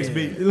 what's the Yeah. next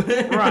beat?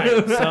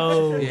 Right.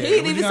 So, Yeah, He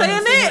ain't we even gonna saying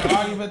sit that. and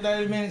argue for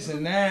 30 minutes,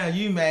 and now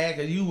you mad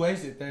because you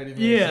wasted 30 minutes.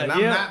 Yeah, and I'm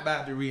yeah. not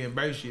about to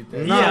reimburse you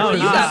 30 Nah, yeah, you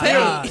got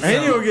paid.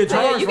 And you don't get Yeah,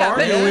 charged you for got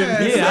arguing paid. with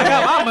me. yeah, I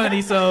got my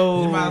money,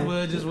 so. You might as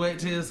well just wait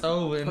till it's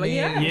over and Well, then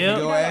yeah. you Yep.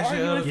 go ask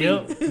your other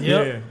Yep. Yeah.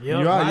 Yep. You Yep.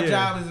 are- My yeah.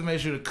 job is to make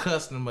sure the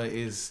customer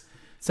is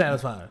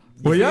Satisfied.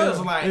 Well, feels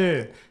yeah, like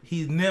yeah.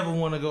 he's never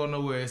want to go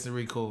nowhere else to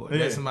record. Yeah.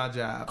 That's my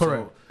job.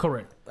 Correct.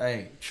 Correct. So,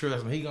 hey,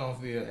 trust me, he gonna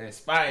feel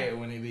inspired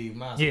when he leave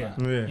my Yeah.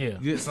 spot. Yeah. Yeah.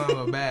 Good song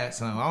or bad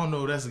song. I don't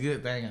know if that's a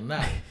good thing or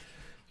not.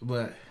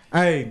 But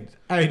Hey,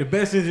 the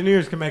best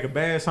engineers can make a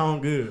bad song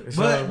good.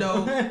 So- But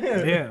though,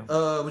 Yeah.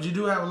 but you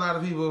do have a lot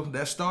of people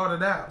that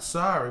started out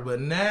sorry,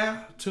 but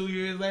now 2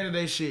 years later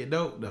they shit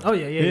dope though. Oh,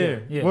 yeah, yeah, yeah. yeah.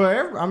 Yeah.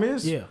 Well, I mean,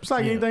 it's Yeah.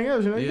 like Yeah. anything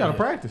else. You Yeah. gotta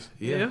practice.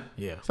 Yeah.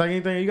 Yeah. It's like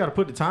anything. You gotta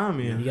put the time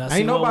in. You gotta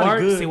Ain't see what nobody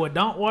works, good. see what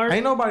don't work.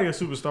 Ain't nobody a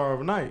superstar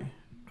overnight.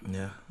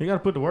 Yeah. You gotta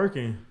put the work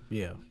in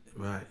Yeah.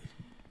 Right.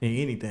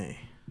 anything.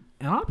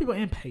 And a lot of people are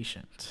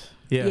impatient.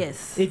 Yeah.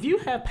 Yes. If you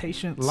have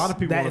patience, A lot of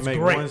people that want is to make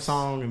great. one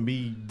song and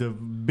be the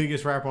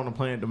biggest rapper on the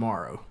planet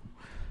tomorrow.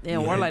 Yeah,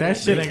 we're like that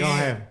that. shit ain't gonna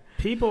happen.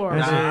 People are.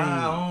 That's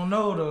Nah, I don't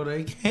know though.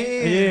 They can.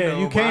 Yeah, though.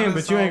 you By can, the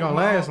but you ain't song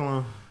gonna last long.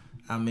 long.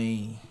 I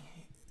mean,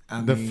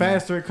 The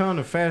faster it come,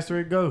 the faster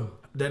it go.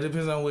 that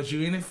depends on what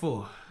you in it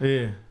for.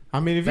 Yeah. I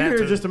mean, if That you're here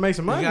too. just to make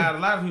some You money, got a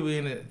lot of people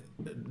in it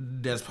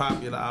that's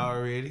popular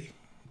already.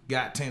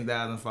 Got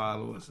 10,000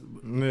 followers.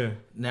 yeah.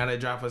 Now they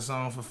drop a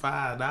song for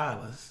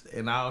 $5,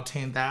 and all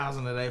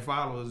 10,000 of their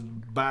followers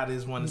buy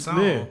this one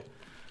song. Yeah.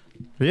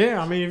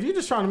 Yeah, I mean, if you're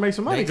just trying to make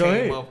some money, They go came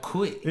ahead. up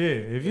quick. Yeah,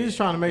 if you're just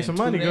trying to make In some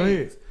 2 money, go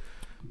ahead. days.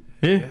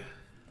 Yeah.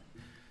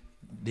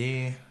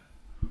 Then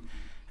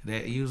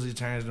that usually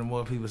turns to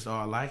more people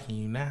start liking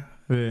you now.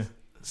 Yeah.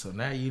 So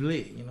now you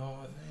lit. You know what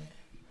I'm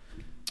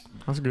saying?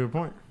 That's a good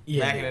point.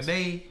 Yeah, Back in yes. the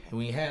day,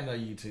 we ain't had no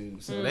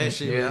YouTube, so that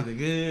shit was either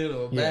good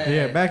or Yeah. bad.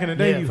 Yeah, back in the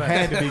day, Yeah, you facts.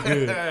 had to be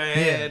good.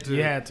 Had to.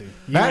 You had to. You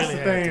That's really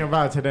the had thing to.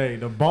 about today.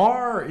 The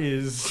bar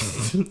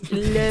is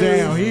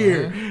down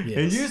here. Yes.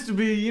 It used to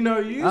be, you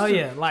used Oh to,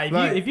 yeah, like,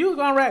 if you was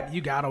gonna rap,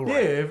 you gotta rap. yeah,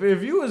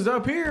 if you was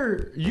up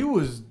here, you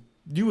was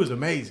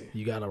amazing.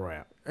 You gotta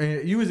rap.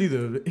 And you was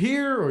either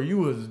here or you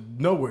was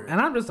nowhere.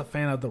 And I'm just a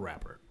fan of the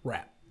rapper.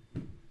 Rap,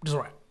 just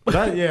rap.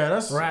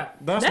 That's Rap.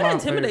 That's That my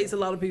intimidates a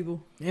lot of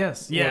people.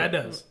 Yes, yeah, What? it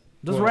does.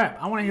 Just What? rap.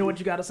 I want to hear what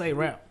you got to say.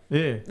 Rap.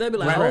 favorite. Yeah, They'd be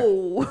like, Rap.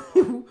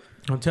 oh.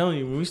 I'm telling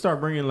you, when we start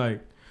bringing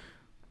like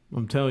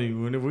I'm telling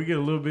you,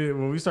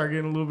 when we start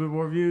getting a little bit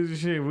more views and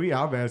shit,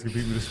 I'm asking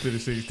people to spit a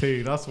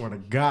 16. I swear to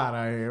God,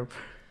 I am.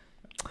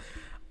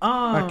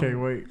 I can't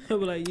wait. He'll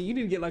be like, you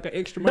need to get like an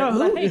extra No,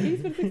 mic. Like, hey,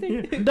 he's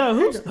 15. No,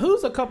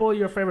 who's a couple of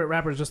your favorite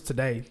rappers just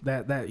today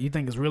that you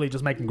think is really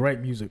just making great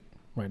music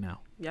right now?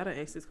 Y'all done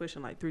asked this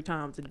question like 3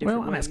 times in different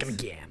Well, I'm ways. asking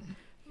again.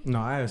 No,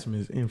 I asked him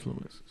his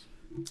influences.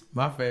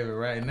 My favorite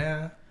right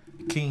now,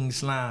 King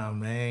Slime,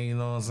 man. You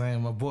know what I'm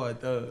saying? My boy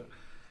Thug.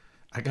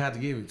 I got to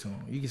give it to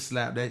him. You can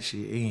slap that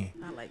shit in,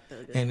 I like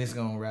Thug. and it's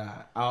gonna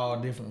ride all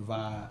different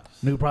vibes.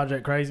 New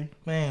project Crazy.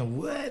 Man,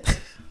 what?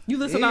 You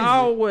listen to Easy.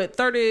 all, what,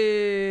 30?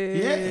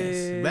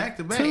 Yes, back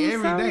to back two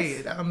every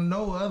songs? day. I'm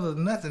no other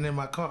nothing in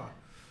my car.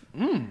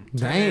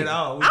 Dang. At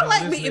all. We I gonna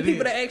like listen meeting to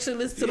people this. that actually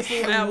listen to the full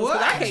Yeah, album. 'Cause I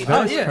what? can't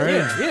That's do it.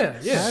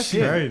 crazy. That's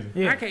crazy.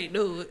 Yeah. I can't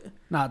do it.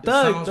 Nah, The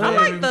songs Thug. I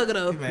like for Thug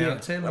though. every- Man, Yeah. I'm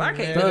telling But you, I can't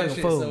man, do that it.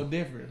 shit's Fool. so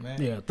different,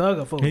 man. Yeah, Thug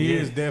a fool. He Yeah.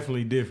 is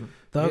definitely different.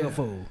 Thug Yeah. a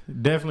fool.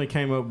 Definitely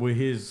came up with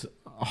his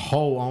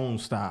whole own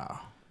style.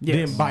 Yes.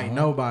 Didn't bite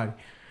nobody.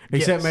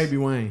 Except Yes. maybe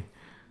Wayne.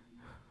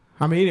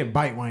 I mean, he didn't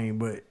bite Wayne,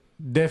 but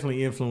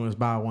definitely influenced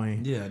by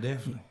Wayne. Yeah,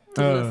 definitely.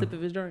 Took a little sip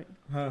of his drink.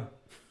 Huh.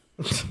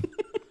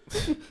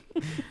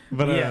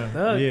 But Yeah,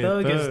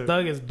 Thug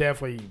Thug. is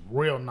definitely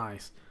real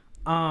nice.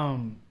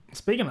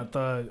 Speaking of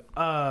Thug,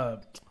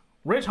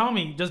 Rich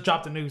Homie just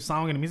dropped a new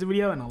song in the music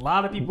video, and a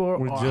lot of people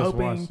We are just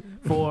hoping watched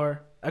it.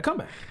 for a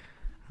comeback.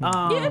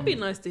 Yeah, it'd be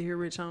nice to hear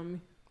Rich Homie.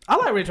 I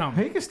like Rich Homie.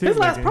 He can still His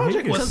last make it. He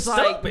project can- was Because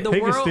like stupid. the He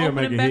can world still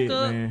make opening a back hit,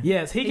 up. man.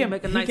 Yes, he can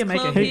make a he nice can make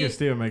a club hit. He can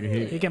still make a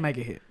hit. He can make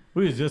a hit.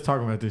 We was just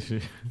talking about this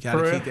shit. Gotta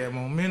For keep that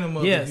momentum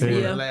up. Yes, if you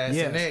yeah. wanna last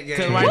Yes. in that 'Cause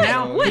game. right What,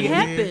 now- what he-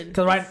 happened?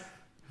 Cause right,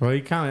 Well,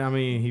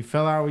 he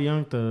fell out with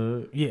Young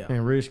Thug Yeah.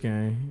 and Rich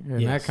Gang,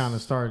 and Yes. that kind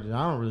of started.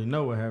 I don't really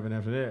know what happened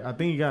after that. I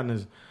think he got in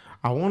this.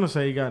 I want to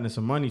say he got into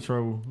some money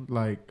trouble,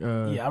 like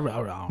yeah, I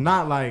don't.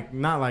 not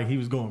like he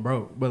was going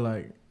broke, but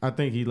like I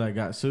think he like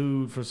got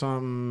sued for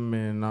something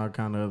and all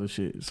kind of other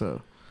shit.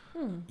 So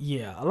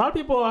Yeah, a lot of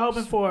people are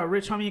hoping for a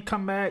Rich Homie to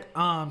come back.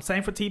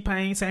 Same for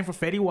T-Pain, same for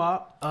Fetty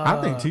Wap.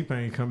 I think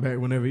T-Pain come back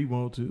whenever he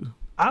want to.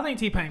 I think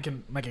T-Pain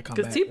can make it come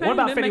back. Because T-Pain What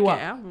about been Fetty making Wap?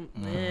 album.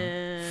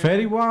 Man.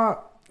 Fetty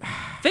Wap,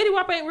 Fetty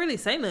Wap ain't really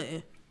say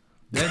nothing.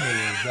 That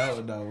nigga was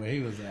dope though when he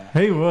was out.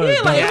 he was.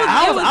 Yeah, like, but-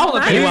 I was a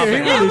nice. Fetty Wap he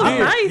fan. Yeah, it was really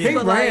did. nice, He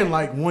but, ran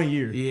like, like 1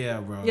 year. Yeah,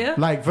 bro. yeah.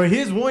 Like for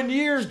his 1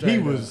 year, he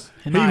up. was.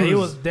 He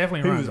was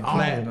definitely He was running. on.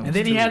 Platinum. And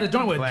then he had the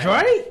joint with Platinum.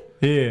 Drake.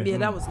 Yeah. Yeah,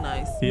 that was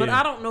nice. Yeah. But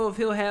I don't know if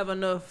he'll have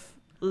enough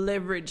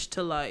leverage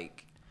to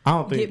like I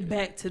don't think. get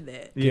back to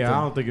that. Yeah, I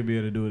don't think he'll be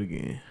able to do it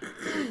again.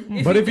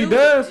 If But if he do,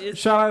 does, it's-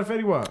 shout out to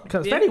Fetty Wap.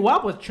 Because Yeah. Fetty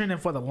Wap was trending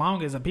for the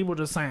longest, and people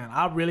just saying,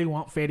 I really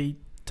want Fetty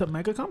to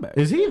make a comeback.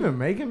 Is he even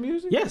making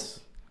music? Yes.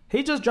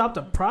 He just dropped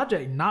a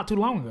project not too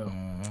long ago.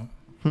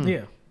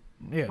 Yeah.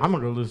 Yeah. I'm gonna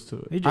go listen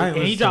to it. He, I just, ain't and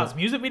he listened to drops it.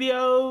 music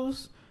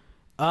videos.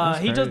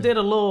 He crazy. just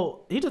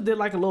did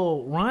like a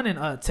little run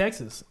in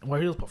Texas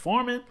where he was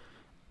performing.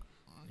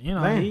 You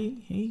know, Damn.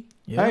 he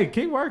yeah. Hey,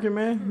 keep working,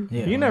 man.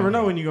 Yeah. You never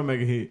know when you're gonna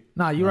make a hit,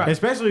 Nah, you're right.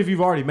 especially if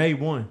you've already made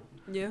one.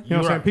 Yeah. You know what I'm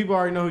You're saying? right. People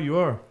already know who you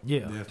are, Yeah.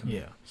 Definitely.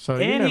 Yeah. so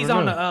you And never he's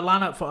on know. the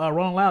lineup for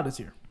Rolling Loud this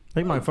year.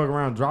 They might fuck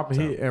around, drop a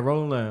hit at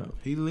Rolling Loud.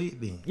 He lit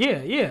then.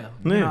 Yeah, yeah.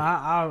 You Yeah. know,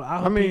 I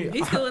hope I mean,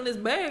 He's still in his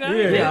bag. yeah, I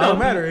it ain't I don't hope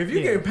matter if you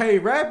yeah. getting paid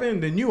rapping,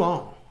 then you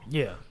on.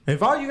 yeah.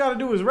 If all you gotta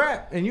do is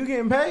rap and you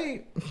getting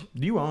paid,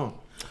 you on.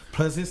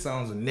 Plus his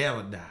songs will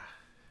never die.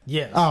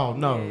 Yeah. Oh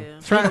no, Yeah.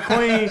 Trap Queen.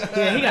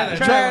 Yeah, he got the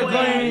Trap track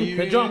Queen.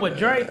 the joint with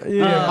Drake.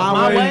 Yeah,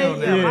 My Way.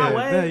 Yeah, Yeah, My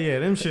Way. yeah,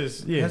 them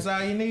shits. Yeah, That's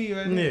all you need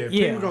right there.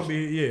 yeah. Yeah. People gonna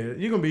be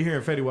you're gonna be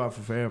hearing Fetty Wap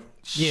for forever.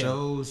 Yeah.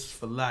 Shows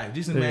for life.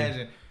 Just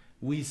imagine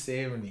we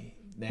 70.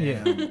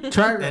 Damn. Yeah.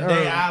 Track And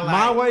they are like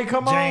My Way,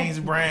 come James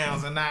on.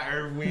 Browns and not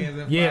Earth,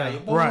 Winds and Yeah, Fire.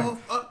 Boy, right.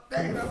 fuck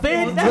that.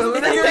 Fetty,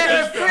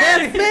 that's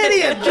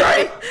Fetty and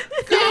Drake.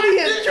 Fetty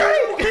and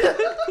Drake.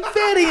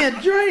 Fetty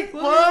and Drake.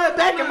 Boy,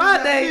 back in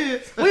my day,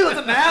 we was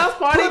in the house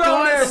party Put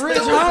on that going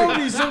Rich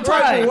Homie some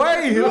type of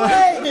way.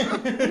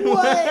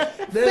 What?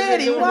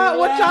 Fetty,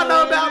 what y'all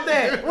know about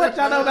that? What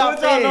y'all know about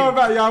What y'all know Fetty?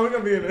 about y'all? We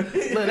gonna be in the Look,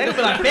 they gonna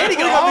be like, Fetty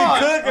go gonna be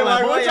hard. cooking I'm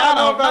like, boy, what y'all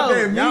know about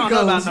that Y'all don't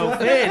know about Migos?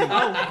 no Fetty. Y'all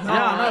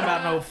don't know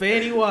about no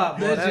Fetty Wap.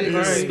 Boy, that's shit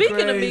is crazy.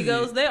 Speaking of Crazy.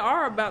 Migos, they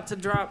are about to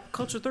drop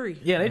Culture 3.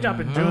 Yeah, they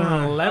dropping June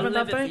 11th,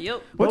 I think.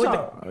 Yep. What we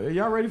y'all? Are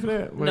y'all ready for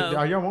that? Wait, No.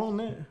 Are y'all on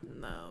that?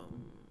 No.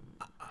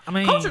 I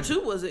mean, Culture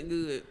 2 wasn't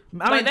good.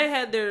 I Like mean, they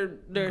had their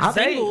I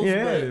think- singles,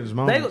 yeah, but it was they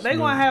moments, they but-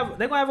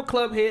 gonna have a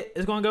club hit.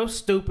 It's gonna go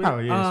stupid. Oh,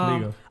 yeah,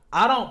 it's Migos.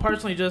 I don't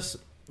personally just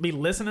be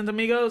listening to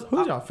Migos.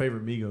 Who's y'all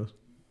favorite Migos?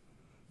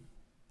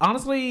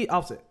 Honestly,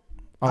 Offset.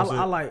 Offset.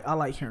 I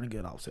like hearing a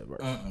good Offset verse.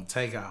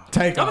 Take off.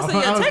 Take I'm off. gonna say,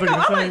 yeah, was thinking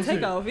Takeoff. the I like same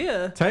shit. Takeoff,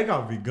 yeah.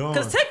 Takeoff be gone.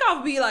 Because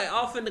Takeoff be like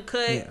off in the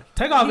cut. Yeah,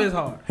 Takeoff is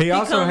hard. He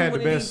also come had the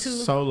when he best need to.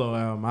 solo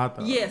album. I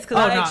thought. Yes, because Oh,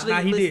 I nah, actually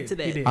nah, he listened did. to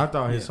that. He did. I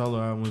thought his solo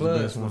album was the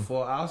Plus, best one.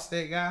 before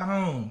Offset got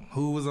home,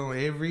 who was on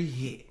every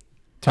hit?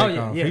 Oh,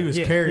 Takeoff. yeah, He was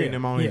yeah, carrying yeah,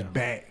 him on his yeah.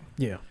 back.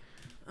 Yeah,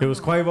 It was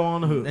Quavo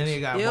on the hook. And he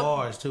got Yep.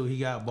 bars too. He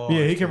got bars.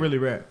 Yeah, he can too. really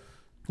rap.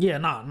 yeah.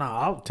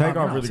 Nah.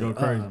 Takeoff really go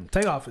crazy.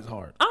 Takeoff is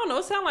hard. I don't know.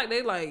 It sounds like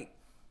they like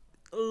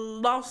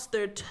lost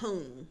their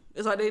tune.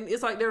 It's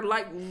like they're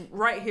like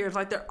right here. It's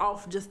like they're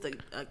off just a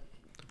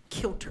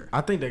kilter.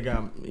 I think they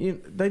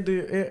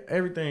did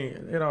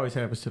everything. It always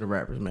happens to the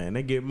rappers, man.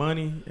 They get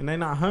money and they're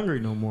not hungry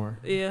no more.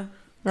 Yeah.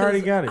 They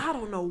already got it. I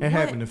don't know. It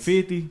happened to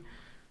 50.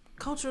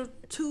 Culture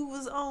 2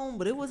 was on,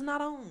 but it was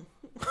not on.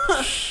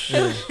 It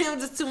was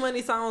just too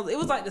many songs. It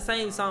was like the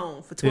same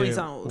song for 20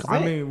 songs. I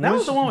mean, that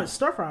was the one with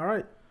Stir Fry,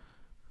 right?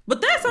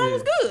 But that song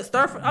was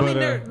good. I mean,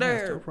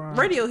 their Stir-fry.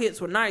 radio hits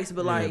were nice,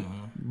 but like,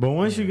 But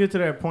once you get to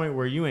that point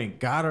where you ain't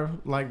gotta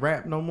like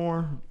rap no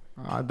more,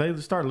 they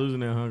start losing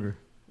their hunger.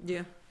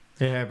 yeah.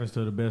 It happens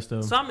to the best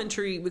of them. So I'm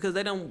intrigued because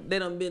they done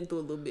been through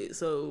a little bit.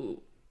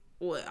 So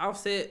what?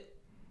 Offset,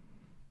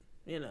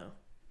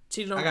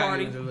 cheated on I got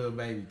Cardi. into Lil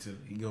Baby too.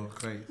 He going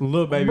crazy.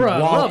 Lil Baby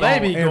Bruh, walk Lil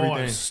Baby on going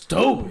everything.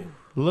 stupid.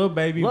 Lil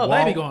Baby Lil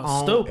walk Baby going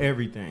on stupid.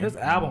 everything. His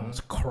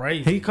album's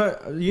crazy. He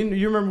cut. You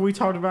remember we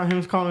talked about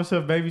him calling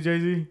himself Baby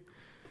Jay-Z?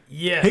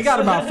 Yes. He got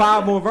about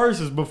 5 more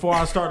verses before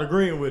I start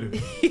agreeing with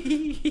him.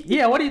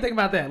 Yeah, what do you think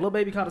about that? Lil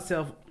Baby called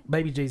himself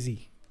Baby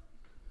Jay-Z.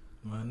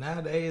 Well,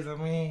 nowadays, I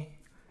mean,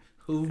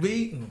 who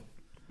beating?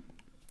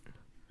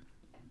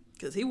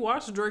 Because he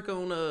watched Drake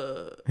on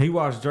He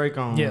watched Drake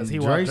on Yes, he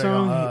watched Drake's Drake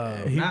on,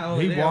 song. not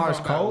only He that, I'm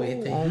watched talking about Cole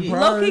with the on hits.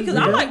 Pride. low key because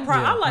I like Yeah.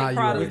 Pride. I Nah, like you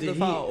Pride right. is With the the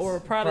Fall hits. or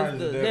Pride is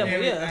the Devil.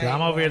 Devil. Yeah. Everything.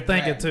 I'm over here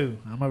thinking Right. too.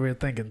 I'm over here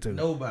thinking too.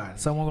 Nobody.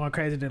 Someone going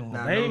crazy than Lil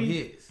Not no Baby.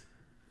 hits.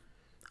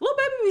 Lil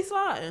Baby be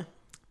sliding.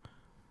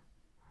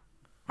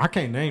 I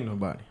can't name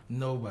nobody.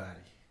 Nobody.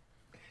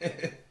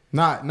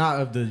 Not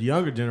of the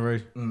younger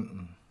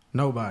generation.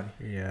 Nobody.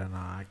 Yeah,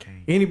 nah, I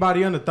can't.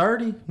 Anybody under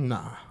 30?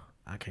 Nah.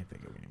 I can't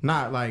think of any.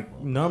 Not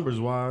like numbers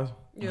wise.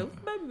 Yeah, Lil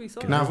Baby be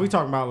sliding. Now if we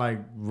talking about like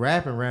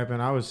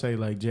rapping, I would say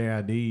like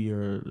JID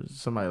or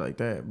somebody like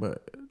that.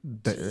 But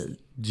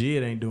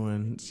Jid ain't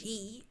doing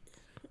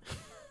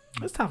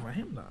It's time for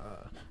him to.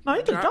 No,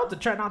 he just dropped the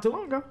track not too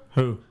long ago.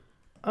 who?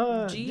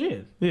 G?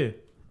 Jid. Yeah.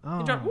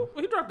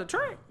 He dropped the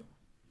track.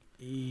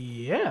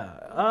 Yeah.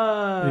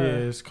 Yeah,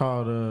 it's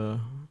called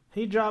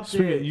He dropped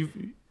Speaking, it.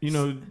 you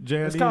know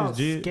JID It's called is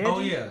Jid? Sketchy. Oh,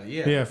 yeah,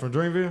 yeah. Yeah, from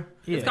Dreamville.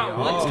 Yeah. It's called Oh,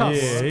 what? It's called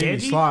Yeah, he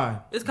Sketchy. slide.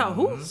 It's called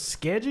who?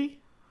 Sketchy.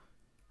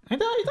 Ain't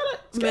that?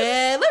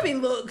 Man, let me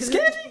look. 'Cause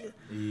Sketchy.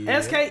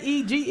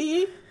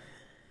 Skegee.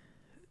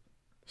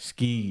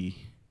 Ski.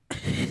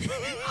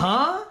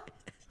 Huh?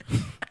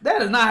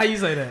 That is not how you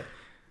say that.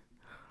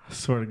 I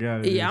swear to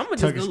God. it Yeah, is. I'm gonna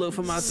just go look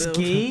for myself.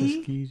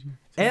 Ski. Ski.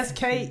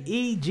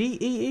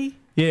 Skegee.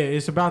 Yeah,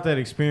 it's about that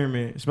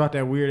experiment. It's about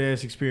that weird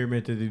ass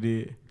experiment that they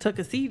did.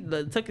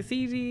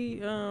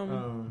 Tuckasegee.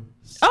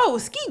 Oh,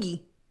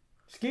 Skegee.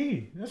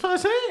 Ski. That's what I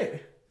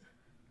said.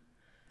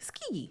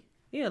 Ski.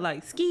 Yeah,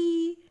 like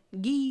ski,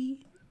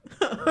 gee.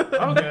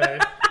 Okay.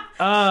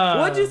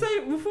 What'd you say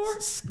before?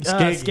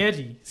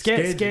 Skeggy.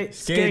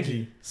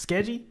 Skeggy.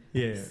 Skeggy.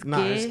 Yeah,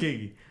 nah, it's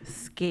Skiggy.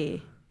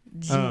 Ski.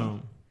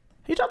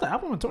 He dropped the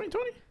album in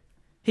 2020.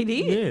 He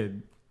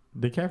did. Yeah,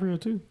 DiCaprio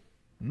too.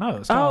 No,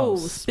 it's Oh, called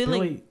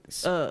spilling.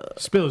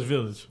 Spillage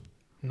Village.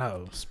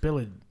 No,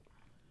 Spillage.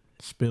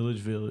 Spillage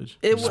Village.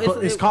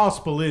 It's called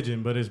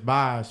Spilligion, but it's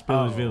by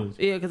Spillage Village.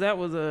 Yeah, because that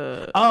was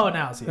a. Oh,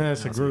 now I see it.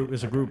 That's a group.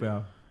 It's a group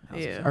album.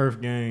 Yeah. Earth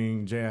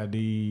Gang,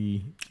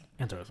 JID,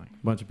 Interesting.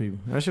 bunch of people.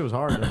 That shit was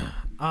hard though.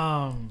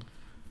 But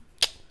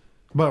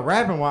But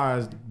rapping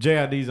wise,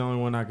 JID's the only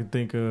one I can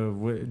think of.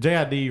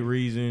 JID,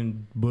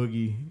 Reason,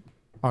 Boogie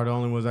are the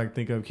only ones I can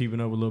think of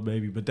keeping up with Lil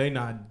Baby, but they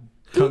not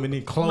coming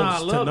in close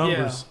to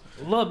numbers.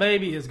 Yeah. Lil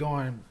Baby is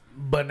going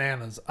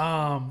bananas.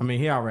 I mean,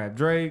 he out rapped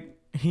Drake.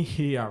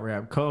 He out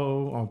rapped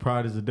Cole on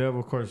Pride is the Devil.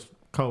 Of course,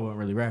 Cole wasn't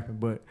really rapping,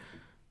 but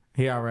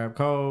he out rapped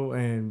Cole,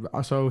 and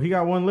so he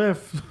got one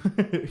left.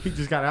 He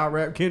just got out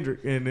rap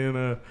Kendrick, and then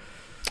no,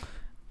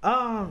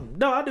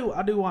 I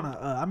do want to.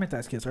 I meant to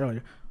ask kids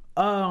earlier.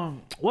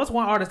 What's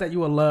one artist that you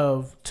would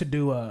love to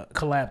do a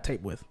collab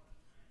tape with?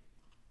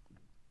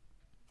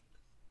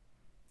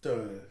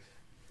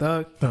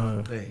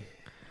 Thug. Hey.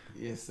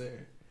 Yes, sir.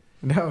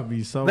 that would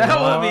be so. That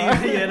hard.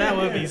 would be that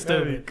would be That'd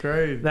stupid. be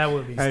crazy. That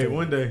would be stupid. Hey,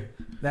 one day.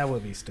 That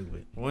would be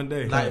stupid. One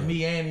day. Like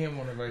me and him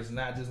on the verse,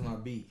 not just my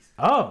beats.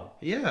 Oh,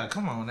 Yeah,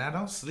 come on now,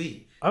 don't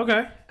sleep.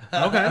 okay.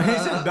 Okay. He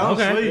said, "Don't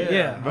okay. sleep."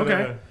 Yeah. But,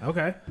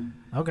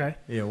 Okay.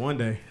 yeah, one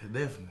day.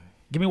 Definitely.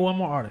 Give me one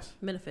more artist.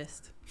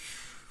 Manifest.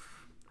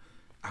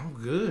 I'm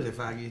good if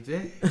I get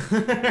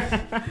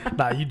that.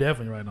 Nah, you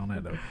definitely right on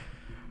that though.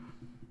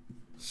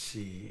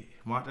 Shit.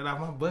 Mark that off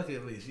my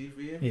bucket list, you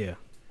feel me? Yeah.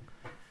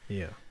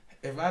 Yeah.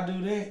 If I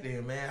do that,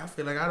 then man, I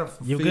feel like I done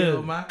You fulfilled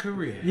good. my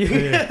career.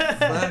 Yeah.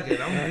 Fuck it,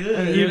 I'm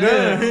good. You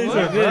good. He's You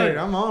like, good. "Right,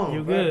 I'm on.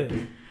 You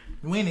good.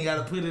 We ain't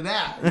gotta put it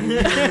out.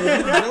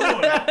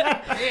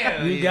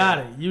 Yeah, You got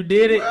it. You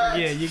did it. Yeah,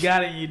 you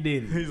got it. You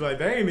did it. He's like,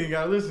 they ain't even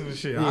got to listen to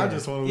shit. I Yeah.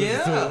 just want to Yeah,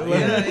 listen to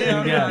yeah, it.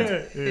 yeah. You got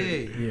it.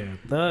 Hey.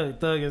 Yeah,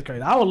 Thug is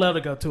crazy. I would love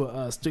to go to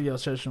a studio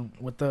session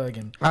with Thug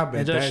and, I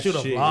bet just that shoot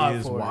a shit vlog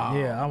is for wild. it.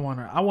 Yeah, I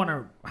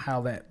wonder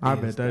how that. I is,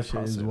 bet that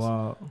shit is process.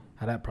 wild.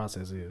 How that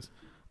process is.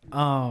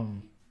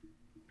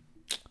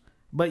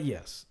 But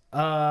yes.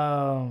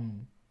 I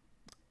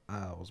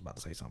was about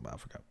to say something, but I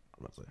forgot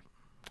what I was about to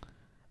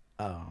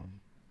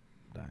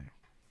say.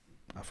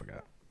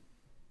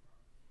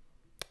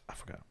 I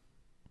forgot.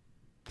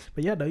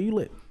 But yeah, though, you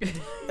lit.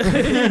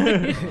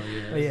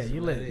 Yeah,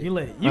 you lit. You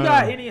lit. You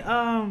got any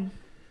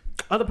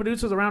other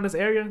producers around this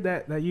area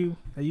that you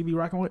be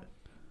rocking with?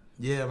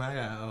 Yeah, man, I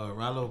got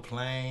Rollo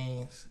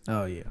Plains.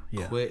 Oh yeah.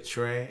 Quit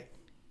Track.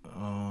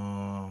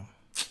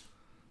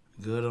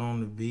 Good on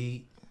the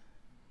Beat.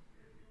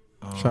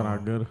 Shout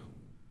out Gooder.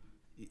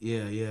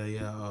 Yeah.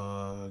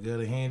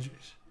 Gooder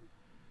Hendrix.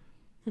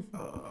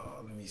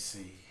 Let me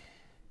see.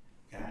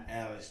 Got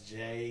Alice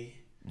J.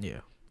 Yeah.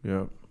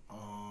 Yep.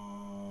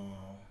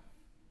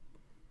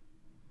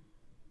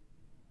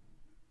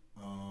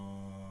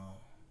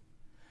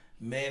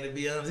 Man, to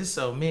be honest, there's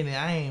so many.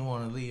 I ain't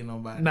want to leave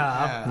nobody.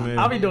 Nah,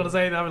 I'll be doing the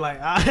same thing. I'll be like,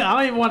 I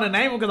don't even want to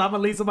name them because I'm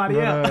gonna leave somebody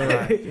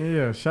else.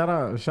 Yeah, shout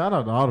out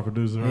to all the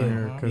producers around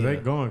here because they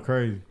going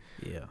crazy.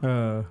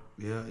 Yeah.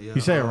 Yeah. You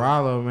say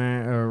Rollo,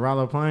 man,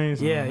 Rollo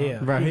Plains?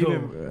 Yeah. Bro, he cool.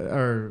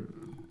 been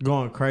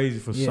going crazy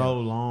for so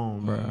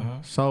long,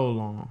 bro. So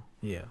long.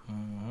 Yeah.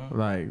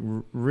 Like,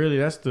 really,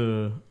 that's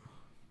the...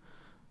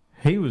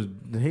 He was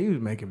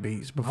making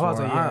beats before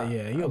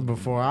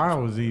before I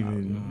was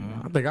even...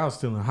 I think I was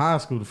still in high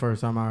school the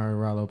first time I heard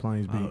Rollo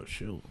Plains beat. Oh,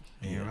 shoot.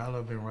 Yeah,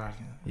 Rollo been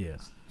rocking.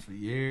 Yes. For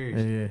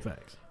years. Yeah.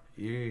 Facts.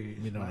 Years.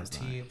 Been doing My his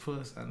 10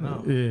 plus, I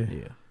know.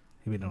 Yeah.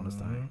 He been doing his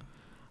thing.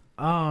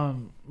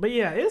 But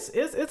yeah,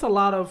 it's a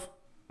lot of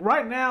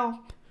right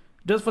now.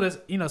 Just for this,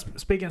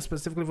 speaking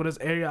specifically for this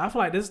area, I feel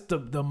like this is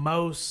the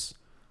most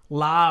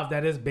live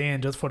that it's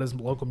been just for this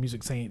local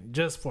music scene,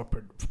 just for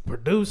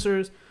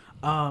producers,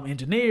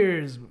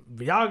 engineers,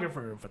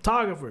 videographers,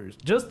 photographers,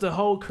 just the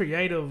whole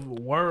creative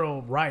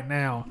world right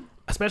now,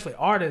 especially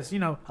artists.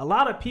 A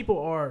lot of people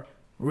are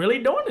really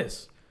doing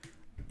this,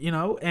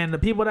 and the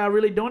people that are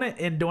really doing it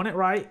and doing it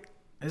right,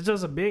 it's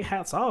just a big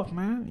hats off,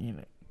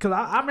 man. Because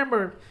I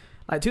remember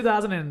like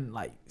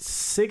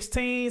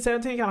 2016,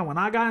 17, kind of when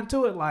I got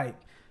into it, like,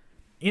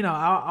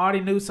 I already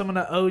knew some of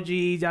the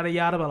OGs, yada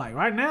yada, but like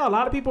right now, a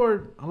lot of people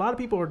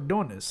are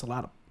doing this. A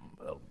lot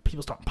of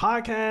people starting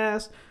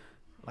podcasts,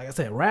 like I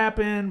said,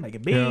 rapping,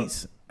 making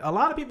beats. Yeah. A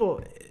lot of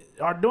people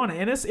are doing it,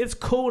 and it's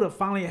cool to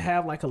finally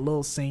have like a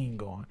little scene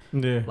going.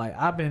 Yeah, like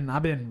I've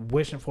been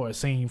wishing for a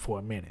scene for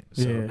a minute.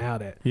 So now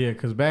that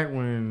because back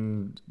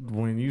when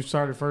you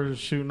started first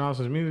shooting off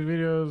some music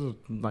videos,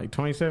 like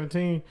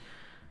 2017,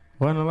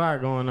 wasn't a lot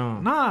going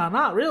on. Nah,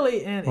 not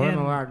really. And wasn't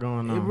a lot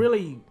going on. It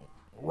really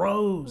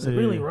rose. It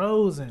really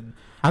rose, and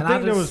I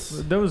think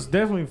there was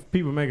definitely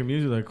people making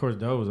music. Like, of course,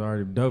 Doe was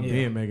already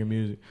being making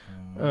music.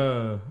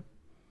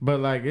 But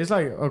like it's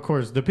like, of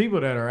course, the people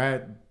that are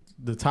at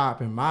the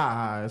top in my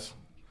eyes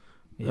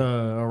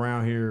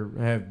around here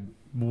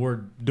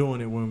were doing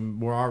it when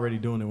we're already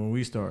doing it when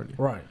we started.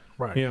 Right.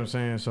 You know what I'm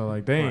saying? So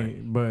like they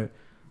ain't, but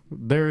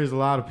there is a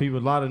lot of people, a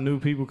lot of new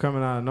people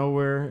coming out of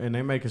nowhere, and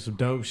they making some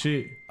dope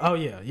shit. Oh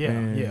yeah.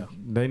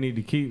 They need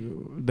to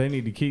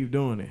keep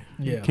doing it.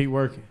 Yeah, keep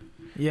working.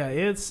 Yeah,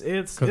 it's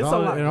a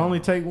lot. It only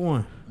take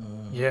one.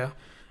 Yeah,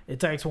 it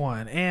takes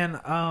one, and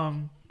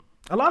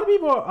a lot of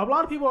people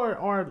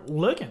are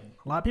looking.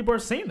 A lot of people are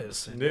seeing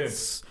this.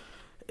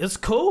 It's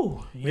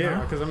cool.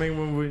 Yeah, because I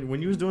mean,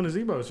 when you was doing the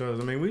Zebo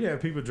shows, I mean, we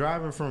had people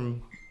driving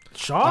from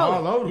Charlotte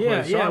all over the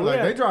place. Charlotte,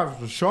 like they driving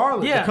from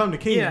Charlotte to come to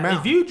Kings Mountain.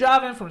 If you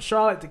driving from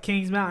Charlotte to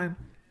Kings Mountain,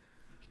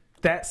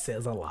 that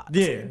says a lot.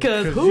 Yeah,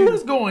 because who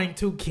is going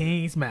to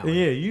Kings Mountain?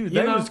 Yeah,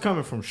 they was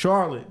coming from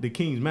Charlotte to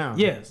Kings Mountain.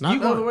 Yes, not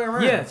the other way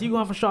around. Yes, you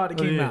going from Charlotte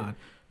to Kings Mountain.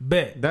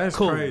 Bet that's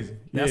cool. crazy.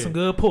 That's some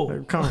good pull.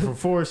 They're coming from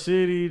Forest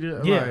City.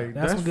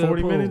 That's some good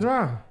 40-minute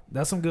drive.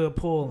 That's some good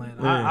pull,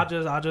 and I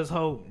just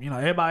hope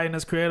everybody in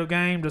this creative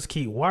game just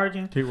keep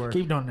working,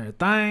 keep doing their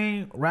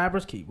thing.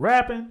 Rappers keep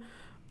rapping,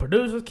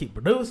 producers keep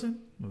producing,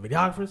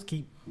 videographers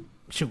keep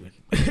shooting.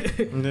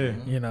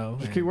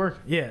 Just keep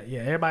working. Yeah.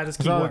 Everybody just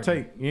keep all working. it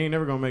take. You ain't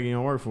never gonna make it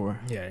on work for.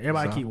 Yeah,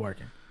 everybody keep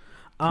working.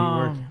 Keep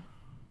working.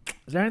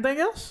 Is there anything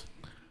else?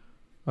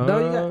 You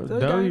got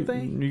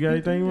anything? You got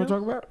anything you want to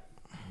talk about?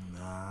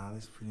 Nah,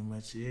 that's pretty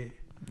much it.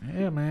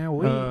 Yeah,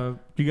 man.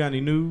 You got any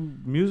new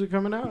music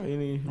coming out?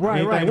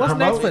 Right. What's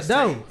next for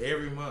Doe?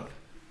 Every month.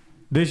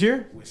 This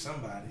year? With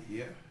somebody,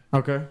 yeah.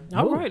 Okay.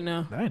 All right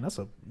now. Dang, that's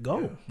a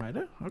goal right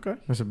there. Okay.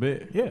 That's a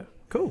bit. Yeah.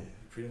 Cool. Yeah,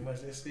 pretty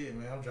much that's it,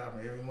 man. I'm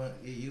dropping every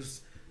month. Get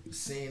used to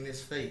seeing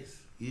this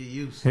face. Get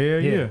used. Hell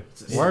yeah.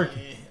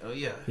 Working. Oh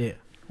yeah. Yeah.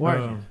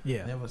 Working.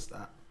 Yeah. Never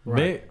stop.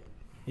 Right.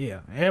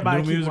 Yeah,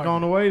 everybody. New keep music working.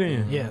 on the way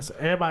then. Yes,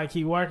 everybody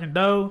keep working.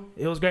 Doe,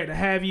 it was great to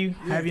have you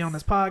on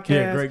this podcast.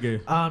 Yeah, great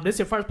game. This is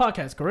your first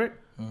podcast, correct?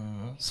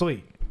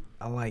 Sweet.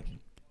 I like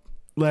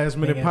Last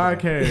minute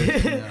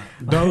podcast.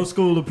 Doe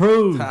Skool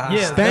approved.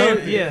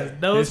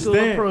 Doe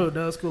Skool approved.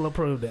 Doe Skool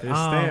approved it.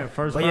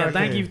 First but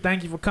podcast.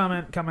 thank you for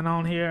coming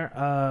on here.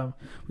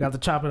 We got to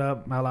chop it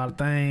up about a lot of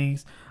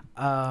things.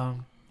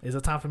 Is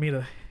it time for me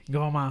to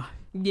go on my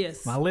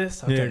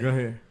list? Okay. Yeah, go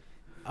ahead.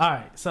 All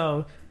right,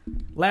 so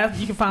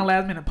you can find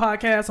Last Minute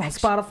Podcast on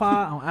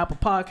Spotify, on Apple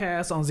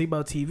Podcasts, on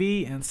Zebo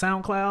TV, and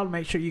SoundCloud.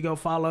 Make sure you go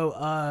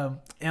follow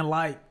and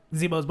like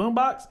Zebo's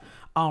Boombox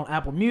on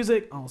Apple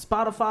Music, on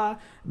Spotify.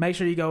 Make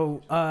sure you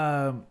go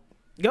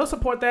go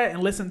support that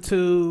and listen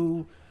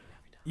to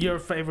your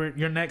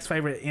next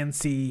favorite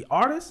NC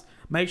artist.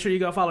 Make sure you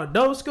go follow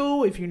Doe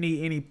Skool if you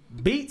need any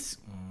beats.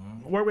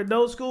 Work with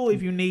Doe Skool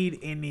if you need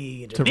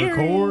any engineering.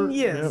 To record.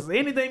 Yes,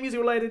 anything music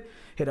related.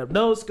 Hit up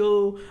Doe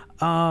Skool.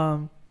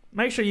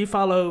 Make sure you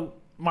follow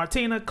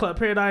Martina Club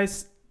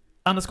Paradise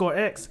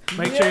 _X.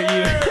 Make sure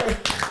you.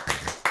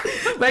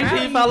 Make sure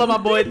you follow my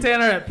boy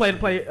Tanner at Pay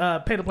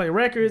to Play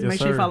Records. Make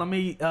sure you follow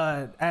me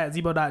at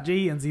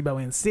Zebo.G and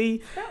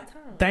ZeboNC.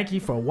 Thank you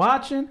for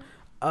watching.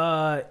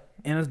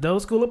 And it's Doe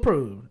Skool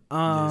approved.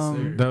 Yes,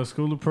 sir. Doe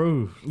Skool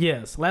approved.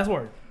 Yes. Last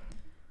word.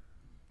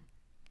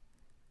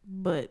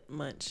 But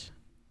much.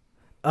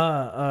 Good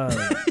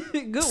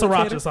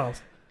sriracha Tanner.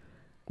 sauce.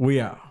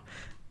 We out.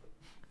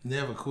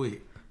 Never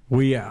quit.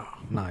 We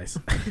out. Nice.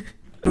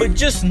 But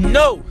just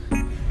know,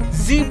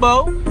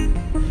 Zebo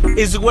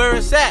is where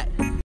it's at.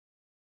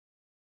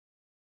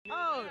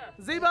 Oh,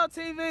 Zebo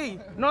TV,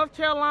 North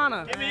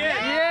Carolina.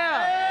 Yeah.